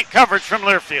U.S. Bank coverage from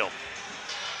Learfield.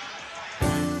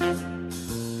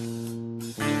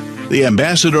 The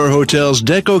Ambassador Hotel's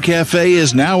Deco Cafe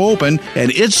is now open, and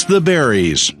it's the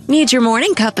berries. Need your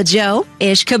morning cup of joe?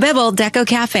 Ish Kabibble Deco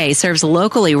Cafe serves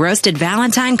locally roasted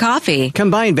Valentine coffee.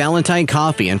 Combine Valentine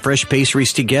coffee and fresh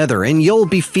pastries together, and you'll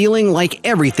be feeling like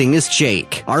everything is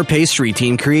Jake. Our pastry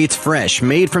team creates fresh,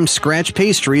 made-from-scratch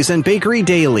pastries and bakery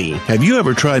daily. Have you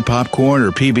ever tried popcorn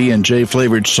or PB&J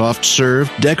flavored soft serve?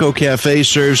 Deco Cafe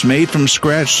serves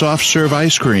made-from-scratch soft serve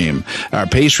ice cream. Our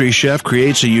pastry chef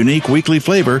creates a unique weekly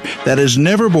flavor that is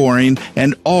never boring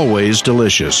and always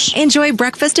delicious. Enjoy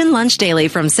breakfast and lunch daily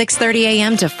from 6:30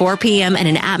 a.m. to 4 p.m. in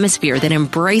an atmosphere that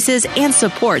embraces and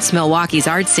supports Milwaukee's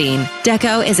art scene.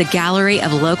 Deco is a gallery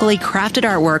of locally crafted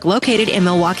artwork located in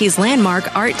Milwaukee's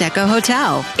landmark Art Deco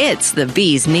Hotel. It's the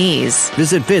bee's knees.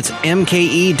 Visit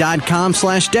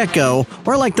fitsmke.com/deco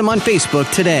or like them on Facebook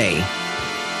today.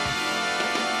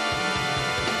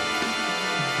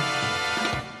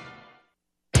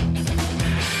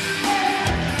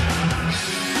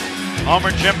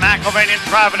 Homer Jim McElvain in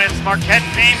Providence. Marquette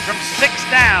came from 6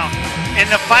 down in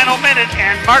the final minute,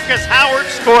 and Markus Howard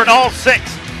scored all 6.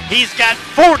 He's got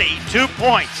 42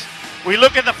 points. We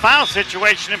look at the foul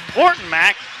situation. Important,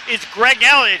 Mac, is Greg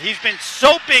Elliott. He's been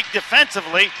so big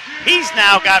defensively. He's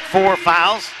now got 4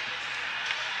 fouls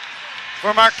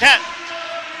for Marquette.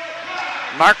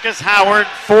 Markus Howard,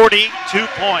 42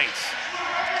 points.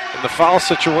 In the foul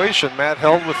situation, Matt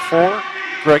Held with 4,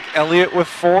 Greg Elliott with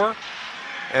 4.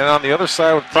 And on the other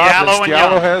side with Providence,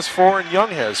 Diallo has 4 and Young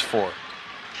has 4.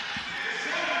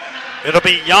 It'll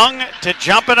be Young to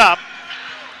jump it up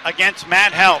against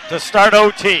Matt Held to start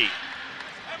OT.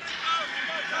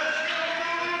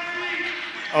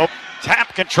 Oh,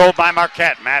 tap controlled by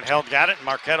Marquette. Matt Held got it, and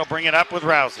Marquette will bring it up with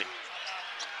Rowsey.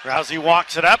 Rowsey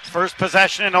walks it up, first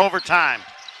possession in overtime.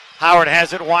 Howard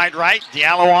has it wide right,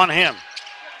 Diallo on him.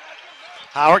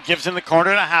 Howard gives in the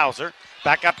corner to Hauser.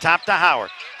 Back up top to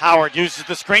Howard. Howard uses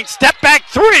the screen. Step back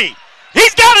 3.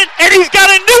 He's got it, and he's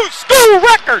got a new school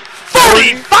record.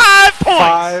 45 points.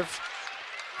 5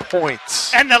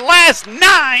 points. And the last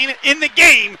 9 in the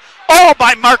game, all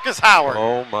by Markus Howard.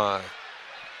 Oh, my.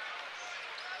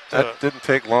 That didn't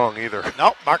take long either.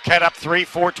 Nope, Marquette up 3,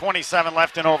 4:27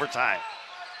 left in overtime.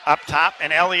 Up top,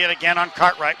 and Elliott again on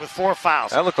Cartwright with 4 fouls.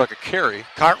 That looked like a carry.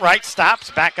 Cartwright stops,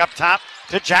 back up top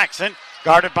to Jackson,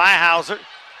 guarded by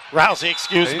Rowsey,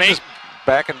 excuse me. Just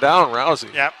backing down Rowsey.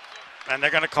 Yep. And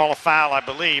they're going to call a foul, I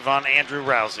believe, on Andrew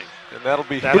Rowsey. And that'll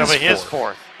be his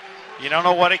fourth. You don't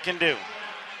know what it can do.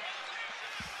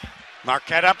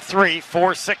 Marquette up 3,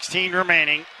 4:16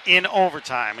 remaining in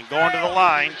overtime. And going to the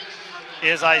line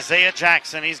is Isaiah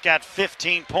Jackson. He's got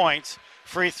 15 points.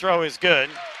 Free throw is good.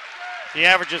 He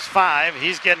averages 5.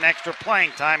 He's getting extra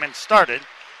playing time and started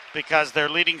because their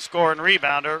leading scorer and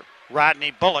rebounder,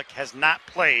 Rodney Bullock, has not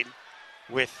played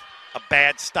with a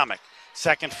bad stomach.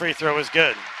 Second free throw is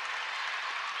good.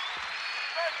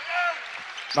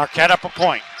 Marquette up a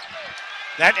point.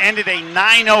 That ended a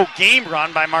 9-0 game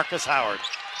run by Markus Howard.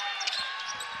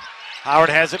 Howard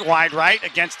has it wide right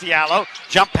against Diallo.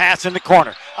 Jump pass in the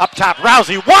corner. Up top,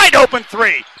 Rowsey, wide open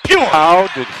three. Pure. How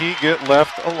did he get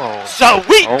left alone? So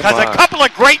weak, because a couple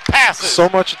of great passes. So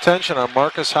much attention on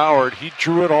Markus Howard. He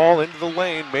drew it all into the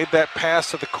lane, made that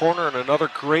pass to the corner, and another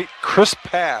great crisp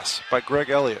pass by Greg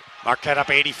Elliott. Marquette up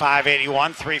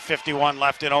 85-81, 3:51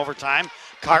 left in overtime.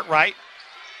 Cartwright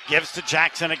gives to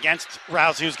Jackson against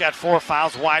Rowsey, who's got 4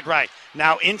 fouls wide right.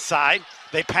 Now inside,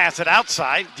 they pass it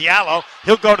outside. Diallo,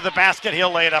 he'll go to the basket,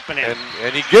 he'll lay it up and in.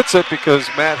 And he gets it because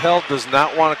Matt Held does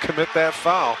not want to commit that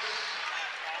foul.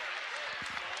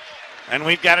 And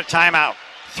we've got a timeout.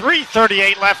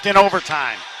 3:38 left in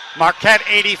overtime. Marquette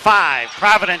 85,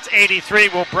 Providence 83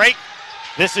 will break.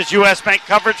 This is U.S. Bank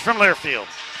coverage from Learfield.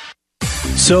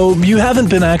 So, you haven't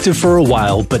been active for a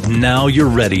while, but now you're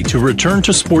ready to return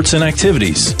to sports and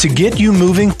activities. To get you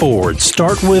moving forward,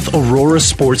 start with Aurora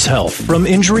Sports Health. From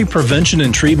injury prevention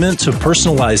and treatment to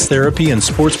personalized therapy and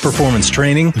sports performance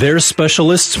training, their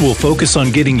specialists will focus on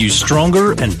getting you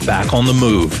stronger and back on the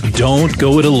move. Don't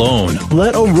go it alone.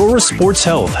 Let Aurora Sports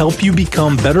Health help you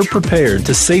become better prepared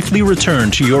to safely return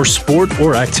to your sport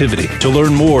or activity. To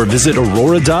learn more, visit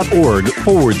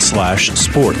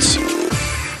aurora.org/sports.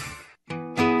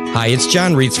 Hi, it's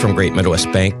John Reitz from Great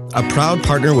Midwest Bank, a proud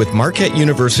partner with Marquette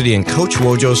University and Coach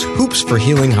Wojo's Hoops for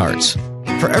Healing Hearts.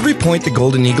 For every point the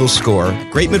Golden Eagles score,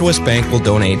 Great Midwest Bank will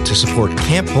donate to support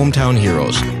Camp Hometown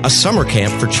Heroes, a summer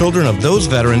camp for children of those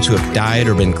veterans who have died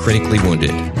or been critically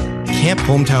wounded. Camp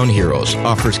Hometown Heroes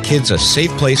offers kids a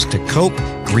safe place to cope,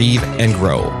 grieve, and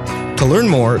grow. To learn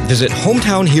more, visit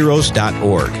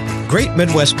hometownheroes.org. Great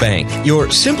Midwest Bank,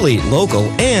 your simply local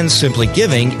and simply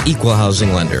giving equal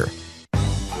housing lender.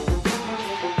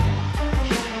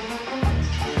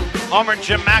 Homer and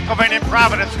Jim McElvain in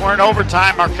Providence. We're in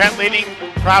overtime. Marquette leading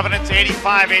Providence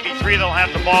 85-83. They'll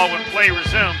have the ball when play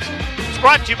resumes. It's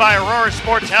brought to you by Aurora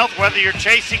Sports Health. Whether you're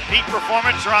chasing peak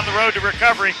performance or on the road to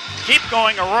recovery, keep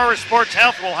going. Aurora Sports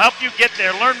Health will help you get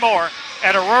there. Learn more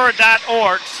at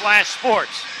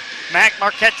aurora.org/sports.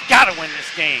 Marquette's got to win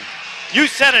this game. You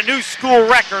set a new school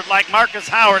record like Markus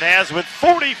Howard has with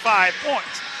 45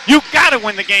 points. You got to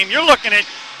win the game. You're looking at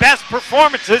best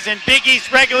performances in Big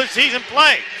East regular season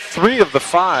play. 3 of the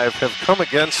 5 have come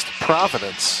against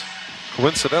Providence,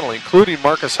 coincidentally, including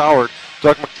Markus Howard.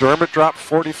 Doug McDermott dropped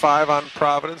 45 on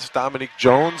Providence. Dominique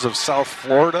Jones of South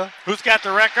Florida. Who's got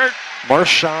the record?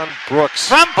 Marshawn Brooks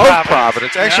from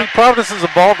Providence. Actually, yep. Providence is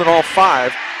involved in all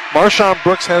 5. Marshawn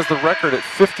Brooks has the record at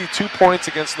 52 points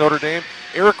against Notre Dame.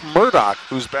 Eric Murdoch,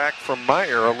 who's back from my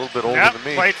era, a little bit older than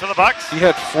me. Played for the Bucks. He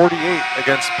had 48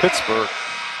 against Pittsburgh.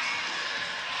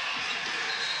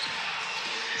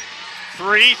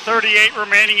 3:38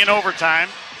 remaining in overtime.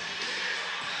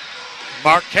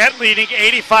 Marquette leading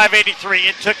 85-83.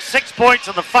 It took 6 points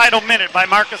in the final minute by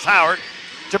Markus Howard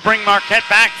to bring Marquette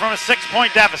back from a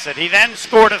 6-point deficit. He then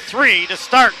scored a 3 to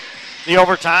start the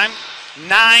overtime.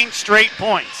 9 straight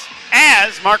points.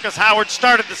 As Markus Howard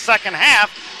started the second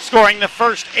half, scoring the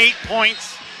first 8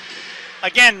 points.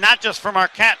 Again, not just for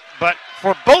Marquette, but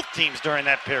for both teams during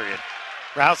that period.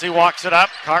 Rowsey walks it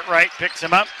up. Cartwright picks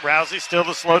him up. Rowsey still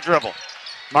the slow dribble.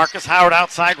 Markus Howard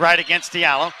outside right against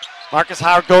Diallo. Markus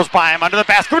Howard goes by him under the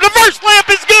basket. Reverse layup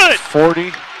is good.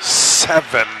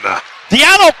 47.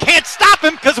 Diallo can't stop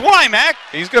him because why, Mac?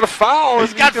 He's going to foul.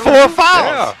 He's got 4 fouls.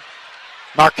 Yeah.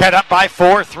 Marquette up by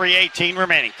 4, 3:18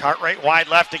 remaining. Cartwright wide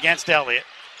left against Elliott.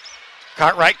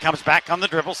 Cartwright comes back on the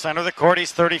dribble, center of the court.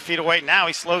 He's 30 feet away. Now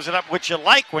he slows it up, which you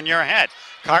like when you're ahead.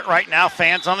 Cartwright now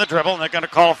fans on the dribble, and they're going to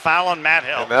call a foul on Matt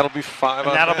Hill. And that'll be 5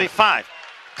 on that'll Matt. Be 5.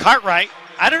 Cartwright,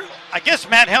 I guess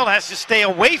Matt Hill has to stay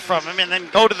away from him and then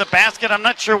go to the basket. I'm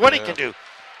not sure what he can do.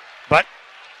 But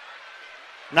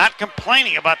not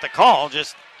complaining about the call,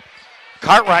 just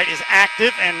Cartwright is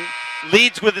active and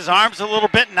leads with his arms a little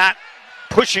bit, not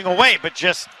pushing away, but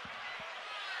just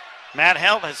Matt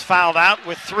Hill has fouled out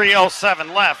with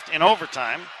 3:07 left in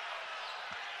overtime.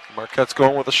 Marquette's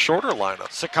going with a shorter lineup.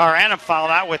 Sakaranov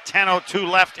fouled out with 10:02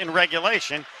 left in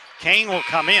regulation. Kane will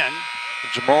come in.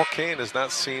 Jamal Kane has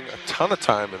not seen a ton of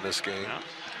time in this game. No.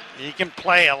 He can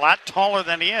play a lot taller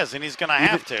than he is, and he's going to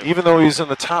have to. Even though he's in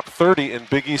the top 30 in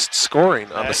Big East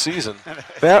scoring on the season.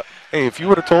 Hey, if you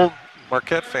would have told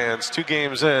Marquette fans, 2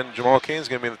 games in, Jamal Cain's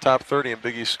going to be in the top 30 in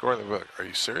Big East scoring. They'll be like, are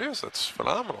you serious? That's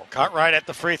phenomenal. Cartwright at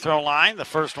the free throw line. The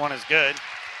first one is good.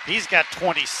 He's got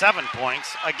 27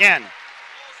 points. Again,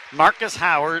 Markus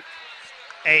Howard,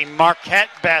 a Marquette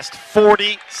best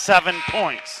 47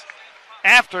 points.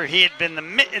 After he had been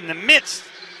in the midst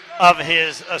of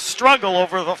his struggle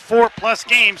over the 4+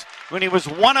 games when he was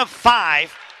 1 of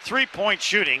 5 3-point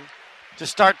shooting to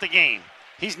start the game.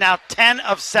 He's now 10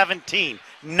 of 17,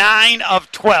 9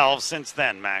 of 12 since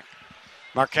then, Mac.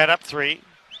 Marquette up 3.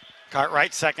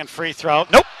 Cartwright, second free throw.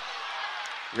 Nope.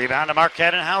 Rebound to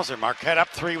Marquette and Hauser. Marquette up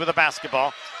 3 with a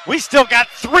basketball. We still got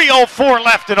 3:04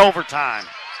 left in overtime.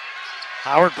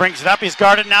 Howard brings it up. He's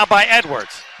guarded now by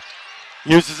Edwards.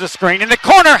 Uses a screen in the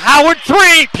corner. Howard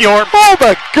 3. Pure. Oh,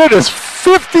 my goodness.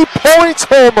 50 points,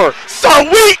 Homer.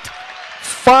 Sweet.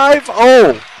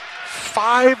 5-0.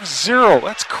 5-0.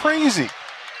 That's crazy.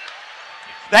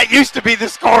 That used to be the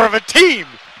score of a team.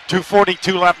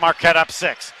 2:42 left. Marquette up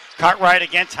 6. Cartwright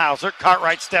against Hauser.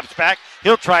 Cartwright steps back.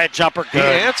 He'll try a jumper. Good. He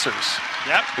answers.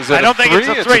 Yep. I don't think it's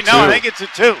a 3. No, I think it's a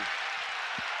 2.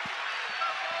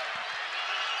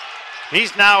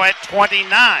 He's now at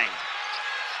 29.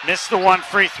 Missed the 1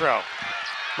 free throw.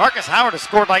 Markus Howard has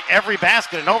scored like every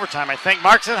basket in overtime, I think.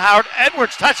 Markus Howard,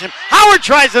 Edwards touch him. Howard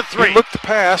tries a 3. He looked to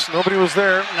pass. Nobody was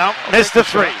there. No, missed the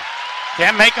 3.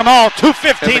 Can't make them all.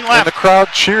 2:15 left. And the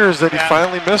crowd cheers that he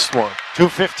finally missed one.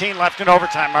 2:15 left in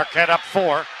overtime. Marquette up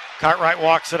 4. Cartwright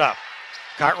walks it up.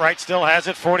 Cartwright still has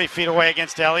it 40 feet away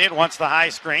against Elliott. Wants the high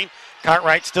screen.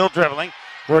 Cartwright still dribbling.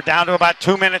 We're down to about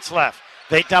 2 minutes left.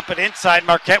 They dump it inside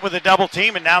Marquette with a double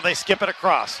team, and now they skip it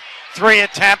across. 3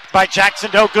 attempt by Jackson,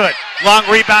 no good. Long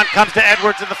rebound comes to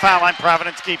Edwards at the foul line.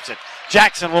 Providence keeps it.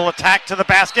 Jackson will attack to the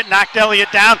basket, knocked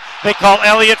Elliott down. They call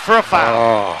Elliott for a foul.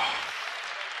 Oh.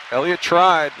 Elliott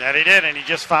tried. That he did, and he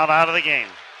just fouled out of the game.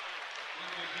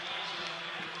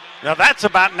 Now that's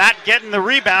about not getting the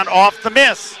rebound off the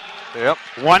miss. Yep.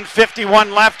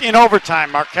 1:51 left in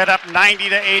overtime. Marquette up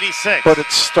 90-86. But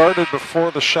it started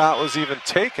before the shot was even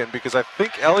taken because I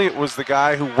think Elliott was the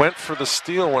guy who went for the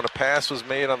steal when a pass was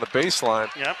made on the baseline.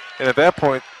 Yep. And at that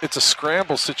point, it's a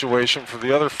scramble situation for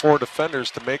the other 4 defenders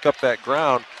to make up that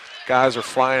ground. Guys are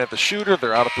flying at the shooter.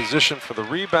 They're out of position for the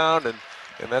rebound, and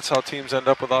that's how teams end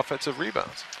up with offensive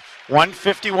rebounds.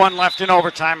 1:51 left in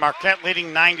overtime. Marquette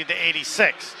leading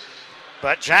 90-86.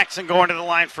 But Jackson going to the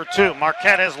line for 2.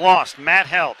 Marquette has lost. Matt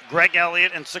Helt, Greg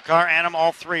Elliott, and Sakar Annam,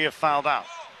 all 3 have fouled out.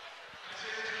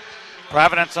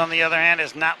 Providence, on the other hand,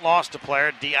 has not lost a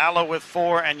player. Diallo with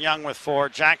 4 and Young with 4.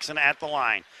 Jackson at the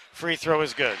line. Free throw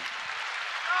is good.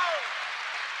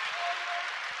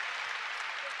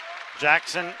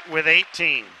 Jackson with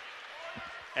 18.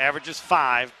 Averages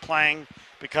 5, playing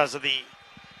because of the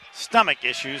stomach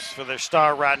issues for their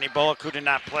star Rodney Bullock, who did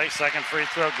not play. Second free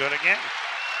throw, good again.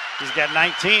 He's got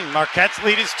 19. Marquette's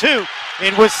lead is 2.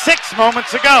 It was 6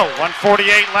 moments ago.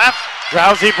 1:48 left.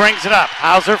 Rowsey brings it up.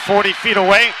 Hauser 40 feet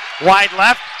away. Wide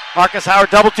left. Markus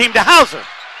Howard double team to Hauser.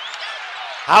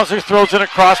 Hauser throws it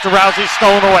across to Rowsey,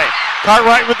 stolen away.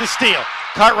 Cartwright with the steal.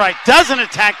 Cartwright doesn't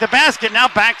attack the basket, now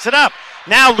backs it up.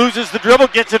 Now loses the dribble,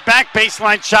 gets it back.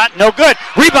 Baseline shot, no good.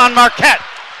 Rebound Marquette.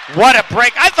 What a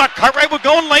break. I thought Cartwright would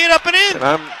go and lay it up and in.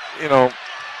 And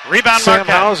rebound Sam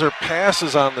Marquette. Hauser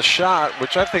passes on the shot,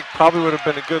 which I think probably would have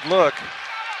been a good look.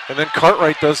 And then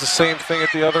Cartwright does the same thing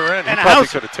at the other end. And he probably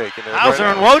Hauser, could have taken it. Hauser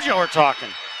and Wojo are talking.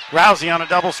 Rousey on a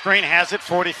double screen, has it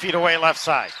 40 feet away left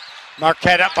side.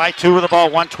 Marquette up by 2 with the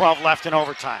ball, 1:12 left in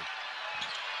overtime.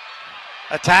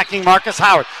 Attacking Markus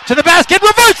Howard. To the basket,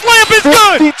 reverse layup is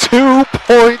good! 52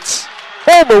 points.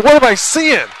 Homer, what am I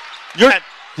seeing?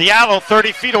 Diallo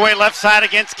 30 feet away left side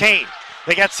against Kane.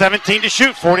 They got 17 to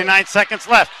shoot, 49 seconds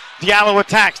left. Diallo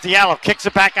attacks. Diallo kicks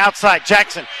it back outside.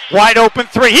 Jackson, wide open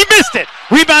 3. He missed it.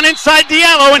 Rebound inside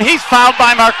Diallo, and he's fouled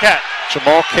by Marquette.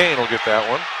 Jamal Cain will get that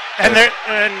one. And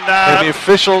the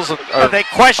officials are they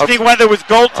questioning whether it was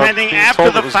goaltending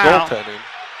after the foul?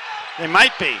 They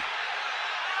might be.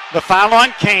 The foul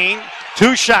on Kane,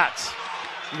 2 shots.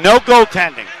 No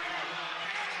goaltending.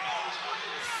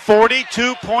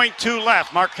 42.2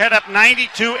 left. Marquette up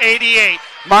 92-88.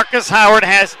 Markus Howard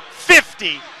has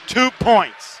 52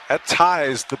 points. That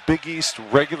ties the Big East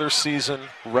regular season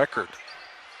record.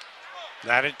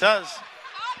 That it does.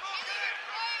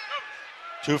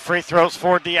 2 free throws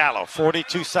for Diallo.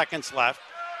 42 seconds left.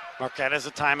 Marquette has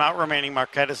a timeout remaining.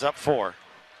 Marquette is up 4.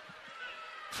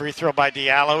 Free throw by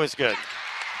Diallo is good.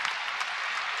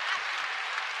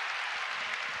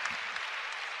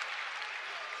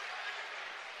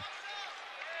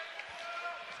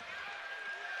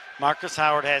 Markus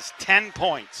Howard has 10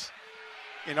 points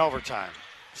in overtime.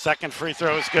 Second free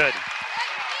throw is good.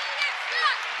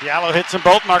 Diallo hits them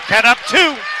both. Marquette up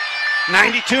 2.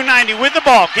 92-90 with the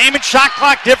ball. Game and shot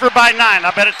clock differ by 9.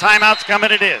 I bet a timeout's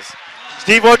coming. It is.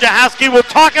 Steve Wojciechowski will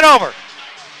talk it over.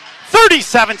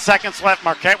 37 seconds left.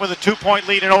 Marquette with a 2-point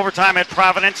lead in overtime at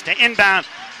Providence to inbound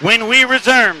when we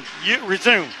resume.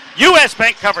 U.S.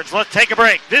 Bank coverage. Let's take a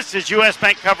break. This is U.S.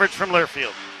 Bank coverage from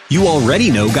Learfield. You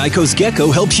already know Geico's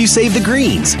Gecko helps you save the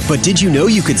greens, but did you know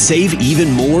you could save even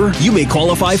more? You may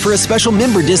qualify for a special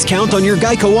member discount on your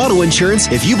Geico auto insurance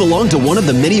if you belong to one of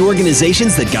the many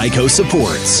organizations that Geico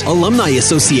supports. Alumni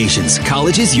associations,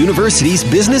 colleges, universities,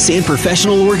 business and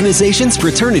professional organizations,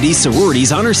 fraternities,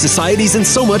 sororities, honor societies, and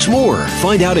so much more.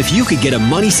 Find out if you could get a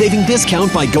money-saving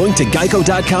discount by going to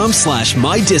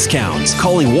geico.com/mydiscounts,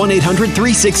 calling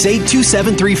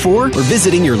 1-800-368-2734, or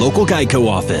visiting your local Geico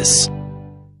office.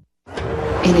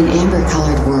 In an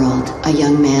amber-colored world, a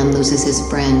young man loses his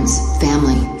friends,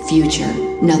 family, future.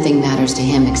 Nothing matters to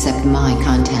him except my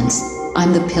contents.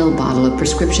 I'm the pill bottle of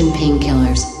prescription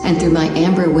painkillers, and through my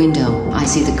amber window, I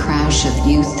see the crash of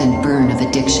youth and burn of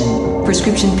addiction.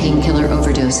 Prescription painkiller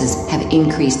overdoses have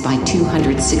increased by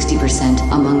 260%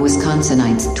 among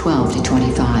Wisconsinites 12 to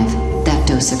 25. That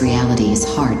dose of reality is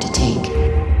hard to take.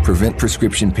 Prevent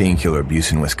prescription painkiller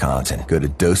abuse in Wisconsin. Go to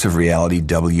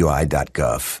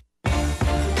doseofrealitywi.gov.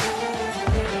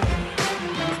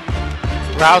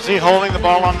 Rowsey holding the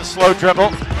ball on the slow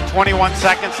dribble. 21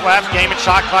 seconds left. Game and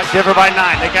shot clock differ by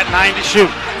 9. They got 9 to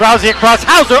shoot. Rowsey across.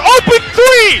 Hauser. Open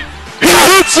 3. He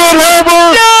hits it,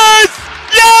 Hammer. Yes!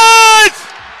 Yes!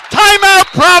 Timeout,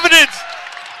 Providence.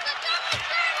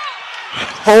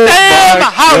 Oh, Sam my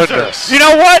Hauser. goodness. You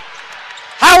know what?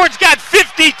 Howard's got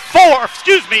 54.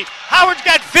 Howard's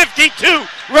got 52.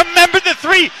 Remember the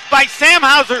 3 by Sam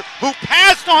Hauser, who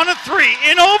passed on a 3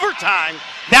 in overtime.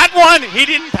 That one he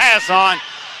didn't pass on.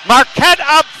 Marquette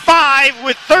up 5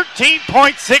 with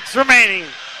 13.6 remaining.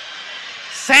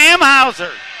 Sam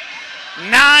Hauser,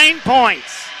 9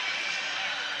 points.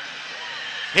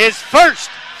 His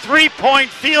first 3-point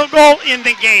field goal in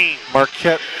the game.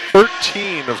 Marquette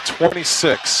 13 of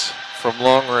 26 from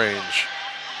long range.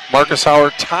 Markus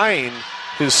Howard tying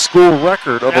his school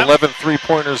record of 11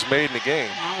 3-pointers made in the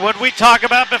game. What we talk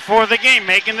about before the game,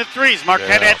 making the threes.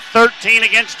 Marquette had 13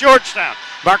 against Georgetown.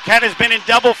 Marquette has been in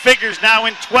double figures now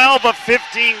in 12 of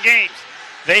 15 games.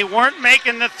 They weren't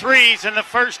making the threes in the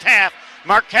first half.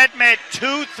 Marquette made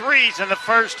 2 threes in the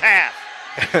first half.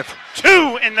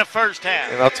 2 in the first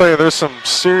half. And I'll tell you, there's some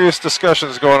serious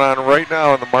discussions going on right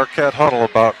now in the Marquette huddle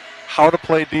about how to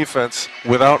play defense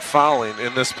without fouling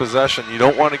in this possession. You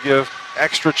don't want to give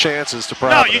extra chances to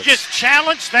Providence. No, you just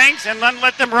challenge things and then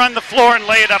let them run the floor and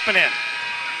lay it up and in.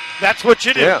 That's what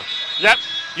you do. Yeah. Yep.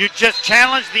 You just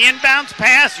challenge the inbounds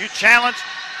pass. You challenge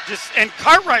and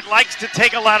Cartwright likes to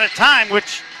take a lot of time,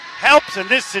 which helps in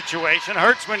this situation,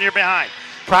 hurts when you're behind.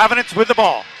 Providence with the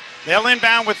ball. They'll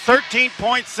inbound with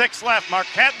 13.6 left.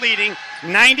 Marquette leading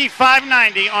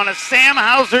 95-90 on a Sam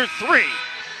Hauser 3.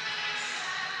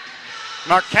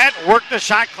 Marquette worked the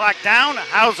shot clock down.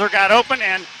 Hauser got open,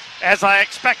 and as I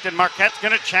expected, Marquette's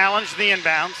going to challenge the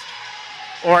inbounds,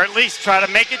 or at least try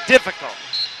to make it difficult.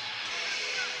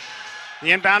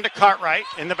 The inbound to Cartwright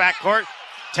in the backcourt.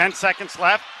 10 seconds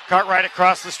left. Cartwright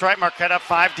across the stripe. Marquette up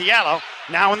 5. Diallo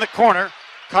now in the corner.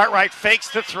 Cartwright fakes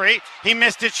the 3. He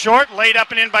missed it short. Laid up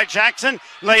and in by Jackson.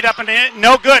 Laid up and in.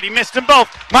 No good. He missed them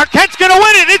both. Marquette's going to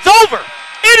win it. It's over.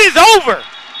 It is over.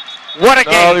 What a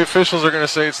game. No, the officials are going to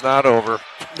say it's not over.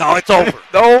 No, it's over.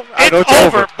 No, it's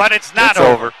over, but it's not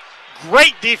over.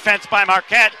 Great defense by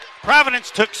Marquette.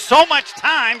 Providence took so much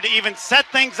time to even set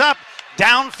things up.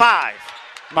 Down 5.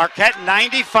 Marquette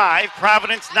 95,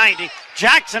 Providence 90.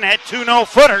 Jackson had 2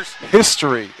 no-footers.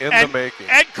 History in the making.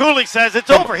 Ed Cooley says it's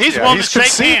over. He's willing to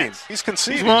shake hands. He's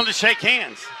conceding. He's willing to shake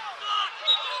hands.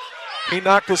 He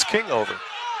knocked his king over.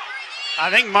 I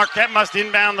think Marquette must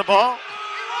inbound the ball.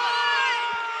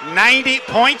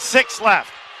 90.6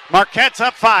 left. Marquette's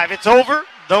up 5. It's over,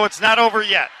 though it's not over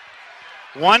yet.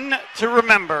 One to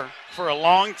remember for a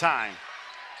long time.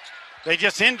 They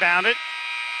just inbounded.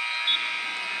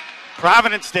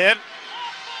 Providence did.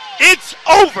 It's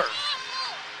over.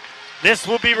 This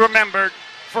will be remembered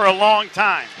for a long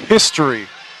time. History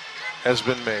has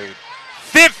been made.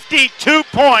 52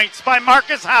 points by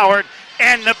Markus Howard,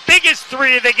 and the biggest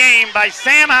 3 of the game by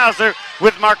Sam Hauser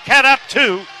with Marquette up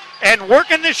 2, and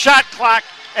working the shot clock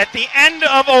at the end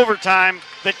of overtime.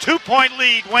 The 2-point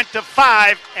lead went to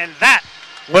 5, and that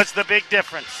was the big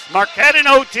difference. Marquette in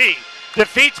OT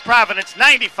defeats Providence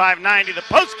 95-90. The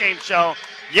postgame show.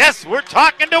 Yes, we're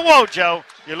talking to Wojo.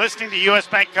 You're listening to U.S.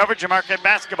 Bank coverage of Marquette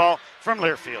basketball from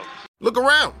Learfield. Look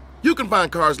around. You can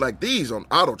find cars like these on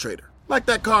AutoTrader, like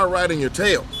that car right in your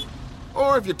tail.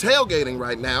 Or if you're tailgating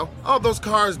right now, all those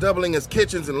cars doubling as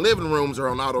kitchens and living rooms are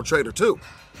on AutoTrader too.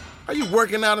 Are you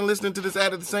working out and listening to this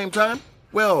ad at the same time?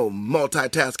 Well,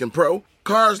 multitasking pro,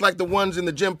 cars like the ones in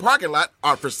the gym parking lot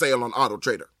are for sale on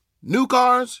AutoTrader. New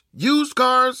cars, used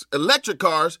cars, electric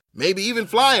cars, maybe even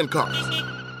flying cars.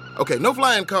 Okay, no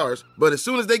flying cars, but as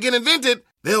soon as they get invented,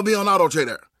 they'll be on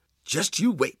AutoTrader. Just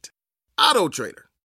you wait. AutoTrader.